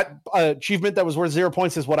also, that achievement that was worth 0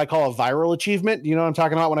 points is what I call a viral achievement. Do you know what I'm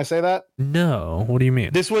talking about when I say that? No. What do you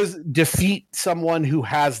mean? This was defeat someone who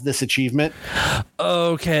has this achievement.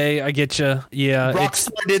 Okay, I get you. Yeah.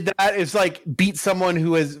 Rockstar did that. It's like beat someone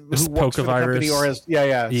who works for the company or has.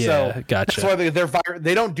 Yeah. So That's gotcha. why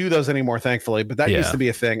they don't do those anymore, thankfully. But that used to be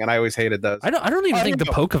a thing, and I always hated those. I don't even think the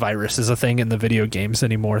Pokevirus is a thing in the video games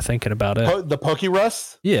anymore. Thinking about it, the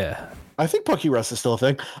Pokerus. Yeah. I think Pokerus is still a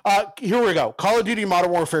thing. Here we go. Call of Duty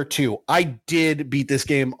Modern Warfare 2. I did beat this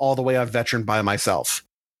game all the way on Veteran by myself.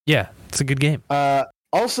 Yeah, it's a good game.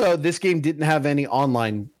 Also, this game didn't have any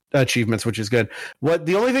online achievements, which is good.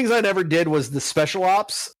 The only things I never did was the special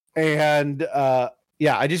ops, and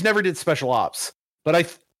I just never did special ops. But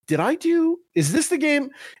is this the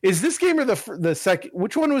game? Is this game or the second?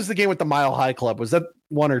 Which one was the game with the Mile High Club? Was that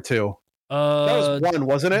 1 or 2? That was 1,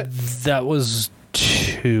 wasn't it? That was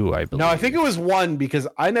 2, I believe. No, I think it was 1 because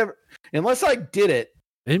I never, unless I did it.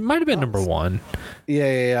 It might have been number 1.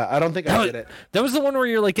 Yeah. I don't think I did it. That was the one where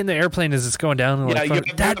you're like in the airplane as it's going down. And you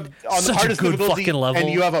have on the hardest good fucking level, and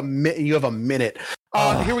you have a minute.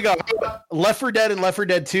 Here we go. Left 4 Dead and Left 4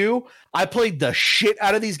 Dead 2. I played the shit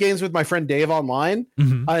out of these games with my friend Dave online.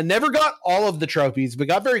 I never got all of the trophies, but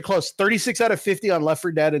got very close. 36 out of 50 on Left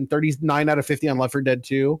 4 Dead and 39 out of 50 on Left 4 Dead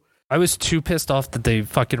 2. I was too pissed off that they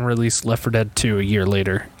fucking released Left 4 Dead 2 a year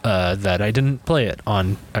later that I didn't play it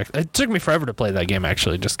on. It took me forever to play that game,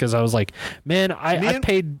 actually, just because I was like, man, I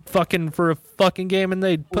paid fucking for a fucking game and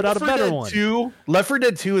they put out a better one. Left 4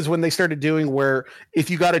 Dead 2 is when they started doing where if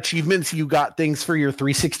you got achievements, you got things for your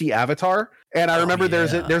 360 avatar. And I remember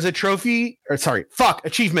there's a trophy,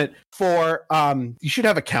 achievement for, you should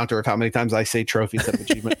have a counter of how many times I say trophy instead of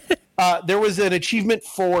achievement. There was an achievement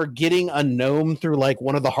for getting a gnome through like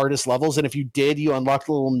one of the hardest levels. And if you did, you unlocked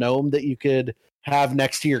a little gnome that you could have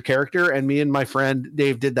next to your character. And me and my friend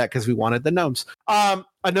Dave did that because we wanted the gnomes.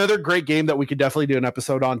 Another great game that we could definitely do an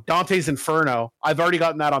episode on, Dante's Inferno. I've already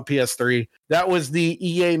gotten that on PS3. That was the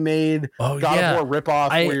EA made God of War ripoff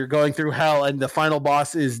where you're going through hell and the final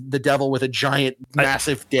boss is the devil with a giant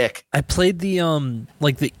massive dick. I played the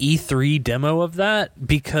the E3 demo of that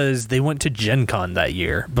because they went to Gen Con that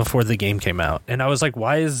year before the game came out. And I was like,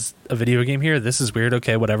 why is a video game here? This is weird.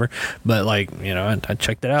 Okay, whatever. But I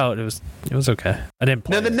checked it out. It was okay. I didn't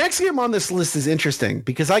play it. Now the next game on this list is interesting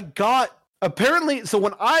because I got apparently, so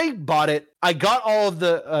when I bought it, I got all of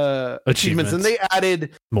the achievements and they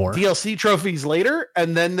added more DLC trophies later,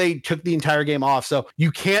 and then they took the entire game off. So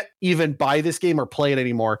you can't even buy this game or play it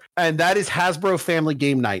anymore. And that is Hasbro Family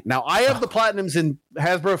Game Night. Now, I have the platinums in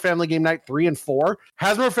Hasbro Family Game Night 3 and 4.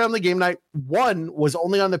 Hasbro Family Game Night 1 was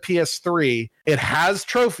only on the PS3. It has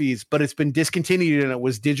trophies, but it's been discontinued and it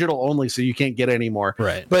was digital only, so you can't get it anymore.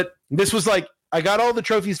 Right. But this was like, I got all the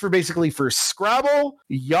trophies for Scrabble,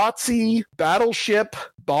 Yahtzee, Battleship,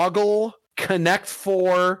 Boggle, Connect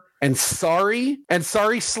 4, and Sorry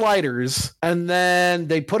Sliders. And then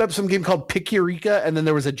they put up some game called Pick Eureka, and then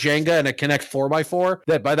there was a Jenga and a Connect 4x4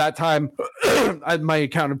 that by that time my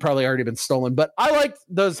account had probably already been stolen. But I liked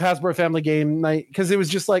those Hasbro Family Game Night because it was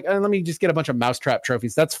just like, let me just get a bunch of Mousetrap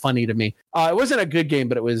trophies. That's funny to me. It wasn't a good game,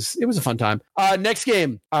 but it was a fun time. Next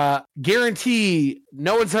game, guarantee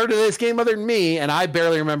no one's heard of this game other than me, and I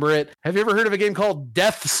barely remember it. Have you ever heard of a game called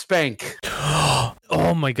Death Spank?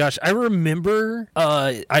 Oh my gosh, I remember.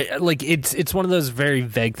 It's one of those very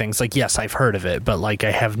vague things. Like, yes, I've heard of it, but like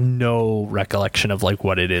I have no recollection of like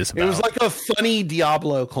what it is about. It was like a funny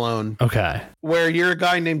Diablo clone. Okay, where you're a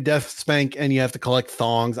guy named Death Spank and you have to collect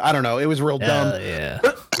thongs. I don't know. It was real dumb. Yeah.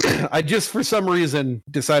 I just for some reason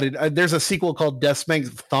decided there's a sequel called Death Spank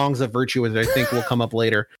Thongs of Virtue, which I think will come up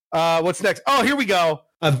later. What's next? Oh, here we go.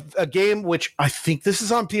 A game which I think this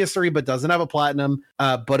is on PS3 but doesn't have a platinum,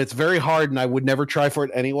 but it's very hard and I would never try for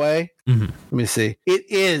it anyway. Mm-hmm. Let me see. It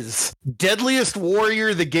is Deadliest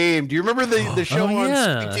Warrior, the game. Do you remember the show on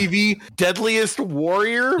TV, Deadliest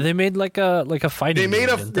Warrior? They made like a fighting game.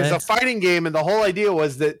 There's a fighting game, and the whole idea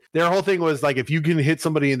was that their whole thing was like if you can hit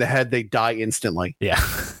somebody in the head, they die instantly. Yeah.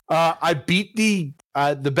 I beat the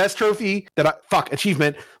best trophy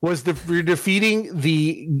achievement was for defeating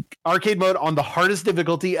the arcade mode on the hardest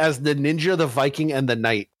difficulty as the ninja, the Viking, and the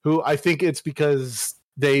knight, who I think it's because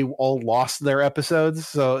they all lost their episodes.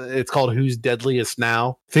 So it's called Who's Deadliest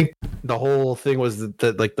Now. I think the whole thing was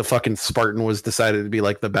that like the fucking Spartan was decided to be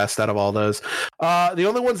like the best out of all those. The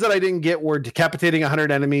only ones that I didn't get were decapitating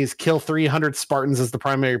 100 enemies, kill 300 Spartans as the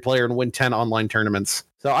primary player, and win 10 online tournaments.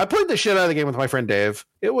 So I played the shit out of the game with my friend Dave.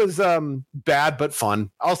 It was bad but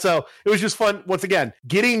fun. Also, it was just fun. Once again,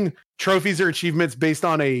 getting trophies or achievements based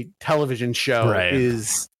on a television show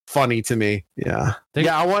is funny to me. Yeah.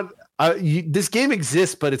 I want... this game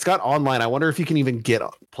exists, but it's got online. I wonder if you can even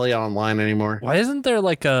play online anymore. Why isn't there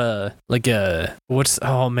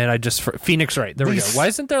Phoenix Wright? There we go. Why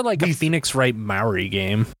isn't there a Phoenix Wright Maori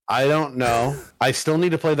game? I don't know. I still need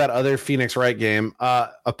to play that other Phoenix Wright game.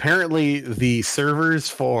 Apparently, the servers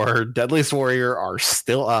for Deadliest Warrior are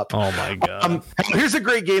still up. Oh my god! Here's a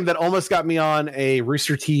great game that almost got me on a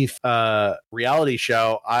Rooster Teeth reality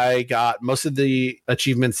show. I got most of the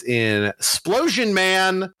achievements in Splosion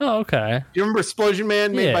Man. Oh, okay. Do you remember Splosion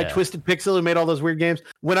Man made by Twisted Pixel, who made all those weird games?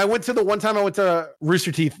 When I went to the one time I went to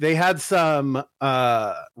Rooster Teeth, they had some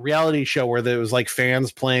reality show where there was like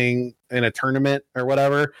fans playing in a tournament or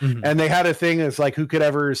whatever. Mm-hmm. And they had a thing that's like who could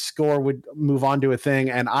ever score would move on to a thing.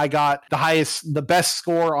 And I got the best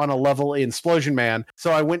score on a level in Explosion Man.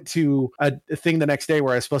 So I went to a thing the next day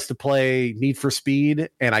where I was supposed to play Need for Speed,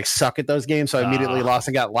 and I suck at those games. So I immediately lost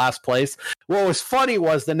and got last place. What was funny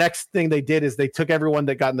was the next thing they did is they took everyone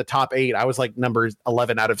that got in the top 8. I was like number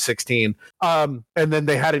 11 out of 16. And then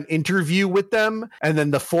they had an interview with them, and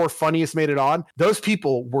then the 4 funniest made it on. Those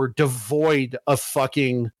people were devoid of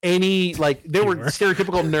fucking any, like, they were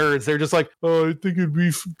stereotypical nerds. They're just like, oh, I think it'd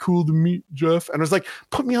be cool to meet Jeff. And I was like,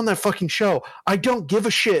 put me on that fucking show. I don't give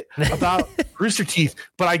a shit about Rooster Teeth,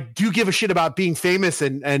 but I do give a shit about being famous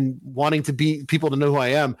and wanting to be people to know who I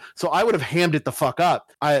am. So I would have hammed it the fuck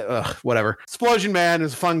up. Whatever. Explosion Man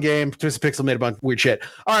is a fun game. Twisted Pixel made a bunch of weird shit.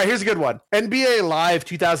 All right, here's a good one. NBA Live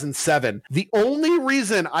 2007. The only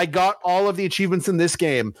reason I got all of the achievements in this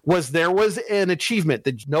game was there was an achievement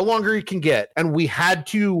that no longer you can get, and we had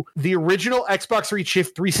to, the original Xbox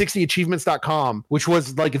 360 achievements.com, which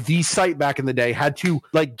was like the site back in the day, had to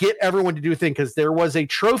like get everyone to do a thing because there was a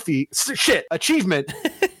achievement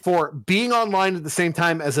for being online at the same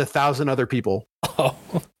time as 1,000 other people. Oh.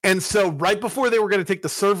 And so right before they were going to take the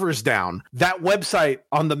servers down, that website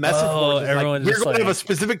on the message board was like, we're going to have a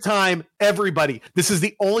specific time, everybody. This is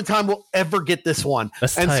the only time we'll ever get this one.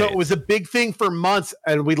 That's and tight. So it was a big thing for months,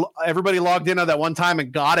 and everybody logged in at that one time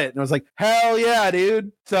and got it. And I was like, hell yeah,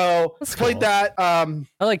 dude. So that's played cool. That. I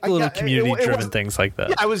like the little community-driven things like that.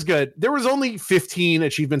 Yeah, it was good. There was only 15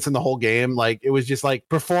 achievements in the whole game. Like, it was just like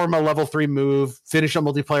perform a level 3 move, finish a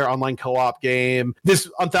multiplayer online co-op game. This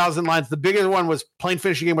 1,000 lines. The bigger one was playing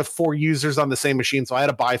finish a game with 4 users on the same machine, so I had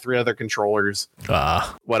to buy 3 other controllers.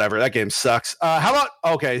 Whatever, that game sucks. How about,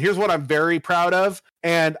 okay, here's what I'm very proud of,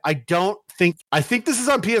 and I think this is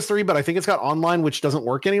on PS3, but I think it's got online, which doesn't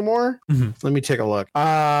work anymore. Mm-hmm. Let me take a look.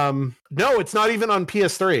 No, it's not even on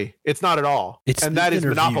PS3. It's not at all. That is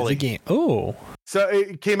Monopoly. Game. Oh. So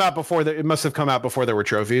it came out before it must have come out before there were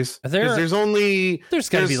trophies. There's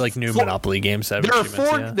got to be like new Monopoly games. There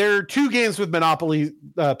are 2 games with Monopoly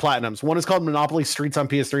Platinums. One is called Monopoly Streets on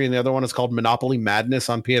PS3, and the other one is called Monopoly Madness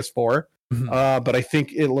on PS4. Mm-hmm. But I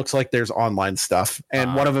think it looks like there's online stuff,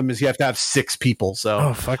 and one of them is you have to have 6 people.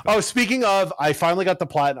 So, speaking of, I finally got the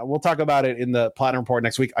platinum. We'll talk about it in the platinum report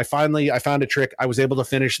next week. I found a trick. I was able to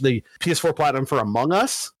finish the PS4 platinum for Among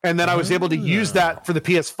Us, and then I was able to use that for the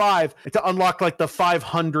PS5 to unlock like the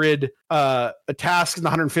 500 tasks and the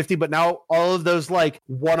 150. But now all of those like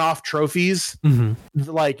one-off trophies,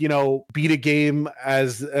 like beat a game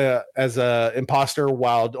as a imposter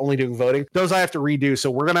while only doing voting. Those I have to redo. So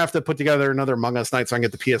we're gonna have to put together another Among Us night so I can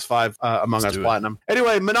get the PS5 Among Us Platinum.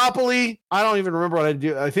 Anyway, Monopoly, I don't even remember what I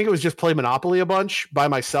do. I think it was just play Monopoly a bunch by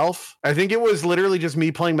myself. I think it was literally just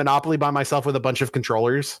me playing Monopoly by myself with a bunch of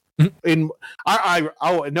controllers. You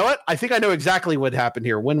know what? I think I know exactly what happened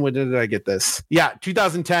here. When did I get this? Yeah,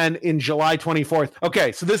 2010 in July 24th.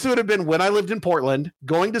 Okay, so this would have been when I lived in Portland,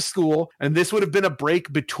 going to school, and this would have been a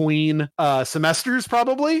break between semesters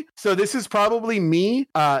probably. So this is probably me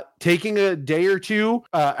taking a day or two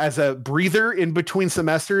as a breather in between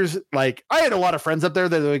semesters. Like, I had a lot of friends up there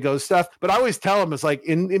that would go stuff, but I always tell them it's like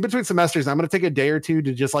in between semesters, I'm going to take a day or two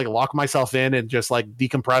to just like lock myself in and just like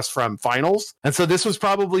decompress from finals. And so this was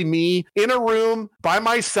probably me in a room by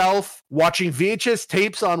myself watching VHS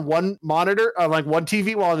tapes on one monitor, like one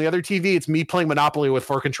TV, while on the other TV it's me playing Monopoly with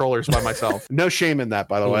 4 controllers by myself. No shame in that,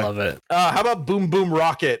 by the way. Love it. How about Boom Boom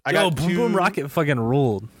Rocket? Boom Rocket fucking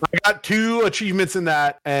ruled. I got 2 achievements in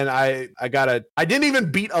that, and I didn't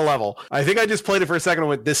even beat a level. I think I just played it for a second and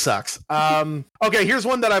went, this sucks. Okay, here's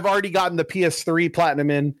one that I've already gotten the PS3 Platinum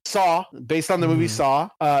in. Saw, based on the movie Saw.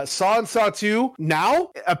 Saw and Saw 2, now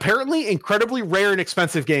apparently incredibly rare and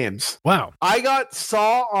expensive games. Wow. I got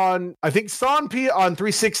Saw on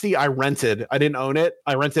 360. I rented. I didn't own it.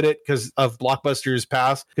 I rented it because of Blockbuster's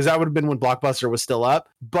Pass, because that would have been when Blockbuster was still up.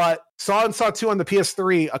 But Saw and Saw 2 on the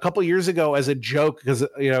PS3 a couple years ago as a joke, because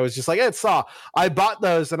it was just like, hey, it's Saw. I bought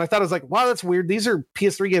those and I thought, I was like, wow, that's weird. These are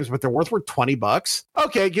PS3 games, but they're worth $20.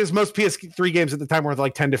 Okay, because most PS3 games at the time were worth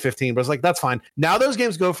like 10 to 15, but I was like, that's fine. Now those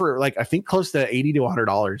games go for like, I think close to $80 to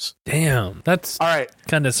 $100. Damn, that's all right.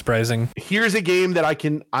 Kind of surprising. Here's a game that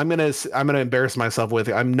I'm gonna embarrass myself with.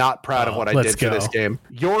 I'm not proud of what I did for this game.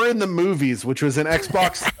 You're in the Movies, which was an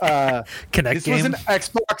Xbox Kinect this game. Was an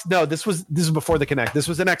Xbox. No, this was before the Kinect. This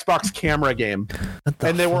was an Xbox Xbox camera game,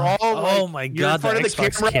 and they fuck? were all like, oh my god, the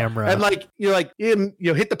Xbox camera, and like you're like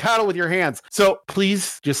hit the paddle with your hands. So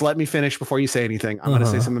please just let me finish before you say anything. I'm going to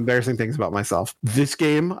say some embarrassing things about myself. This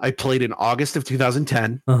game I played in August of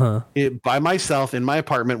 2010 by myself in my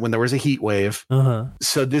apartment when there was a heat wave.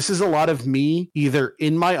 So this is a lot of me either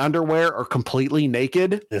in my underwear or completely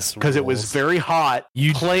naked because it was very hot.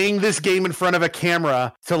 Playing this game in front of a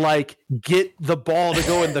camera to like get the ball to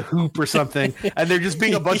go in the hoop or something, and there just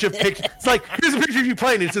being a bunch of pictures. It's like, here's a picture of you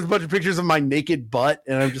playing. It's just a bunch of pictures of my naked butt,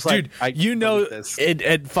 and I'm just like, dude,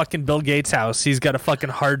 at fucking Bill Gates' house, he's got a fucking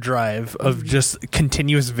hard drive of just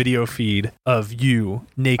continuous video feed of you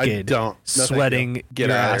naked, sweating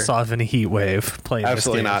your ass off in a heat wave playing.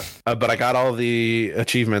 Absolutely this game. not. But I got all the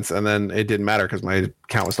achievements, and then it didn't matter because my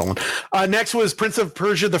account was stolen. Next was Prince of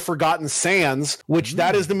Persia: The Forgotten Sands, which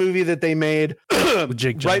that is the movie that they made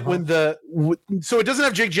right when so it doesn't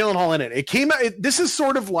have Jake Gyllenhaal in it. It came out. This is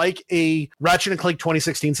sort of like a Ratchet and Clank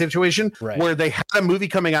 2016 situation where they had a movie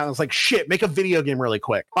coming out and it's like, shit, make a video game really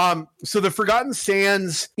quick. So The Forgotten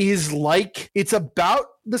Sands is like, it's about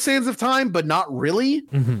the Sands of Time, but not really.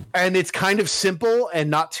 And it's kind of simple and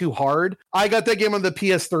not too hard. I got that game on the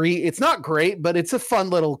PS3. It's not great, but it's a fun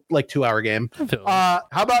little like 2-hour game. How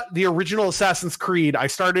about the original Assassin's Creed? I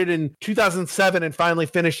started in 2007 and finally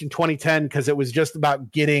finished in 2010 because it was just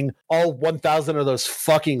about getting all 1,000 of those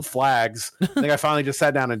fucking flags. I think I finally just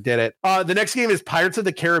sat down and did it. The next game is Pirates of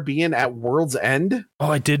the Caribbean at World's End.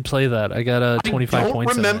 Oh, I did play that. I got 25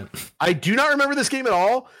 points in it. I do not remember this game at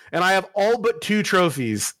all, and I have all but 2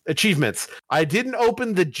 achievements. I didn't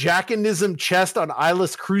open the Jackanism chest on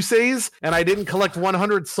Eyeless Crusades, and I didn't collect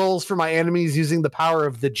 100 souls for my enemies using the power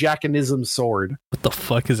of the Jackanism sword. What the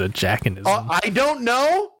fuck is a Jackanism? I don't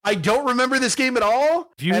know. I don't remember this game at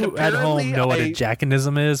all. If you at home know what a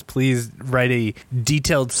Jackanism is, please write a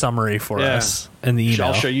detailed summary for us in the email.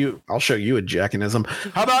 I'll show you a Jackanism.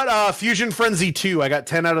 How about Fusion Frenzy 2? I got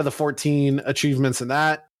 10 out of the 14 achievements in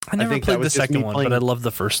that. I never played the second one, but I love the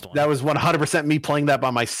first one. That was 100% me playing that by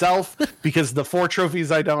myself because the 4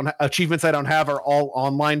 achievements I don't have are all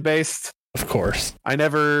online based. Of course. I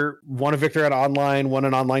never won a victory at online, won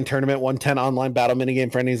an online tournament, won 10 online battle minigame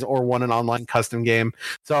friendlies, or won an online custom game.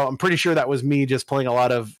 So I'm pretty sure that was me just playing a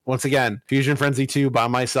lot of, once again, Fusion Frenzy 2 by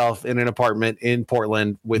myself in an apartment in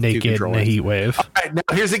Portland with naked 2 controllers. In a heat wave. All right, now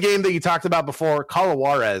here's a game that you talked about before, Call of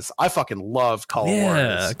Juarez. I fucking loved Call of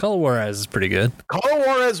Juarez. Yeah, Call of Juarez is pretty good. Call of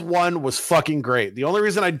Juarez 1 was fucking great. The only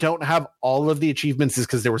reason I don't have all of the achievements is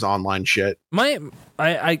because there was online shit.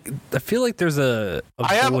 I feel like there's a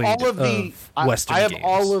I have all of the Western I have games.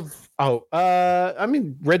 all of I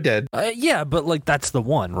mean Red Dead. Yeah, but like that's the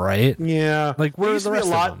one, right? Yeah. Like where the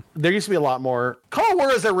rest of them? There used to be a lot more. Call of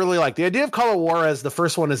Juarez I really like. The idea of Call of Juarez, the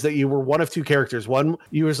first one is that you were one of 2 characters. One,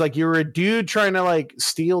 you were a dude trying to like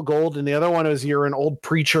steal gold, and the other one was you're an old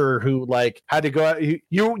preacher who like had to go out.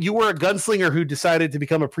 You were a gunslinger who decided to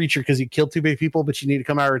become a preacher because you killed too many people, but you need to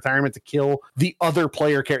come out of retirement to kill the other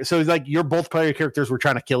player character. So it's like your both player characters were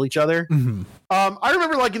trying to kill each other. I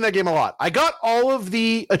remember liking that game a lot. I got all of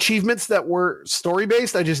the achievements that were story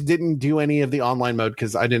based. I just didn't do any of the online mode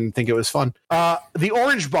because I didn't think it was fun. The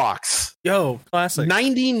Orange Box. Yo, classic.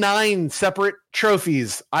 99 separate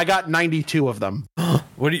trophies. I got 92 of them.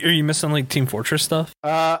 Are you missing like Team Fortress stuff?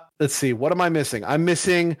 Let's see. What am I missing? I'm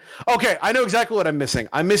missing. Okay, I know exactly what I'm missing.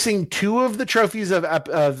 I'm missing 2 of the trophies of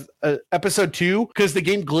episode 2 because the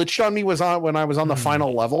game glitched on me when I was on the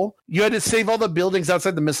final level. You had to save all the buildings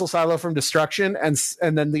outside the missile silo from destruction, and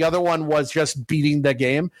then the other one was just beating the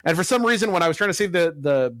game. And for some reason, when I was trying to save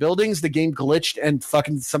the buildings, the game glitched and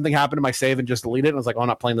fucking something happened to my save and just deleted it. And I was like, oh, I'm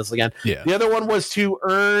not playing this again. Yeah. The other one was to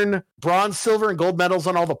earn bronze, silver, and gold medals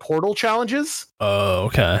on all the portal challenges. Oh,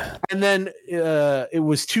 okay. And then it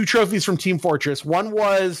was 2 trophies from Team Fortress. One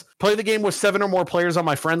was play the game with 7 or more players on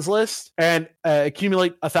my friends list and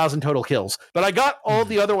accumulate 1,000 total kills. But I got all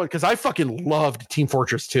the other ones because I fucking loved Team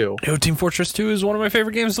Fortress 2. Yo, Team Fortress 2 is one of my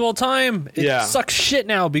favorite games of all time. It sucks shit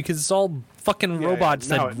now because it's all fucking robots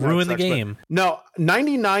that ruin the game. No,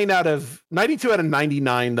 92 out of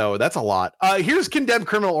 99 though. That's a lot. Here's Condemned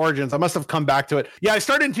Criminal Origins. I must have come back to it. Yeah, I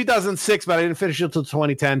started in 2006, but I didn't finish it until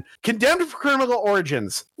 2010. Condemned Criminal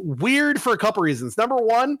Origins. Weird for a couple reasons. Number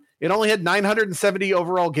one, it only had 970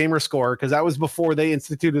 overall gamer score because that was before they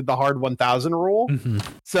instituted the hard 1,000 rule.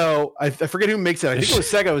 So I forget who makes it. I think it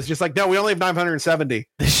was Sega. It was just like, no, we only have 970.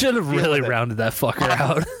 They should have really rounded that fucker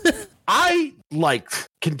out. I liked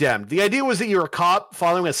Condemned. The idea was that you're a cop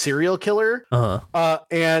following a serial killer.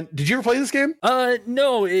 And did you ever play this game?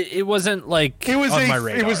 No, it wasn't like on my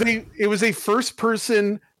radar. It was a first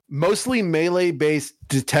person, mostly melee based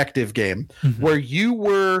detective game where you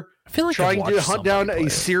were feel like trying to hunt down a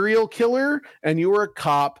serial killer, and you were a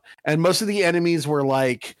cop, and most of the enemies were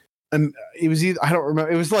like, it was either, I don't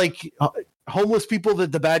remember, it was like homeless people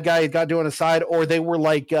that the bad guy got doing aside, or they were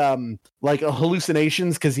like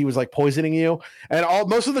hallucinations because he was like poisoning you, and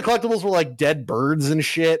most of the collectibles were like dead birds and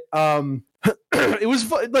shit. It was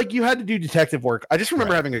like you had to do detective work. I just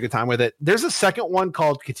remember having a good time with it. There's a second one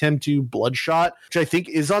called Contempt 2 Bloodshot, which I think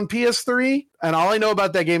is on PS3, and all I know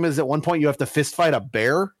about that game is at one point you have to fist fight a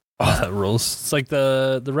bear. Oh, that rules. It's like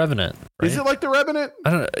the Revenant, right? Is it like the Revenant? I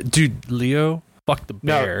don't know. Dude, Leo, fuck the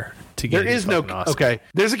bear. No, to get there is no Oscar. Okay,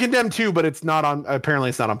 there's a Condemned 2, but it's not on, apparently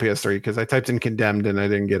it's not on PS3 because I typed in Condemned and I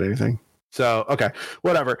didn't get anything. So, okay,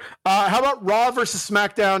 whatever. How about Raw versus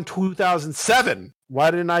SmackDown 2007? Why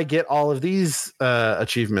didn't I get all of these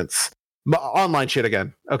achievements? Online shit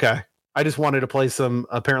again. Okay, I just wanted to play some,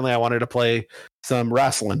 apparently I wanted to play some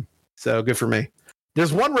wrestling. So good for me.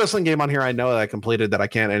 There's one wrestling game on here I know that I completed that I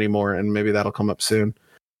can't anymore, and maybe that'll come up soon.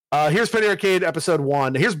 Here's Penny Arcade Episode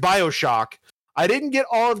 1. Here's BioShock. I didn't get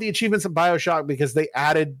all of the achievements in BioShock because they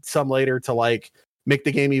added some later to like make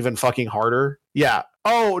the game even fucking harder. Yeah.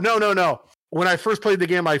 Oh, no. When I first played the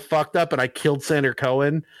game, I fucked up and I killed Sander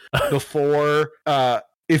Cohen before.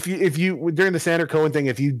 If you during the Sander Cohen thing,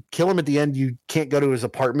 if you kill him at the end, you can't go to his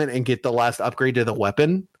apartment and get the last upgrade to the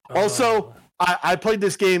weapon. Also, I played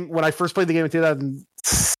this game when I first played the game in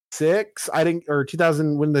 2006. I didn't, or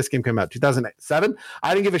 2000 when this game came out, 2007.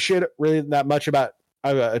 I didn't give a shit really that much about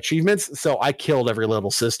achievements, so I killed every little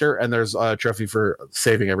sister, and there's a trophy for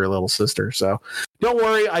saving every little sister. So don't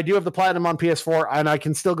worry, I do have the platinum on PS4, and I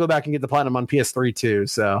can still go back and get the platinum on PS3 too.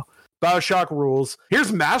 So BioShock rules.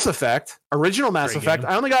 Here's Mass Effect, original Mass Effect.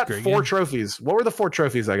 I only got 4 trophies. What were the 4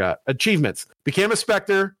 trophies I got? Achievements: became a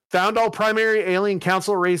Spectre, found all primary alien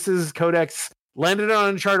council races codex, landed on an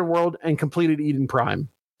uncharted world, and completed Eden Prime.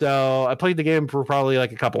 So I played the game for probably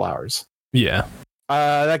like a couple hours. Yeah.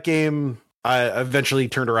 That game, I eventually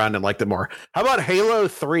turned around and liked it more. How about Halo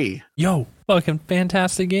 3? Yo, fucking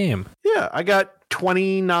fantastic game. Yeah, I got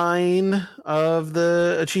 29 of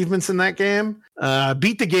the achievements in that game.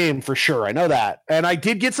 Beat the game for sure. I know that. And I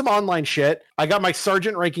did get some online shit. I got my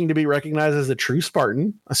sergeant ranking to be recognized as a true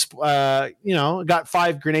Spartan. Got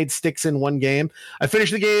 5 grenade sticks in one game. I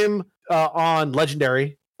finished the game on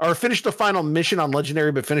Legendary, or finished the final mission on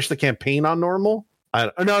Legendary, but finished the campaign on normal.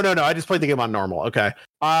 No. I just played the game on normal. Okay.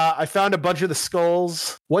 I found a bunch of the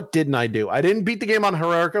skulls. What didn't I do? I didn't beat the game on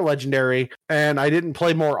Heroic or Legendary, and I didn't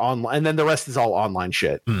play more online. And then the rest is all online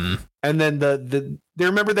shit. And then they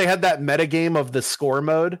remember they had that meta game of the score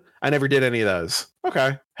mode. I never did any of those.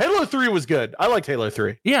 Okay. Halo 3 was good. I liked Halo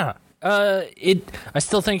 3. Yeah. I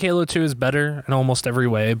still think Halo 2 is better in almost every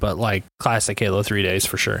way, but like classic Halo 3 days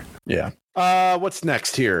for sure. Yeah. What's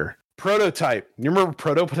next here? Prototype. You remember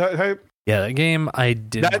Prototype? Yeah, that game I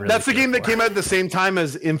didn't. That's the game that came out at the same time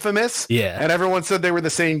as Infamous. Yeah, and everyone said they were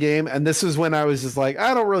the same game. And this is when I was just like,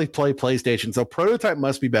 I don't really play PlayStation, so Prototype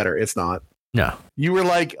must be better. It's not. No, you were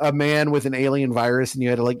like a man with an alien virus, and you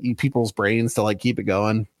had to like eat people's brains to like keep it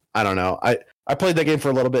going. I don't know. I played that game for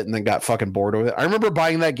a little bit and then got fucking bored with it. I remember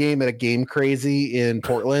buying that game at a Game Crazy in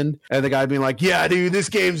Portland, and the guy being like, "Yeah, dude, this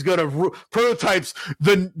game's gonna Prototype's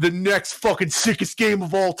the next fucking sickest game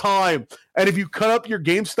of all time. And if you cut up your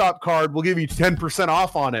GameStop card, we'll give you 10%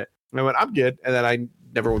 off on it." And I went, "I'm good." And then I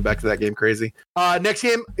never went back to that Game Crazy. Next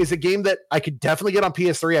game is a game that I could definitely get on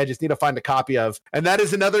PS3. I just need to find a copy of, and that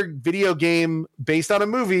is another video game based on a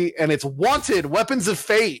movie, and it's Wanted: Weapons of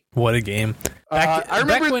Fate. What a game! I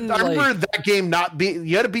remember that game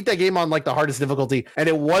you had to beat that game on like the hardest difficulty, and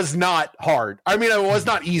it was not hard. I mean, it was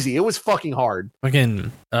not easy. It was fucking hard.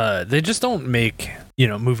 Again, they just don't make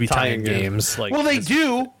movie tie-in games. Like, well, they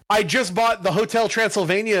do. I just bought the Hotel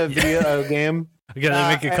Transylvania video game. I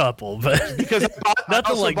gotta make a couple, but because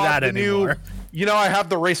nothing like that anymore. I have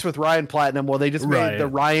the Race with Ryan Platinum. Well, they just made the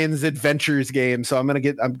Ryan's Adventures game, so I'm gonna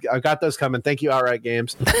get. I've got those coming. Thank you, Outright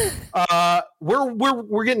Games.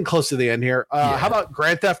 We're getting close to the end here. How about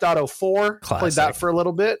Grand Theft Auto 4? Classic. Played that for a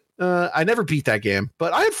little bit. I never beat that game,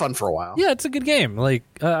 but I had fun for a while. Yeah, it's a good game. Like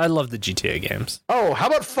I love the GTA games. Oh, how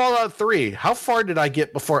about Fallout 3? How far did I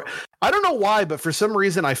get before? I don't know why, but for some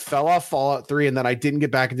reason I fell off Fallout 3, and then I didn't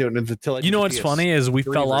get back into it until you know what's funny is we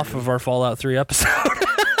fell off of our Fallout 3 episode.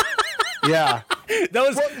 Yeah.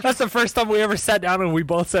 That's the first time we ever sat down and we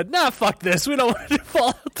both said, "Nah, fuck this. We don't want to do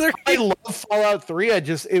Fallout 3." I love Fallout 3.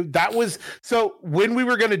 So when we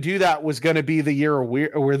were going to do that was going to be the year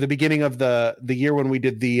or the beginning of the year when we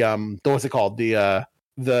did the what's it called? The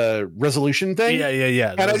resolution thing.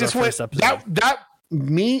 Yeah. And I just went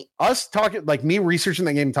me researching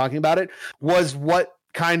that game and talking about it was what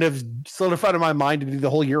kind of solidified in my mind to do the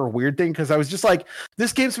whole year of weird thing, because I was just like,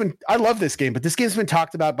 I love this game, but this game's been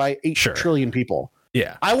talked about by 8 trillion people.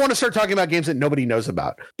 Yeah. I want to start talking about games that nobody knows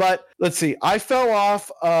about. But let's see. I fell off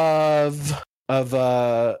of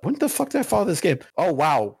when the fuck did I follow this game? Oh,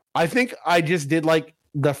 wow. I think I just did like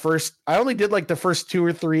I only did like the first 2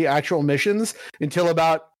 or 3 actual missions until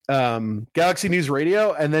about Galaxy News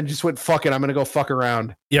Radio, and then just went, fuck it, I'm gonna go fuck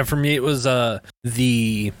around. Yeah, for me it was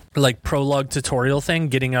the like prologue tutorial thing.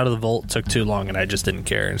 Getting out of the vault took too long, and I just didn't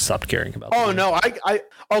care and stopped caring about it. No,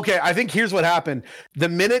 I think here's what happened. The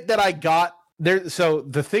minute that I got there, so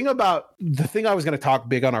the thing I was going to talk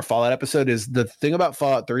big on our Fallout episode is the thing about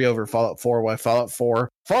Fallout 3 over Fallout 4. Why Fallout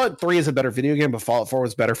 3 is a better video game, but Fallout 4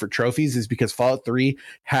 was better for trophies, is because Fallout 3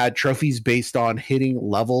 had trophies based on hitting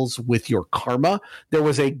levels with your karma. There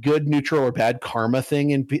was a good, neutral, or bad karma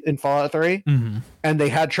thing in Fallout 3, and they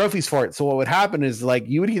had trophies for it. So what would happen is, like,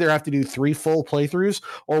 you would either have to do 3 full playthroughs,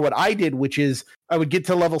 or what I did, which is I would get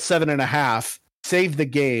to level 7.5, save the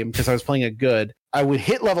game because I was playing it good. I would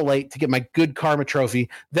hit level 8 to get my good karma trophy.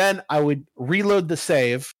 Then I would reload the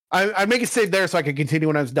save. I'd make a save there so I could continue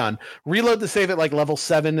when I was done. Reload the save at like level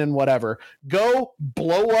 7 and whatever. Go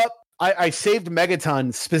blow up. I saved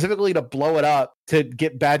Megaton specifically to blow it up to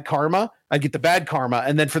get bad karma. I'd get the bad karma.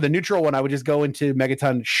 And then for the neutral one, I would just go into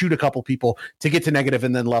Megaton, shoot a couple people to get to negative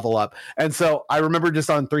and then level up. And so I remember just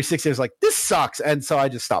on 360, I was like, this sucks. And so I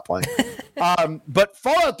just stopped playing. But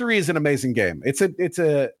Fallout 3 is an amazing game.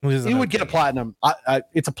 You would get a platinum.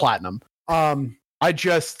 It's a platinum.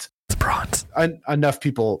 It's bronze. Enough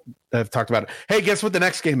people have talked about it. Hey, guess what the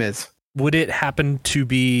next game is? Would it happen to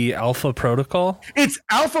be Alpha Protocol? It's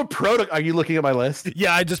Alpha Protocol. Are you looking at my list?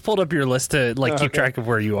 Yeah, I just pulled up your list to keep track of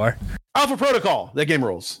where you are. Alpha Protocol. That game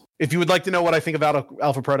rules. If you would like to know what I think about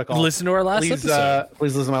Alpha Protocol, listen to our last episode.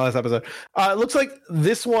 Please listen to my last episode. It looks like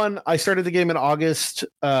this one, I started the game in August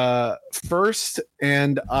 1st,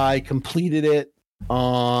 and I completed it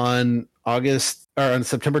on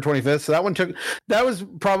September 25th. So there was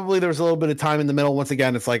a little bit of time in the middle. Once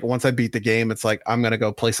again, it's like, once I beat the game, it's like, I'm going to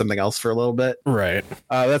go play something else for a little bit. Right.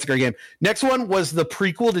 That's a great game. Next one was the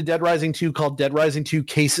prequel to Dead Rising 2 called Dead Rising 2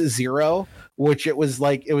 Case Zero, which it was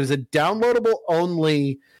a downloadable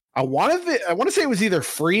only. I want to say it was either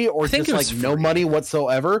free or just like free. No money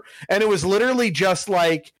whatsoever. And it was literally just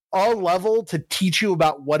like all level to teach you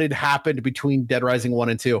about what had happened between Dead Rising 1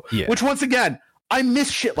 and 2, which once again, I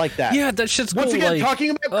miss shit like that. Yeah, that shit's once cool. Again, talking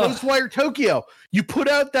about Ghostwire Tokyo, you put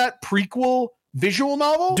out that prequel visual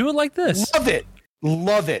novel. Do it like this.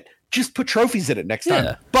 Love it. Just put trophies in it next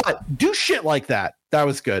time. But do shit like that. That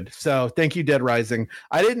was good. So thank you, Dead Rising.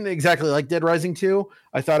 I didn't exactly like Dead Rising 2.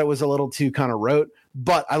 I thought it was a little too kind of rote,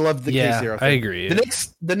 but I loved the K0 thing. I agree.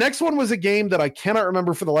 The next one was a game that I cannot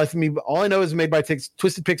remember for the life of me, but all I know is made by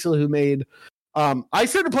Twisted Pixel, who made I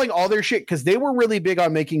started playing all their shit because they were really big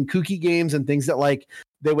on making kooky games and things that like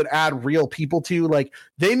they would add real people to. Like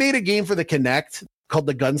they made a game for the Kinect called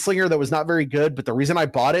The Gunslinger that was not very good, but the reason I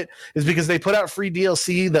bought it is because they put out free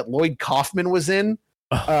DLC that Lloyd Kaufman was in.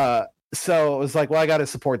 So it was like, well, I got to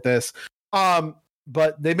support this.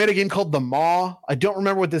 But they made a game called The Maw. I don't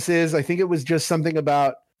remember what this is. I think it was just something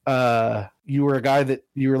about you were a guy that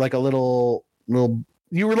you were like a little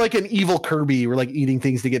you were like an evil Kirby. You were like eating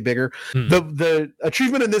things to get bigger. The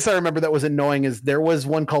achievement in this I remember that was annoying is there was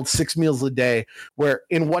one called 6 Meals a Day, where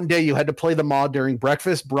in one day you had to play the mod during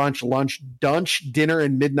breakfast, brunch, lunch, dinner,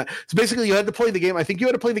 and midnight. So basically you had to play the game. I think you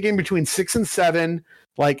had to play the game between 6 and 7,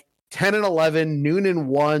 like 10 and 11, noon and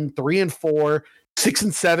 1, 3 and 4, 6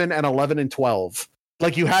 and 7, and 11 and 12.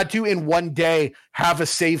 Like you had to in one day have a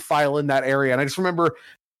save file in that area. And I just remember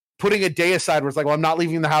putting a day aside where it's like, well, I'm not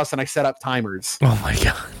leaving the house, and I set up timers. Oh my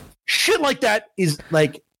God. Shit like that is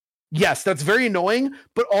like, yes, that's very annoying,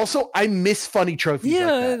 but also I miss funny trophies.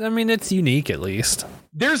 Yeah, like that. I mean, it's unique at least.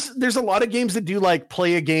 There's a lot of games that do like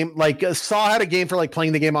play a game, like Saw had a game for like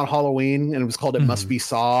playing the game on Halloween, and it was called It Must Be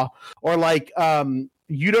Saw. Or like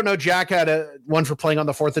You Don't Know Jack had one for playing on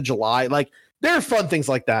the 4th of July. Like there are fun things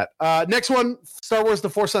like that. Next one, Star Wars The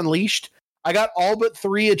Force Unleashed. I got all but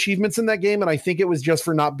 3 achievements in that game, and I think it was just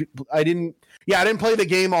for I didn't play the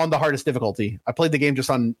game on the hardest difficulty. I played the game just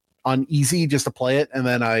on easy just to play it, and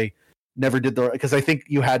then I never did because I think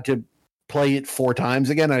you had to play it 4 times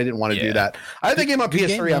again, and I didn't want to do that. I had the game on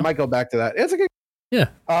PS3. Game, I might go back to that. It's a good game.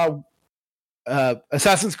 Yeah.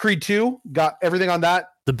 Assassin's Creed 2, got everything on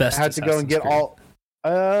that. The best. I had to go and get all.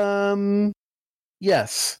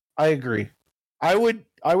 Yes, I agree. I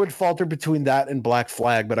would falter between that and Black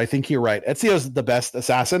Flag, but I think you're right. Ezio's the best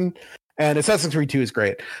assassin, and Assassin's Creed 2 is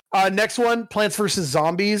great. Next one, Plants vs.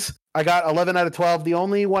 Zombies. I got 11 out of 12. The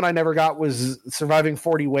only one I never got was Surviving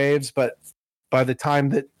 40 Waves, but by the time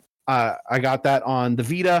that I got that on the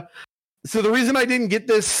Vita. So the reason I didn't get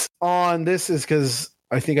this on this is because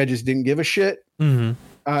I think I just didn't give a shit. Mm-hmm.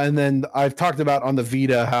 And then I've talked about on the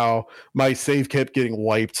Vita how my save kept getting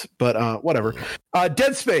wiped, but whatever.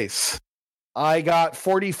 Dead Space. I got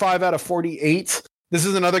 45 out of 48. This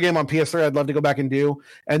is another game on PS3 I'd love to go back and do.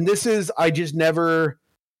 And this is, I just never,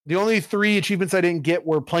 the only 3 achievements I didn't get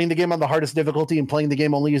were playing the game on the hardest difficulty and playing the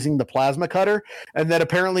game only using the plasma cutter. And then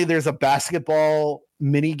apparently there's a basketball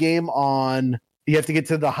mini game on, you have to get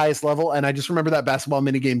to the highest level. And I just remember that basketball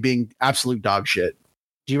mini game being absolute dog shit.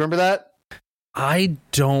 Do you remember that? I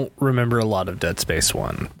don't remember a lot of Dead Space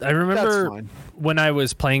 1. I remember when I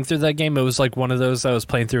was playing through that game, it was like one of those I was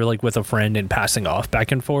playing through like with a friend and passing off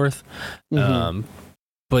back and forth. Mm-hmm.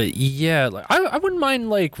 But yeah, like, I wouldn't mind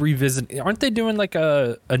like revisiting. Aren't they doing like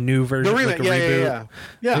a new version? Like a reboot?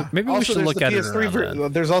 Yeah. Maybe also, we should look at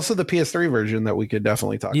it. There's also the PS3 version that we could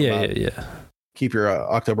definitely talk about. Yeah. Keep your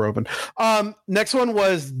October open. Next one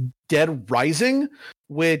was Dead Rising,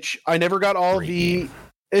 which I never got all the.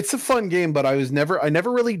 It's a fun game, but I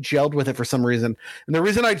never really gelled with it for some reason. And the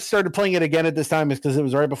reason I started playing it again at this time is because it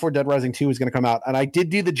was right before Dead Rising 2 was going to come out. And I did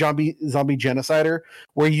do the zombie genocider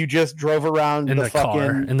where you just drove around in the fucking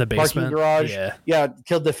car, in the basement garage. Yeah,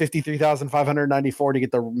 killed the 53,594 to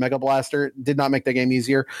get the Mega Blaster. Did not make the game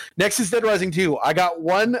easier. Next is Dead Rising 2. I got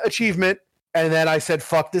one achievement, and then I said,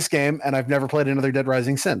 fuck this game, and I've never played another Dead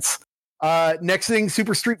Rising since. Next thing,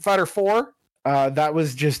 Super Street Fighter 4. That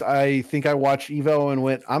was just, I think I watched Evo and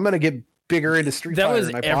went, I'm going to get bigger into Street Fighter.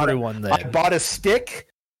 That was everyone then. I bought a stick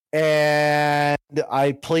and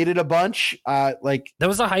I played it a bunch. That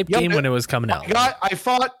was a hype game when it was coming out. I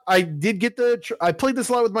played this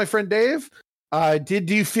a lot with my friend Dave. I did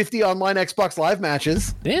do 50 online Xbox Live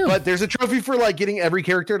matches. Damn. But there's a trophy for like getting every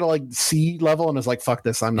character to like C level, and it's like, fuck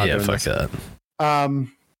this, I'm not doing this. Yeah, fuck that.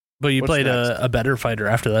 But you played a better fighter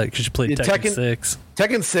after that because you played Tekken 6.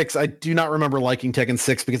 Tekken 6, I do not remember liking Tekken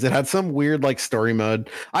 6 because it had some weird like story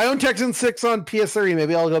mode. I own Tekken 6 on PS3.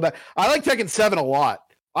 Maybe I'll go back. I like Tekken 7 a lot.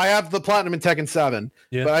 I have the platinum in Tekken 7.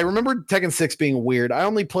 Yeah. But I remember Tekken 6 being weird. I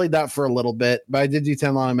only played that for a little bit, but I did do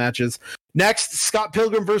 10 long matches. Next, Scott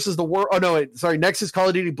Pilgrim versus the World. Oh, no, wait. Sorry. Next is Call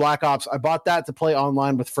of Duty Black Ops. I bought that to play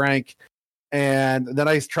online with Frank. And then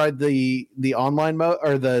I tried the online mode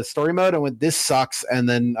or the story mode and went, this sucks. And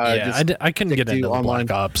then I couldn't get into online.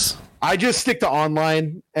 Black Ops. I just stick to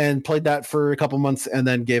online and played that for a couple months and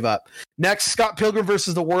then gave up. Next, Scott Pilgrim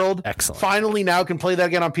versus the World. Excellent. Finally now can play that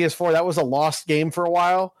again on PS4. That was a lost game for a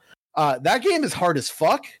while. That game is hard as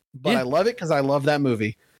fuck, but I love it because I love that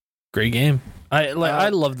movie. Great game. I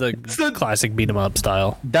love the classic beat 'em up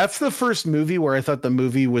style. That's the first movie where I thought the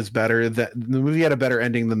movie was better. That the movie had a better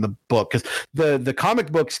ending than the book because the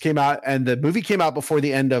comic books came out and the movie came out before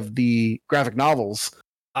the end of the graphic novels.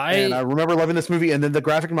 And I remember loving this movie, and then the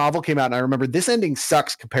graphic novel came out, and I remember this ending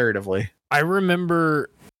sucks comparatively. I remember.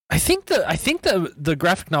 I think the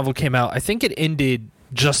graphic novel came out. I think it ended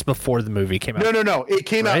just before the movie came out. No. It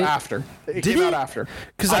came out after. It came out after.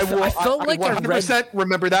 Because I felt like 100%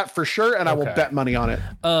 remember that for sure, and I will bet money on it.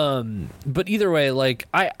 But either way, like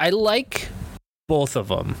I like both of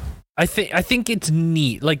them. I think it's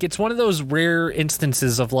neat. Like it's one of those rare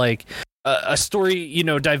instances of like a story,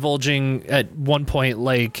 divulging at one point,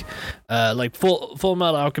 like Full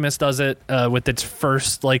Metal Alchemist does it with its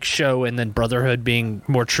first like show, and then Brotherhood being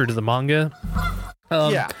more true to the manga.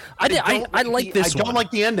 I like this. I don't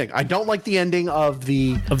like the ending. I don't like the ending of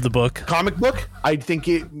the book, comic book. I think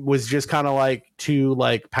it was just kind of like too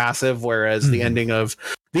like passive. Whereas the ending of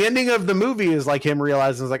the movie is like him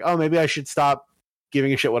realizing, like, oh, maybe I should stop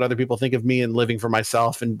giving a shit what other people think of me and living for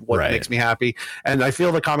myself and what makes me happy. And I feel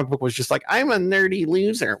the comic book was just like, I'm a nerdy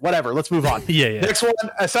loser. Whatever. Let's move on. Yeah. Next one,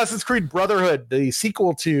 Assassin's Creed Brotherhood, the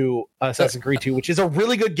sequel to Assassin's Creed 2, which is a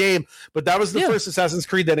really good game, but that was the first Assassin's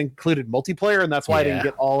Creed that included multiplayer, and that's why I didn't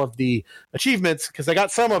get all of the achievements, because I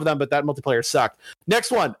got some of them, but that multiplayer sucked. Next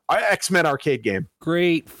one, X-Men arcade game.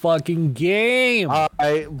 Great fucking game.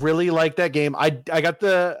 I really like that game. I got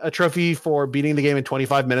a trophy for beating the game in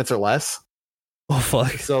 25 minutes or less. Oh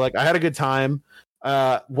fuck! So like I had a good time.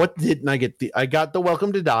 What didn't I get? I got the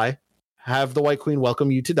Welcome to Die. Have the White Queen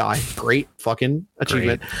welcome you to die. Great fucking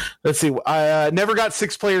achievement. Great. Let's see. I never got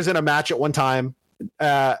 6 players in a match at one time.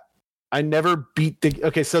 I never beat the.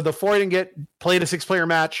 Okay, so the 4 I didn't played a 6-player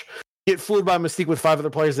match. Get fooled by Mystique with 5 other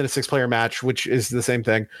players in a 6-player match, which is the same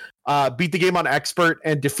thing. Beat the game on Expert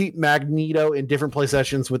and defeat Magneto in different play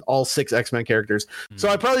sessions with all 6 X-Men characters. So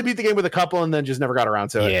I probably beat the game with a couple and then just never got around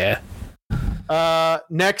to it. Yeah.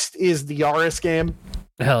 Next is the Yaris game.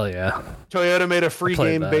 Hell yeah. Toyota made a free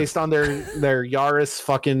game based on their Yaris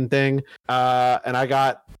fucking thing. And I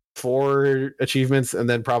got 4 achievements, and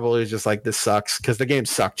then probably was just like, this sucks, because the game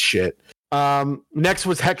sucked shit. Next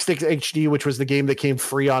was Hextix HD, which was the game that came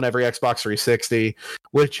free on every Xbox 360,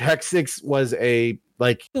 which Hextix was a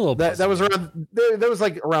like that was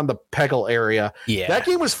around the Peggle area. Yeah, that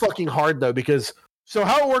game was fucking hard though, because so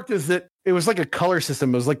how it worked is that it was like a color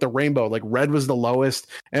system. It was like the rainbow, like red was the lowest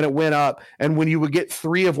and it went up, and when you would get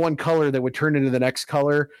 3 of one color, that would turn into the next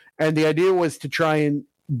color, and the idea was to try and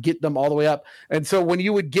get them all the way up. And so when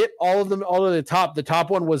you would get all of them all the top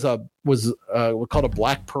one was called a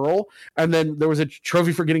black pearl, and then there was a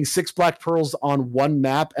trophy for getting 6 black pearls on one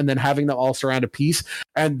map and then having them all surround a piece.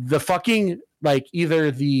 And the fucking like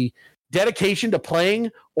either the dedication to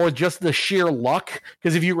playing or just the sheer luck,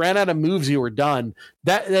 because if you ran out of moves you were done.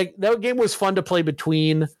 That game was fun to play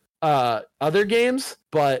between other games,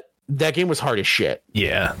 but that game was hard as shit.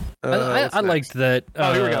 Yeah. I liked that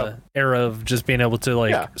era of just being able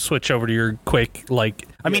to switch over to your quick, like,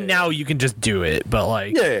 I mean, now you can just do it, but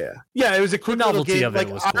like, yeah, it was a quick novelty game. Of it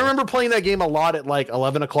was cool. I remember playing that game a lot at like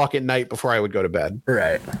 11 o'clock at night before I would go to bed.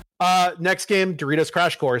 Right. Next game, Doritos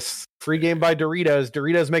Crash Course, free game by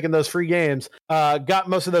Doritos making those free games. Got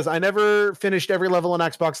most of those. I never finished every level on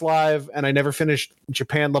Xbox Live, and I never finished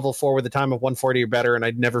Japan level 4 with a time of 140 or better, and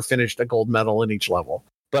I'd never finished a gold medal in each level.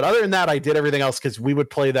 But other than that, I did everything else because we would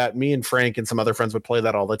play that. Me and Frank and some other friends would play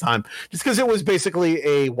that all the time, just because it was basically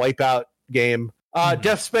a wipeout game.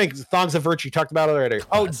 Death Spank, Thongs of Virtue, talked about it already.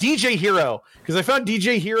 Oh, DJ Hero, because I found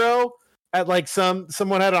DJ Hero at like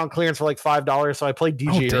someone had it on clearance for like $5, so I played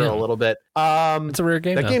DJ Hero a little bit. It's a rare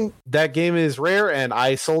game. That game is rare, and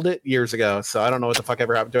I sold it years ago, so I don't know what the fuck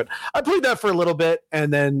ever happened to it. I played that for a little bit,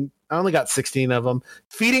 and then I only got 16 of them.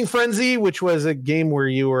 Feeding Frenzy, which was a game where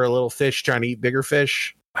you were a little fish trying to eat bigger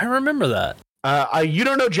fish. I remember that. You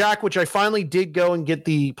Don't Know Jack, which I finally did go and get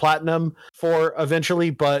the platinum for eventually,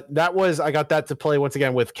 but I got that to play once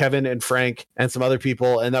again with Kevin and Frank and some other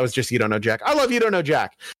people, and that was just You Don't Know Jack. I love You Don't Know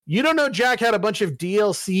Jack. You Don't Know Jack had a bunch of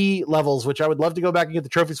DLC levels, which I would love to go back and get the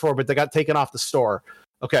trophies for, but they got taken off the store.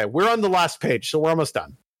 Okay, we're on the last page, so we're almost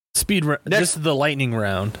done. This is the lightning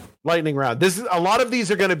round. A lot of these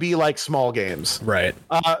are going to be like small games. Right.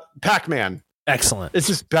 Pac-Man. Excellent. It's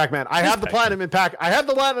just Pac-Man. I have the platinum in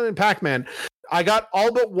Pac-Man. I got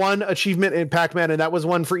all but one achievement in Pac-Man, and that was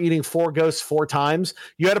one for eating 4 ghosts 4 times.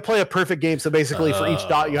 You had to play a perfect game, so basically for each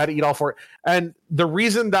dot, you had to eat all 4. And the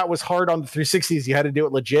reason that was hard on the 360 is you had to do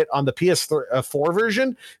it legit. On the PS4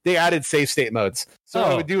 version, they added save state modes. So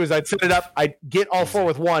what I would do is I'd set it up, I'd get all 4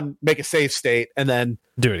 with one, make a save state, and then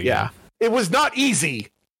do it again. Yeah. It was not easy,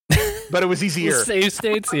 but it was easier. Save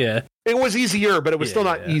states, yeah. It was easier, but it was still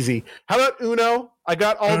not easy. How about Uno? I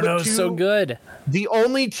got all Uno's but 2. So good. The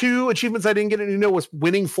only 2 achievements I didn't get in Uno was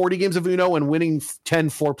winning 40 games of Uno and winning 10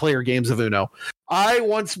 4-player games of Uno. I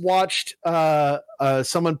once watched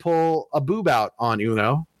someone pull a boob out on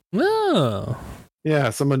Uno. Oh. Yeah,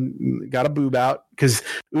 someone got a boob out because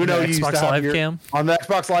Uno used Xbox to have Live Cam? On the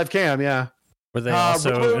Xbox Live Cam, yeah. Were they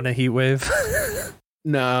also in a heat wave?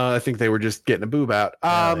 No, I think they were just getting a boob out.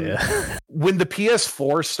 When the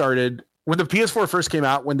PS4 first came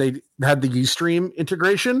out, when they had the Ustream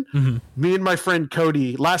integration, me and my friend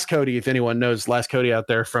Cody, Last Cody, if anyone knows Last Cody out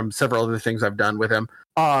there from several other things I've done with him,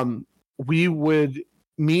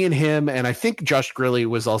 me and him, and I think Josh Grilly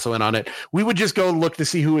was also in on it, we would just go look to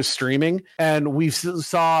see who was streaming, and we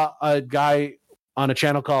saw a guy on a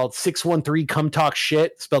channel called 613 Come Talk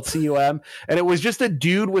Shit, spelled C-U-M, and it was just a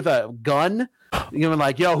dude with a gun,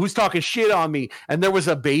 like, yo, who's talking shit on me? And there was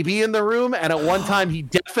a baby in the room, and at one time he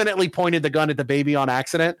definitely pointed the gun at the baby on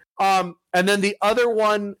accident. And then the other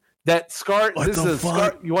one that scar,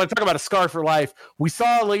 you want to talk about a scar for life. We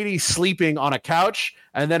saw a lady sleeping on a couch,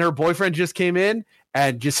 and then her boyfriend just came in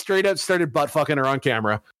and just straight up started butt fucking her on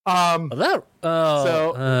camera.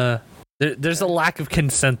 There's a lack of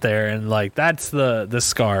consent there, and like that's the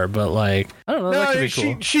scar. But like, I don't know. That could be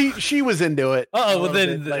cool. She was into it. Oh, well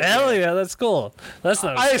then, hell yeah, that's cool. That's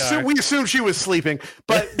not. We assumed she was sleeping,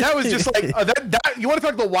 but that was just like that. You want to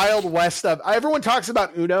talk the Wild West stuff? Everyone talks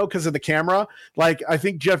about Uno because of the camera. Like, I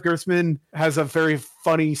think Jeff Gerstmann has a very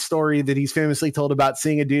funny story that he's famously told about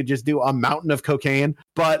seeing a dude just do a mountain of cocaine.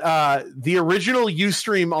 But the original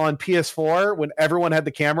Ustream on PS4, when everyone had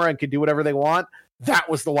the camera and could do whatever they want, that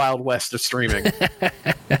was the Wild West of streaming.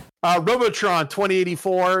 Robotron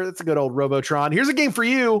 2084. That's a good old Robotron. Here's a game for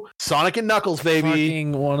you. Sonic and Knuckles, baby.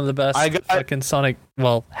 Fucking one of the best fucking Sonic.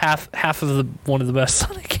 Well, half of one of the best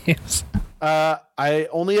Sonic games. I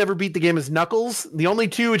only ever beat the game as Knuckles. The only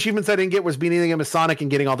 2 achievements I didn't get was beating the game as Sonic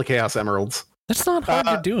and getting all the Chaos Emeralds. That's not hard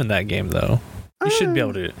to do in that game, though. You should be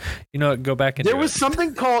able to, go back and there was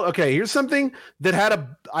something called, here's something that had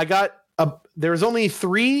I got there was only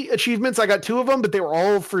 3 achievements. I got 2 of them, but they were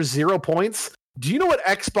all for 0 points. Do you know what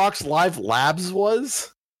Xbox Live Labs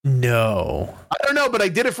was? No. I don't know, but I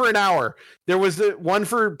did it for an hour. There was one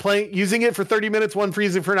for using it for 30 minutes, one for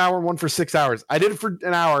using it for an hour, one for 6 hours. I did it for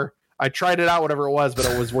an hour. I tried it out, whatever it was, but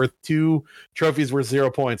it was worth 2 trophies worth 0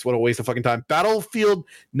 points. What a waste of fucking time. Battlefield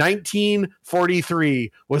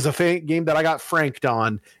 1943 was a game that I got franked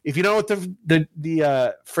on. If you know what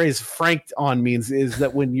the phrase franked on means, is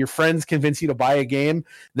that when your friends convince you to buy a game,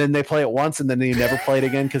 then they play it once and then they never play it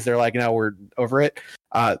again because they're like, no, we're over it.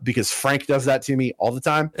 Because Frank does that to me all the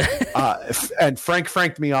time. And Frank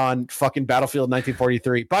franked me on fucking Battlefield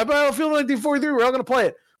 1943. Buy Battlefield 1943. We're all going to play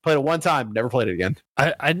it. Played it one time, never played it again.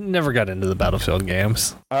 I never got into the Battlefield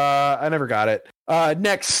games. I never got it.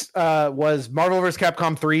 Next was Marvel vs.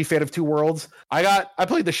 Capcom 3, Fate of Two Worlds. I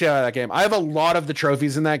played the shit out of that game. I have a lot of the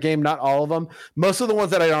trophies in that game, not all of them. Most of the ones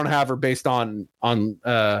that I don't have are based on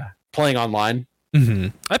playing online. Mm-hmm.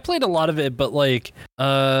 I played a lot of it, but like,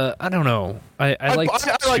 I don't know. I like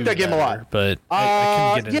that game a lot, but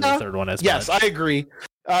I couldn't get into the third one as much. Yes, I agree.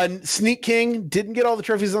 Sneak King, didn't get all the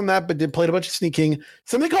trophies on that, but did play a bunch of Sneak King.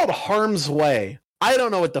 Something called Harm's Way. I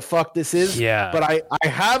don't know what the fuck this is, but I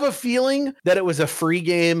have a feeling that it was a free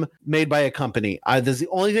game made by a company. That's the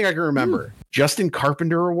only thing I can remember. Justin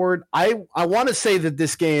Carpenter Award. I want to say that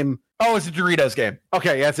this game, it's a Doritos game.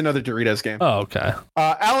 Okay, yeah, it's another Doritos game. Oh, okay.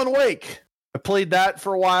 Alan Wake. I played that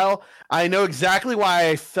for a while. I know exactly why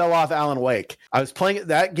I fell off Alan Wake. I was playing it.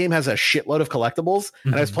 That game has a shitload of collectibles,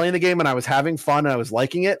 and I was playing the game and I was having fun and I was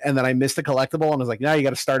liking it. And then I missed a collectible and I was like, now you got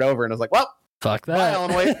to start over. And I was like, well, fuck that. Bye,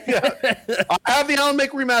 Alan Wake. Yeah. I have the Alan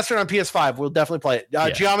Wake remastered on PS5. We'll definitely play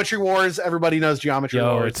it. Geometry Wars. Everybody knows Geometry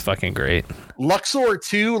Wars. It's fucking great. Luxor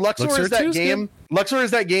 2. Luxor is that game. Good. Luxor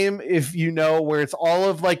is that game, if you know, where it's all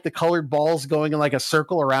of like the colored balls going in like a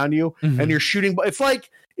circle around you, and you're shooting. It's like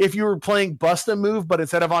if you were playing Bust a Move, but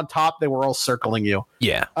instead of on top, they were all circling you.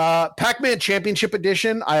 Yeah. Pac-Man Championship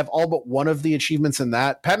Edition. I have all but one of the achievements in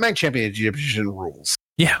that. Pac-Man Championship Edition rules.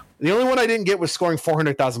 Yeah. The only one I didn't get was scoring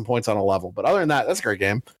 400,000 points on a level. But other than that, that's a great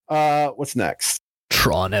game. What's next?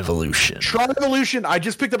 Tron Evolution. I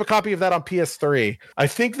just picked up a copy of that on PS3. I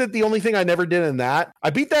think that the only thing I never did in that, I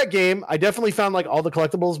beat that game. I definitely found like all the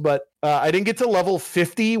collectibles, but I didn't get to level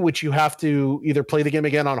 50, which you have to either play the game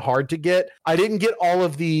again on hard to get. I didn't get all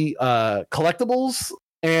of the collectibles,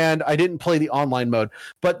 and I didn't play the online mode.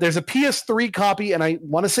 But there's a PS3 copy, and I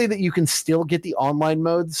want to say that you can still get the online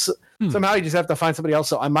modes. Somehow you just have to find somebody else.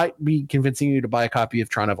 So I might be convincing you to buy a copy of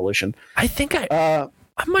Tron Evolution. I think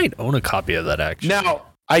I might own a copy of that, actually. Now,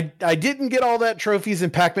 I didn't get all that trophies in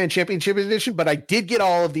Pac-Man Championship Edition, but I did get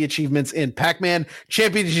all of the achievements in Pac-Man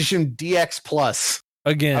Championship Edition DX Plus.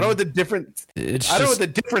 Again, I don't know what the difference. I don't know what the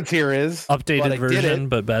difference here is. Updated version,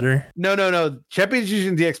 but better. No. Championship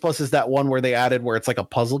Edition DX Plus is that one where they added where it's like a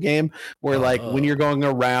puzzle game where like when you're going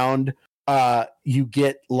around, you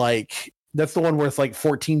get like. That's the one where it's like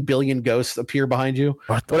 14 billion ghosts appear behind you.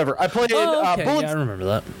 Whatever. I played I remember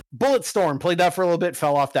that. Bulletstorm. Played that for a little bit.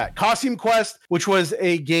 Fell off that. Costume Quest, which was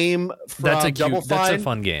a game from Double Fine. That's a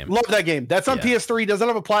fun game. Love that game. That's on PS3. Doesn't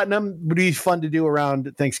have a platinum. Would be fun to do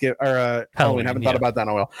around Thanksgiving or Halloween. Haven't thought about that in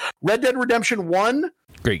a while. Red Dead Redemption 1.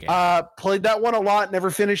 Great game. Played that one a lot. Never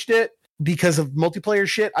finished it because of multiplayer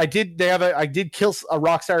shit. I did kill a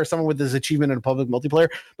Rockstar or someone with this achievement in a public multiplayer.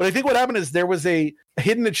 But I think what happened is there was a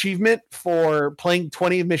hidden achievement for playing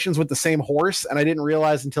 20 missions with the same horse, and I didn't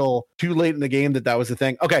realize until too late in the game that was a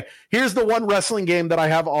thing. Okay, here's the one wrestling game that I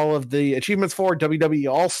have all of the achievements for,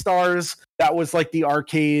 WWE All-Stars. That was like the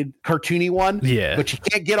arcade cartoony one. Yeah. But you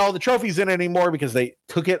can't get all the trophies in it anymore because they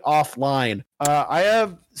took it offline. I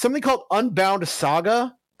have something called Unbound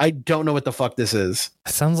Saga. I don't know what the fuck this is.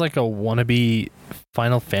 It sounds like a wannabe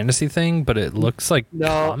Final Fantasy thing, but it looks like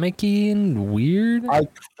comic-y and weird.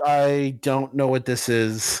 I don't know what this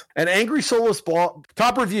is. An Angry Soulless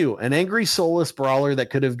top review. An Angry Soulless brawler that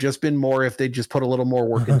could have just been more if they just put a little more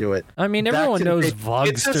work into it. I mean, everyone knows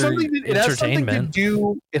Vogster Entertainment.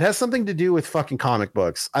 It has something to do with fucking comic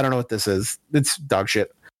books. I don't know what this is. It's dog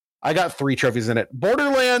shit. I got 3 trophies in it.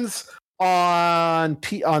 Borderlands on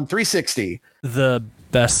 360. The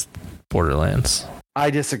best Borderlands. I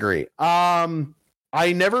disagree.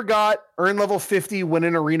 I never got earn level 50, win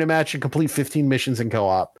an arena match, and complete 15 missions in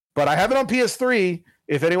co-op. But I have it on PS3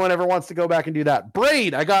 if anyone ever wants to go back and do that.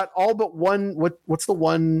 Braid, I got all but one. What's the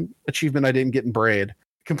one achievement I didn't get in Braid?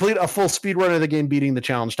 Complete a full speed run of the game beating the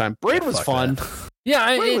challenge time. Braid was fun.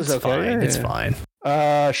 Yeah, it was okay. Fine. It's fine.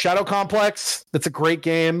 Shadow Complex, that's a great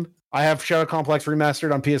game. I have Shadow Complex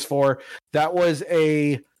remastered on PS4. That was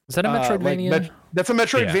a... Is that a Metroidvania? That's a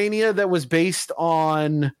Metroidvania that was based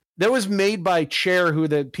on that was made by Chair, who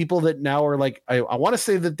the people that now are like, I want to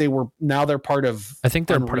say that they're part of, I think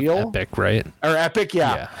they're Unreal, part of Epic, right? Or Epic,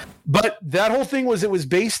 yeah. But that whole thing it was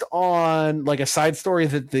based on like a side story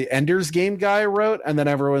that the Ender's Game guy wrote, and then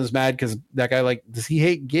everyone's mad because that guy, like, does he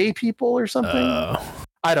hate gay people or something?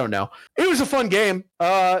 I don't know. It was a fun game.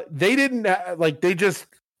 They didn't they just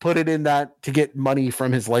put it in that to get money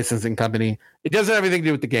from his licensing company. It doesn't have anything to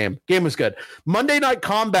do with the game. Game was good. Monday Night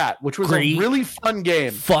Combat, which was a really fun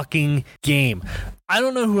game. Fucking game. I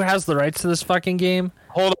don't know who has the rights to this fucking game.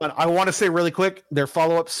 Hold on. I want to say really quick, their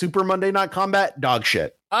follow-up Super Monday Night Combat, dog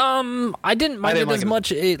shit. I didn't mind it as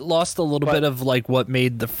much. It lost a little bit of like what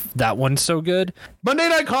made that one so good. Monday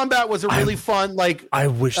Night Combat was a really fun, like, I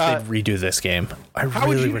wish they'd redo this game. I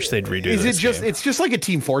really wish they'd redo this game. It's just like a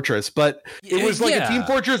Team Fortress, but it was like a Team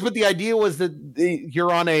Fortress, but the idea was that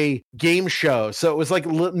you're on a game show. So it was like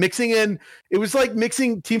mixing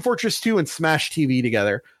Team Fortress 2 and Smash TV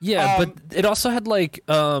together. Yeah, but it also had like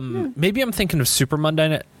maybe I'm thinking of Super Monday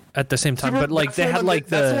Night at the same time, but like they had like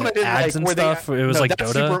the ads and stuff. It was like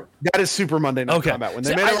Dota. That is Super Monday Night Combat. When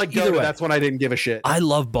they made it like Dota, that's when I didn't give a shit. I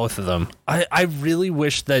love both of them. I really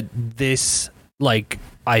wish that this like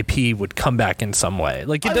IP would come back in some way.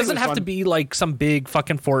 Like it doesn't have to be like some big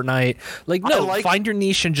fucking Fortnite. Like find your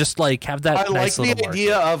niche and just like have that. I nice like the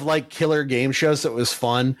idea of like killer game shows. So it was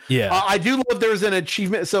fun. Yeah, I do love there's an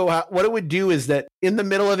achievement. So what it would do is that in the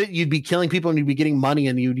middle of it, you'd be killing people and you'd be getting money,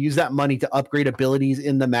 and you'd use that money to upgrade abilities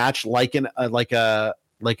in the match, like a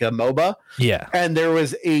MOBA. Yeah. And there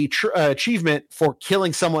was a achievement for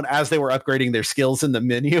killing someone as they were upgrading their skills in the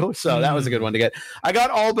menu. So that was a good one to get. I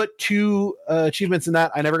got all but 2 achievements in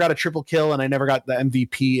that. I never got a triple kill, and I never got the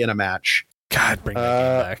MVP in a match. God, bring that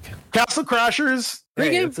game back. Castle Crashers.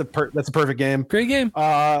 Great game. That's a perfect game. Great game.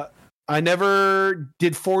 I never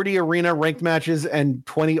did 40 arena ranked matches and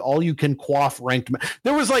 20 all-you-can-quaff ranked.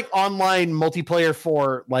 There was like online multiplayer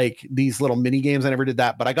for like these little mini games. I never did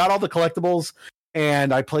that, but I got all the collectibles.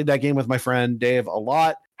 And I played that game with my friend Dave a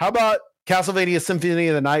lot. How about Castlevania Symphony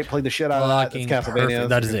of the Night? Played the shit out of that. That's Castlevania.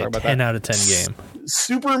 That is a 10 out of 10 game.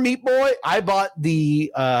 Super Meat Boy. I bought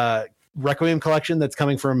the Requiem collection that's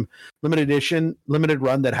coming from limited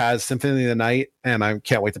run that has Symphony of the Night, and I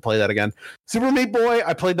can't wait to play that again. Super Meat Boy.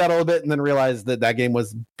 I played that a little bit and then realized that game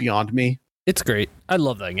was beyond me. It's great. I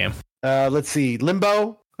love that game. Let's see.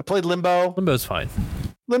 Limbo. I played Limbo. Limbo's fine.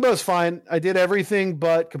 Limbo's fine. I did everything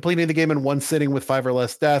but completing the game in one sitting with 5 or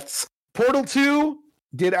less deaths. Portal 2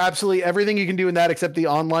 did absolutely everything you can do in that except the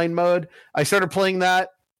online mode. I started playing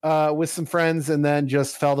that with some friends and then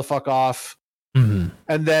just fell the fuck off. Mm-hmm.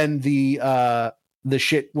 And then the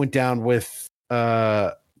shit went down with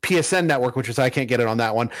PSN Network, which is I can't get it on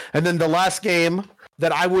that one. And then the last game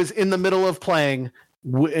that I was in the middle of playing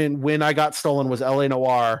when I got stolen was LA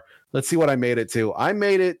Noire. Let's see what I made it to. I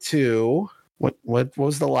made it to... What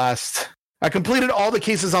was the last? I completed all the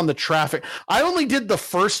cases on the traffic. I only did the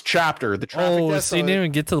first chapter. The traffic. So you didn't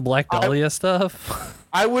even get to the Black Dahlia stuff?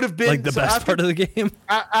 I would have been like the best part of the game.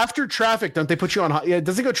 After traffic, don't they put you on? Yeah,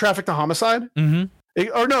 does it go traffic to homicide?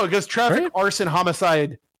 Mm-hmm. Or no, it goes traffic, arson,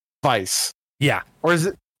 homicide, vice. Yeah. Or is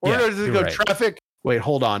it? Or does it go traffic? Wait,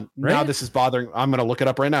 hold on. Right? Now this is bothering. I'm gonna look it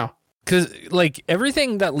up right now. Because like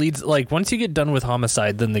everything that leads, like once you get done with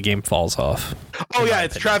homicide, then the game falls off. Oh yeah,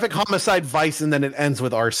 it's traffic, homicide, vice, and then it ends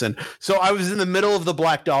with arson. So I was in the middle of the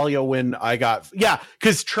Black Dahlia when I got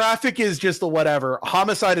because traffic is just the whatever.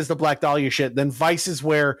 Homicide is the Black Dahlia shit. Then vice is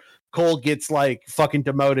where Cole gets like fucking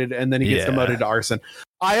demoted, and then he gets demoted to arson.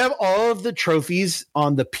 I have all of the trophies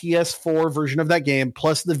on the PS4 version of that game,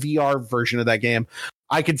 plus the VR version of that game.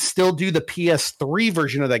 I could still do the PS3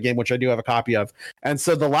 version of that game, which I do have a copy of. And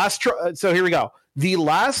so the last, so here we go. The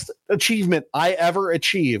last achievement I ever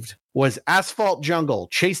achieved was Asphalt Jungle,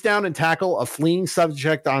 chase down and tackle a fleeing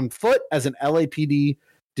subject on foot as an LAPD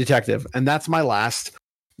detective. And that's my last.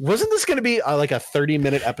 Wasn't this going to be like a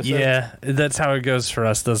 30-minute episode? Yeah, that's how it goes for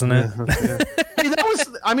us, doesn't it? Hey, that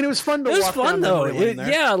was, I mean, it was fun to watch. It was fun though.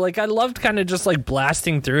 Yeah, like I loved kind of just like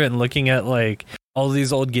blasting through it and looking at like all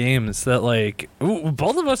these old games that like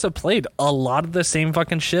both of us have played a lot of the same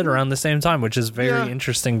fucking shit around the same time, which is very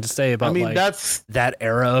interesting to say about like that's that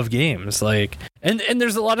era of games. Like, and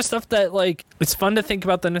there's a lot of stuff that like it's fun to think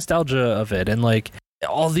about the nostalgia of it and like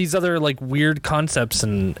all these other like weird concepts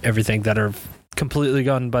and everything that are completely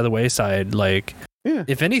gone by the wayside. Like,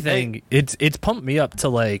 if anything, it's pumped me up to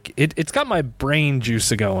like it's got my brain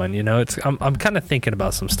juice going. You know, I'm kind of thinking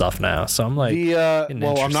about some stuff now. So I'm like,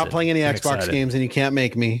 I'm not playing any Xbox games, and you can't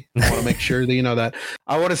make me. I want to make sure that you know that.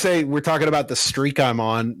 I want to say we're talking about the streak I'm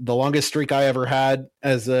on. The longest streak I ever had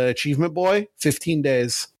as an achievement boy, 15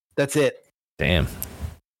 days. That's it. Damn.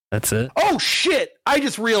 That's it. Oh shit! I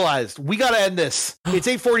just realized we got to end this. It's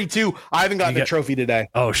 8:42. I haven't gotten a trophy today.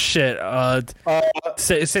 Oh shit!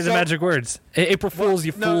 Say the magic words. April Fools,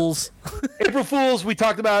 fools. April Fools. We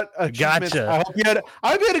talked about achievements. Gotcha. I hope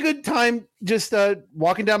you had a good time just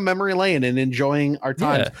walking down memory lane and enjoying our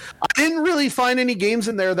time. Yeah. I didn't really find any games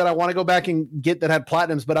in there that I want to go back and get that had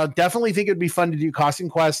platinums, but I definitely think it'd be fun to do Costume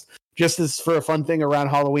Quest just as for a fun thing around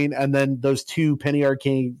Halloween, and then those 2 Penny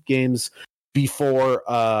Arcade games before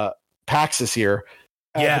PAX this year.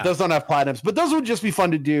 But those don't have platinums, but those would just be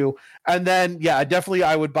fun to do. And then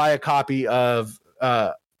I would buy a copy of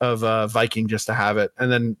Viking just to have it.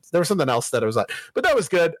 And then there was something else that I was like, but that was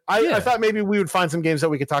good. I thought maybe we would find some games that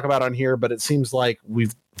we could talk about on here, but it seems like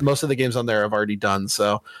most of the games on there have already done.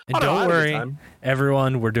 So don't worry,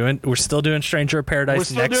 everyone. We're still doing Stranger of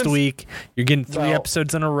Paradise next week. You're getting 3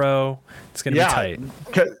 episodes in a row. It's gonna be tight.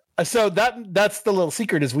 So that's the little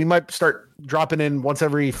secret is we might start dropping in once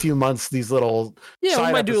every few months these little we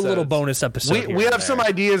might do a little bonus episode. We have some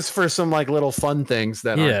ideas for some like little fun things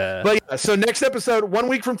that so next episode 1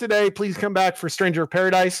 week from today, please come back for Stranger of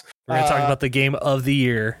Paradise. We're gonna talk about the game of the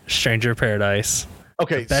year, Stranger of Paradise.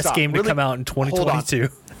 Okay, the best game to come out in 2022.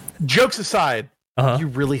 Jokes aside, you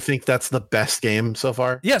really think that's the best game so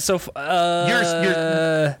far? Yeah. So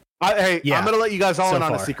I'm gonna let you guys all in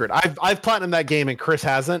on a secret. I've platinumed that game and Chris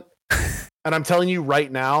hasn't. And I'm telling you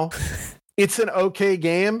right now, it's an okay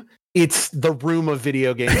game. It's the Room of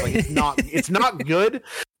video games. Like it's not good,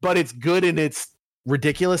 but it's good in its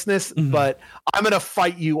ridiculousness. Mm-hmm. But I'm gonna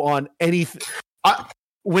fight you on anything.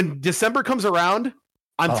 When December comes around,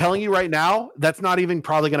 I'm telling you right now, that's not even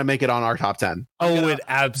probably gonna make it on our top 10. It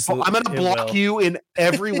absolutely. I'm gonna block you in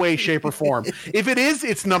every way, shape, or form. If it is,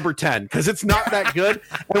 it's number 10 because it's not that good.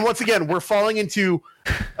 And once again, we're falling into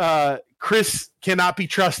Chris cannot be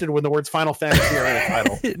trusted when the words Final Fantasy are in a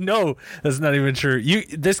title. No, that's not even true.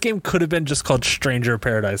 This game could have been just called Stranger of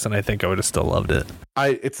Paradise, and I think I would have still loved it.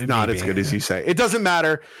 It's not as good as you say. It doesn't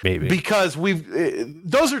matter because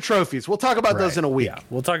those are trophies. We'll talk about those in a week. Yeah,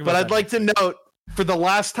 we'll talk about. But I'd like to note for the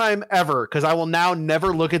last time ever, because I will now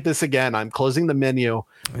never look at this again. I'm closing the menu.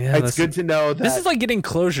 Yeah, it's good to know that this is like getting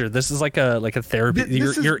closure. This is like a therapy.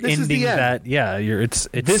 You're ending that. Yeah, it's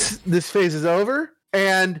this phase is over,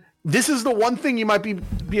 and this is the one thing you might be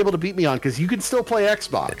able to beat me on because you can still play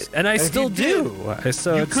Xbox, and I still do.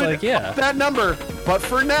 So it's like up that number, but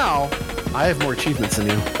for now, I have more achievements than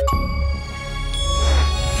you.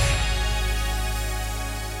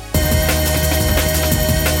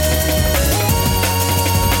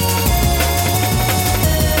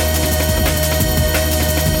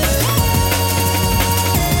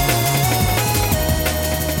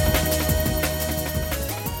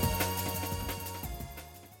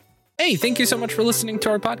 Hey, thank you so much for listening to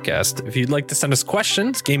our podcast. If you'd like to send us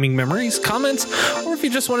questions, gaming memories, comments, or if you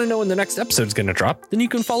just want to know when the next episode's going to drop, then you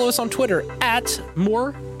can follow us on Twitter at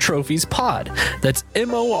MoreTrophiesPod. That's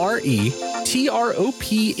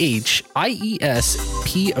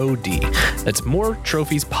MoreTrophiespod. That's More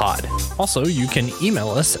Trophies Pod. Also, you can email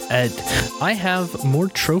us at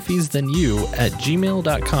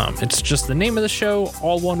IHaveMoreTrophiesThanYou@gmail.com. It's just the name of the show,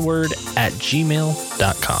 all one word, at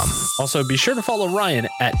gmail.com. Also, be sure to follow Ryan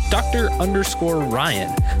at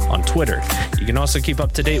Dr._Ryan on Twitter. You can also keep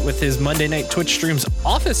up to date with his Monday night Twitch streams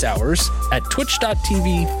office hours at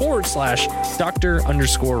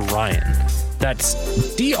twitch.tv/Dr._Ryan. That's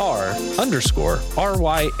Dr._RYAN.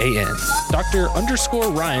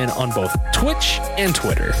 Dr._Ryan on both Twitch and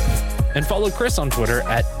Twitter. And follow Chris on Twitter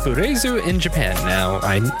at Burezu in Japan. Now,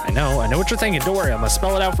 I know what you're thinking. Don't worry, I'm going to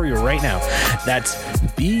spell it out for you right now. That's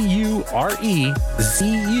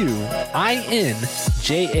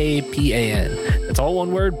BUREZUINJAPAN. It's all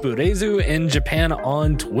one word, Burezu in Japan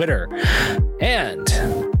on Twitter. And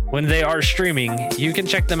when they are streaming, you can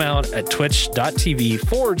check them out at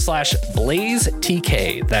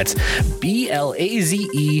twitch.tv/BlazeTK. That's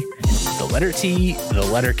BLAZE, the letter T, the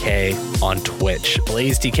letter K on Twitch.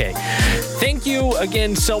 BlazeTK. Thank you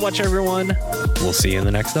again so much, everyone. We'll see you in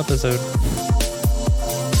the next episode.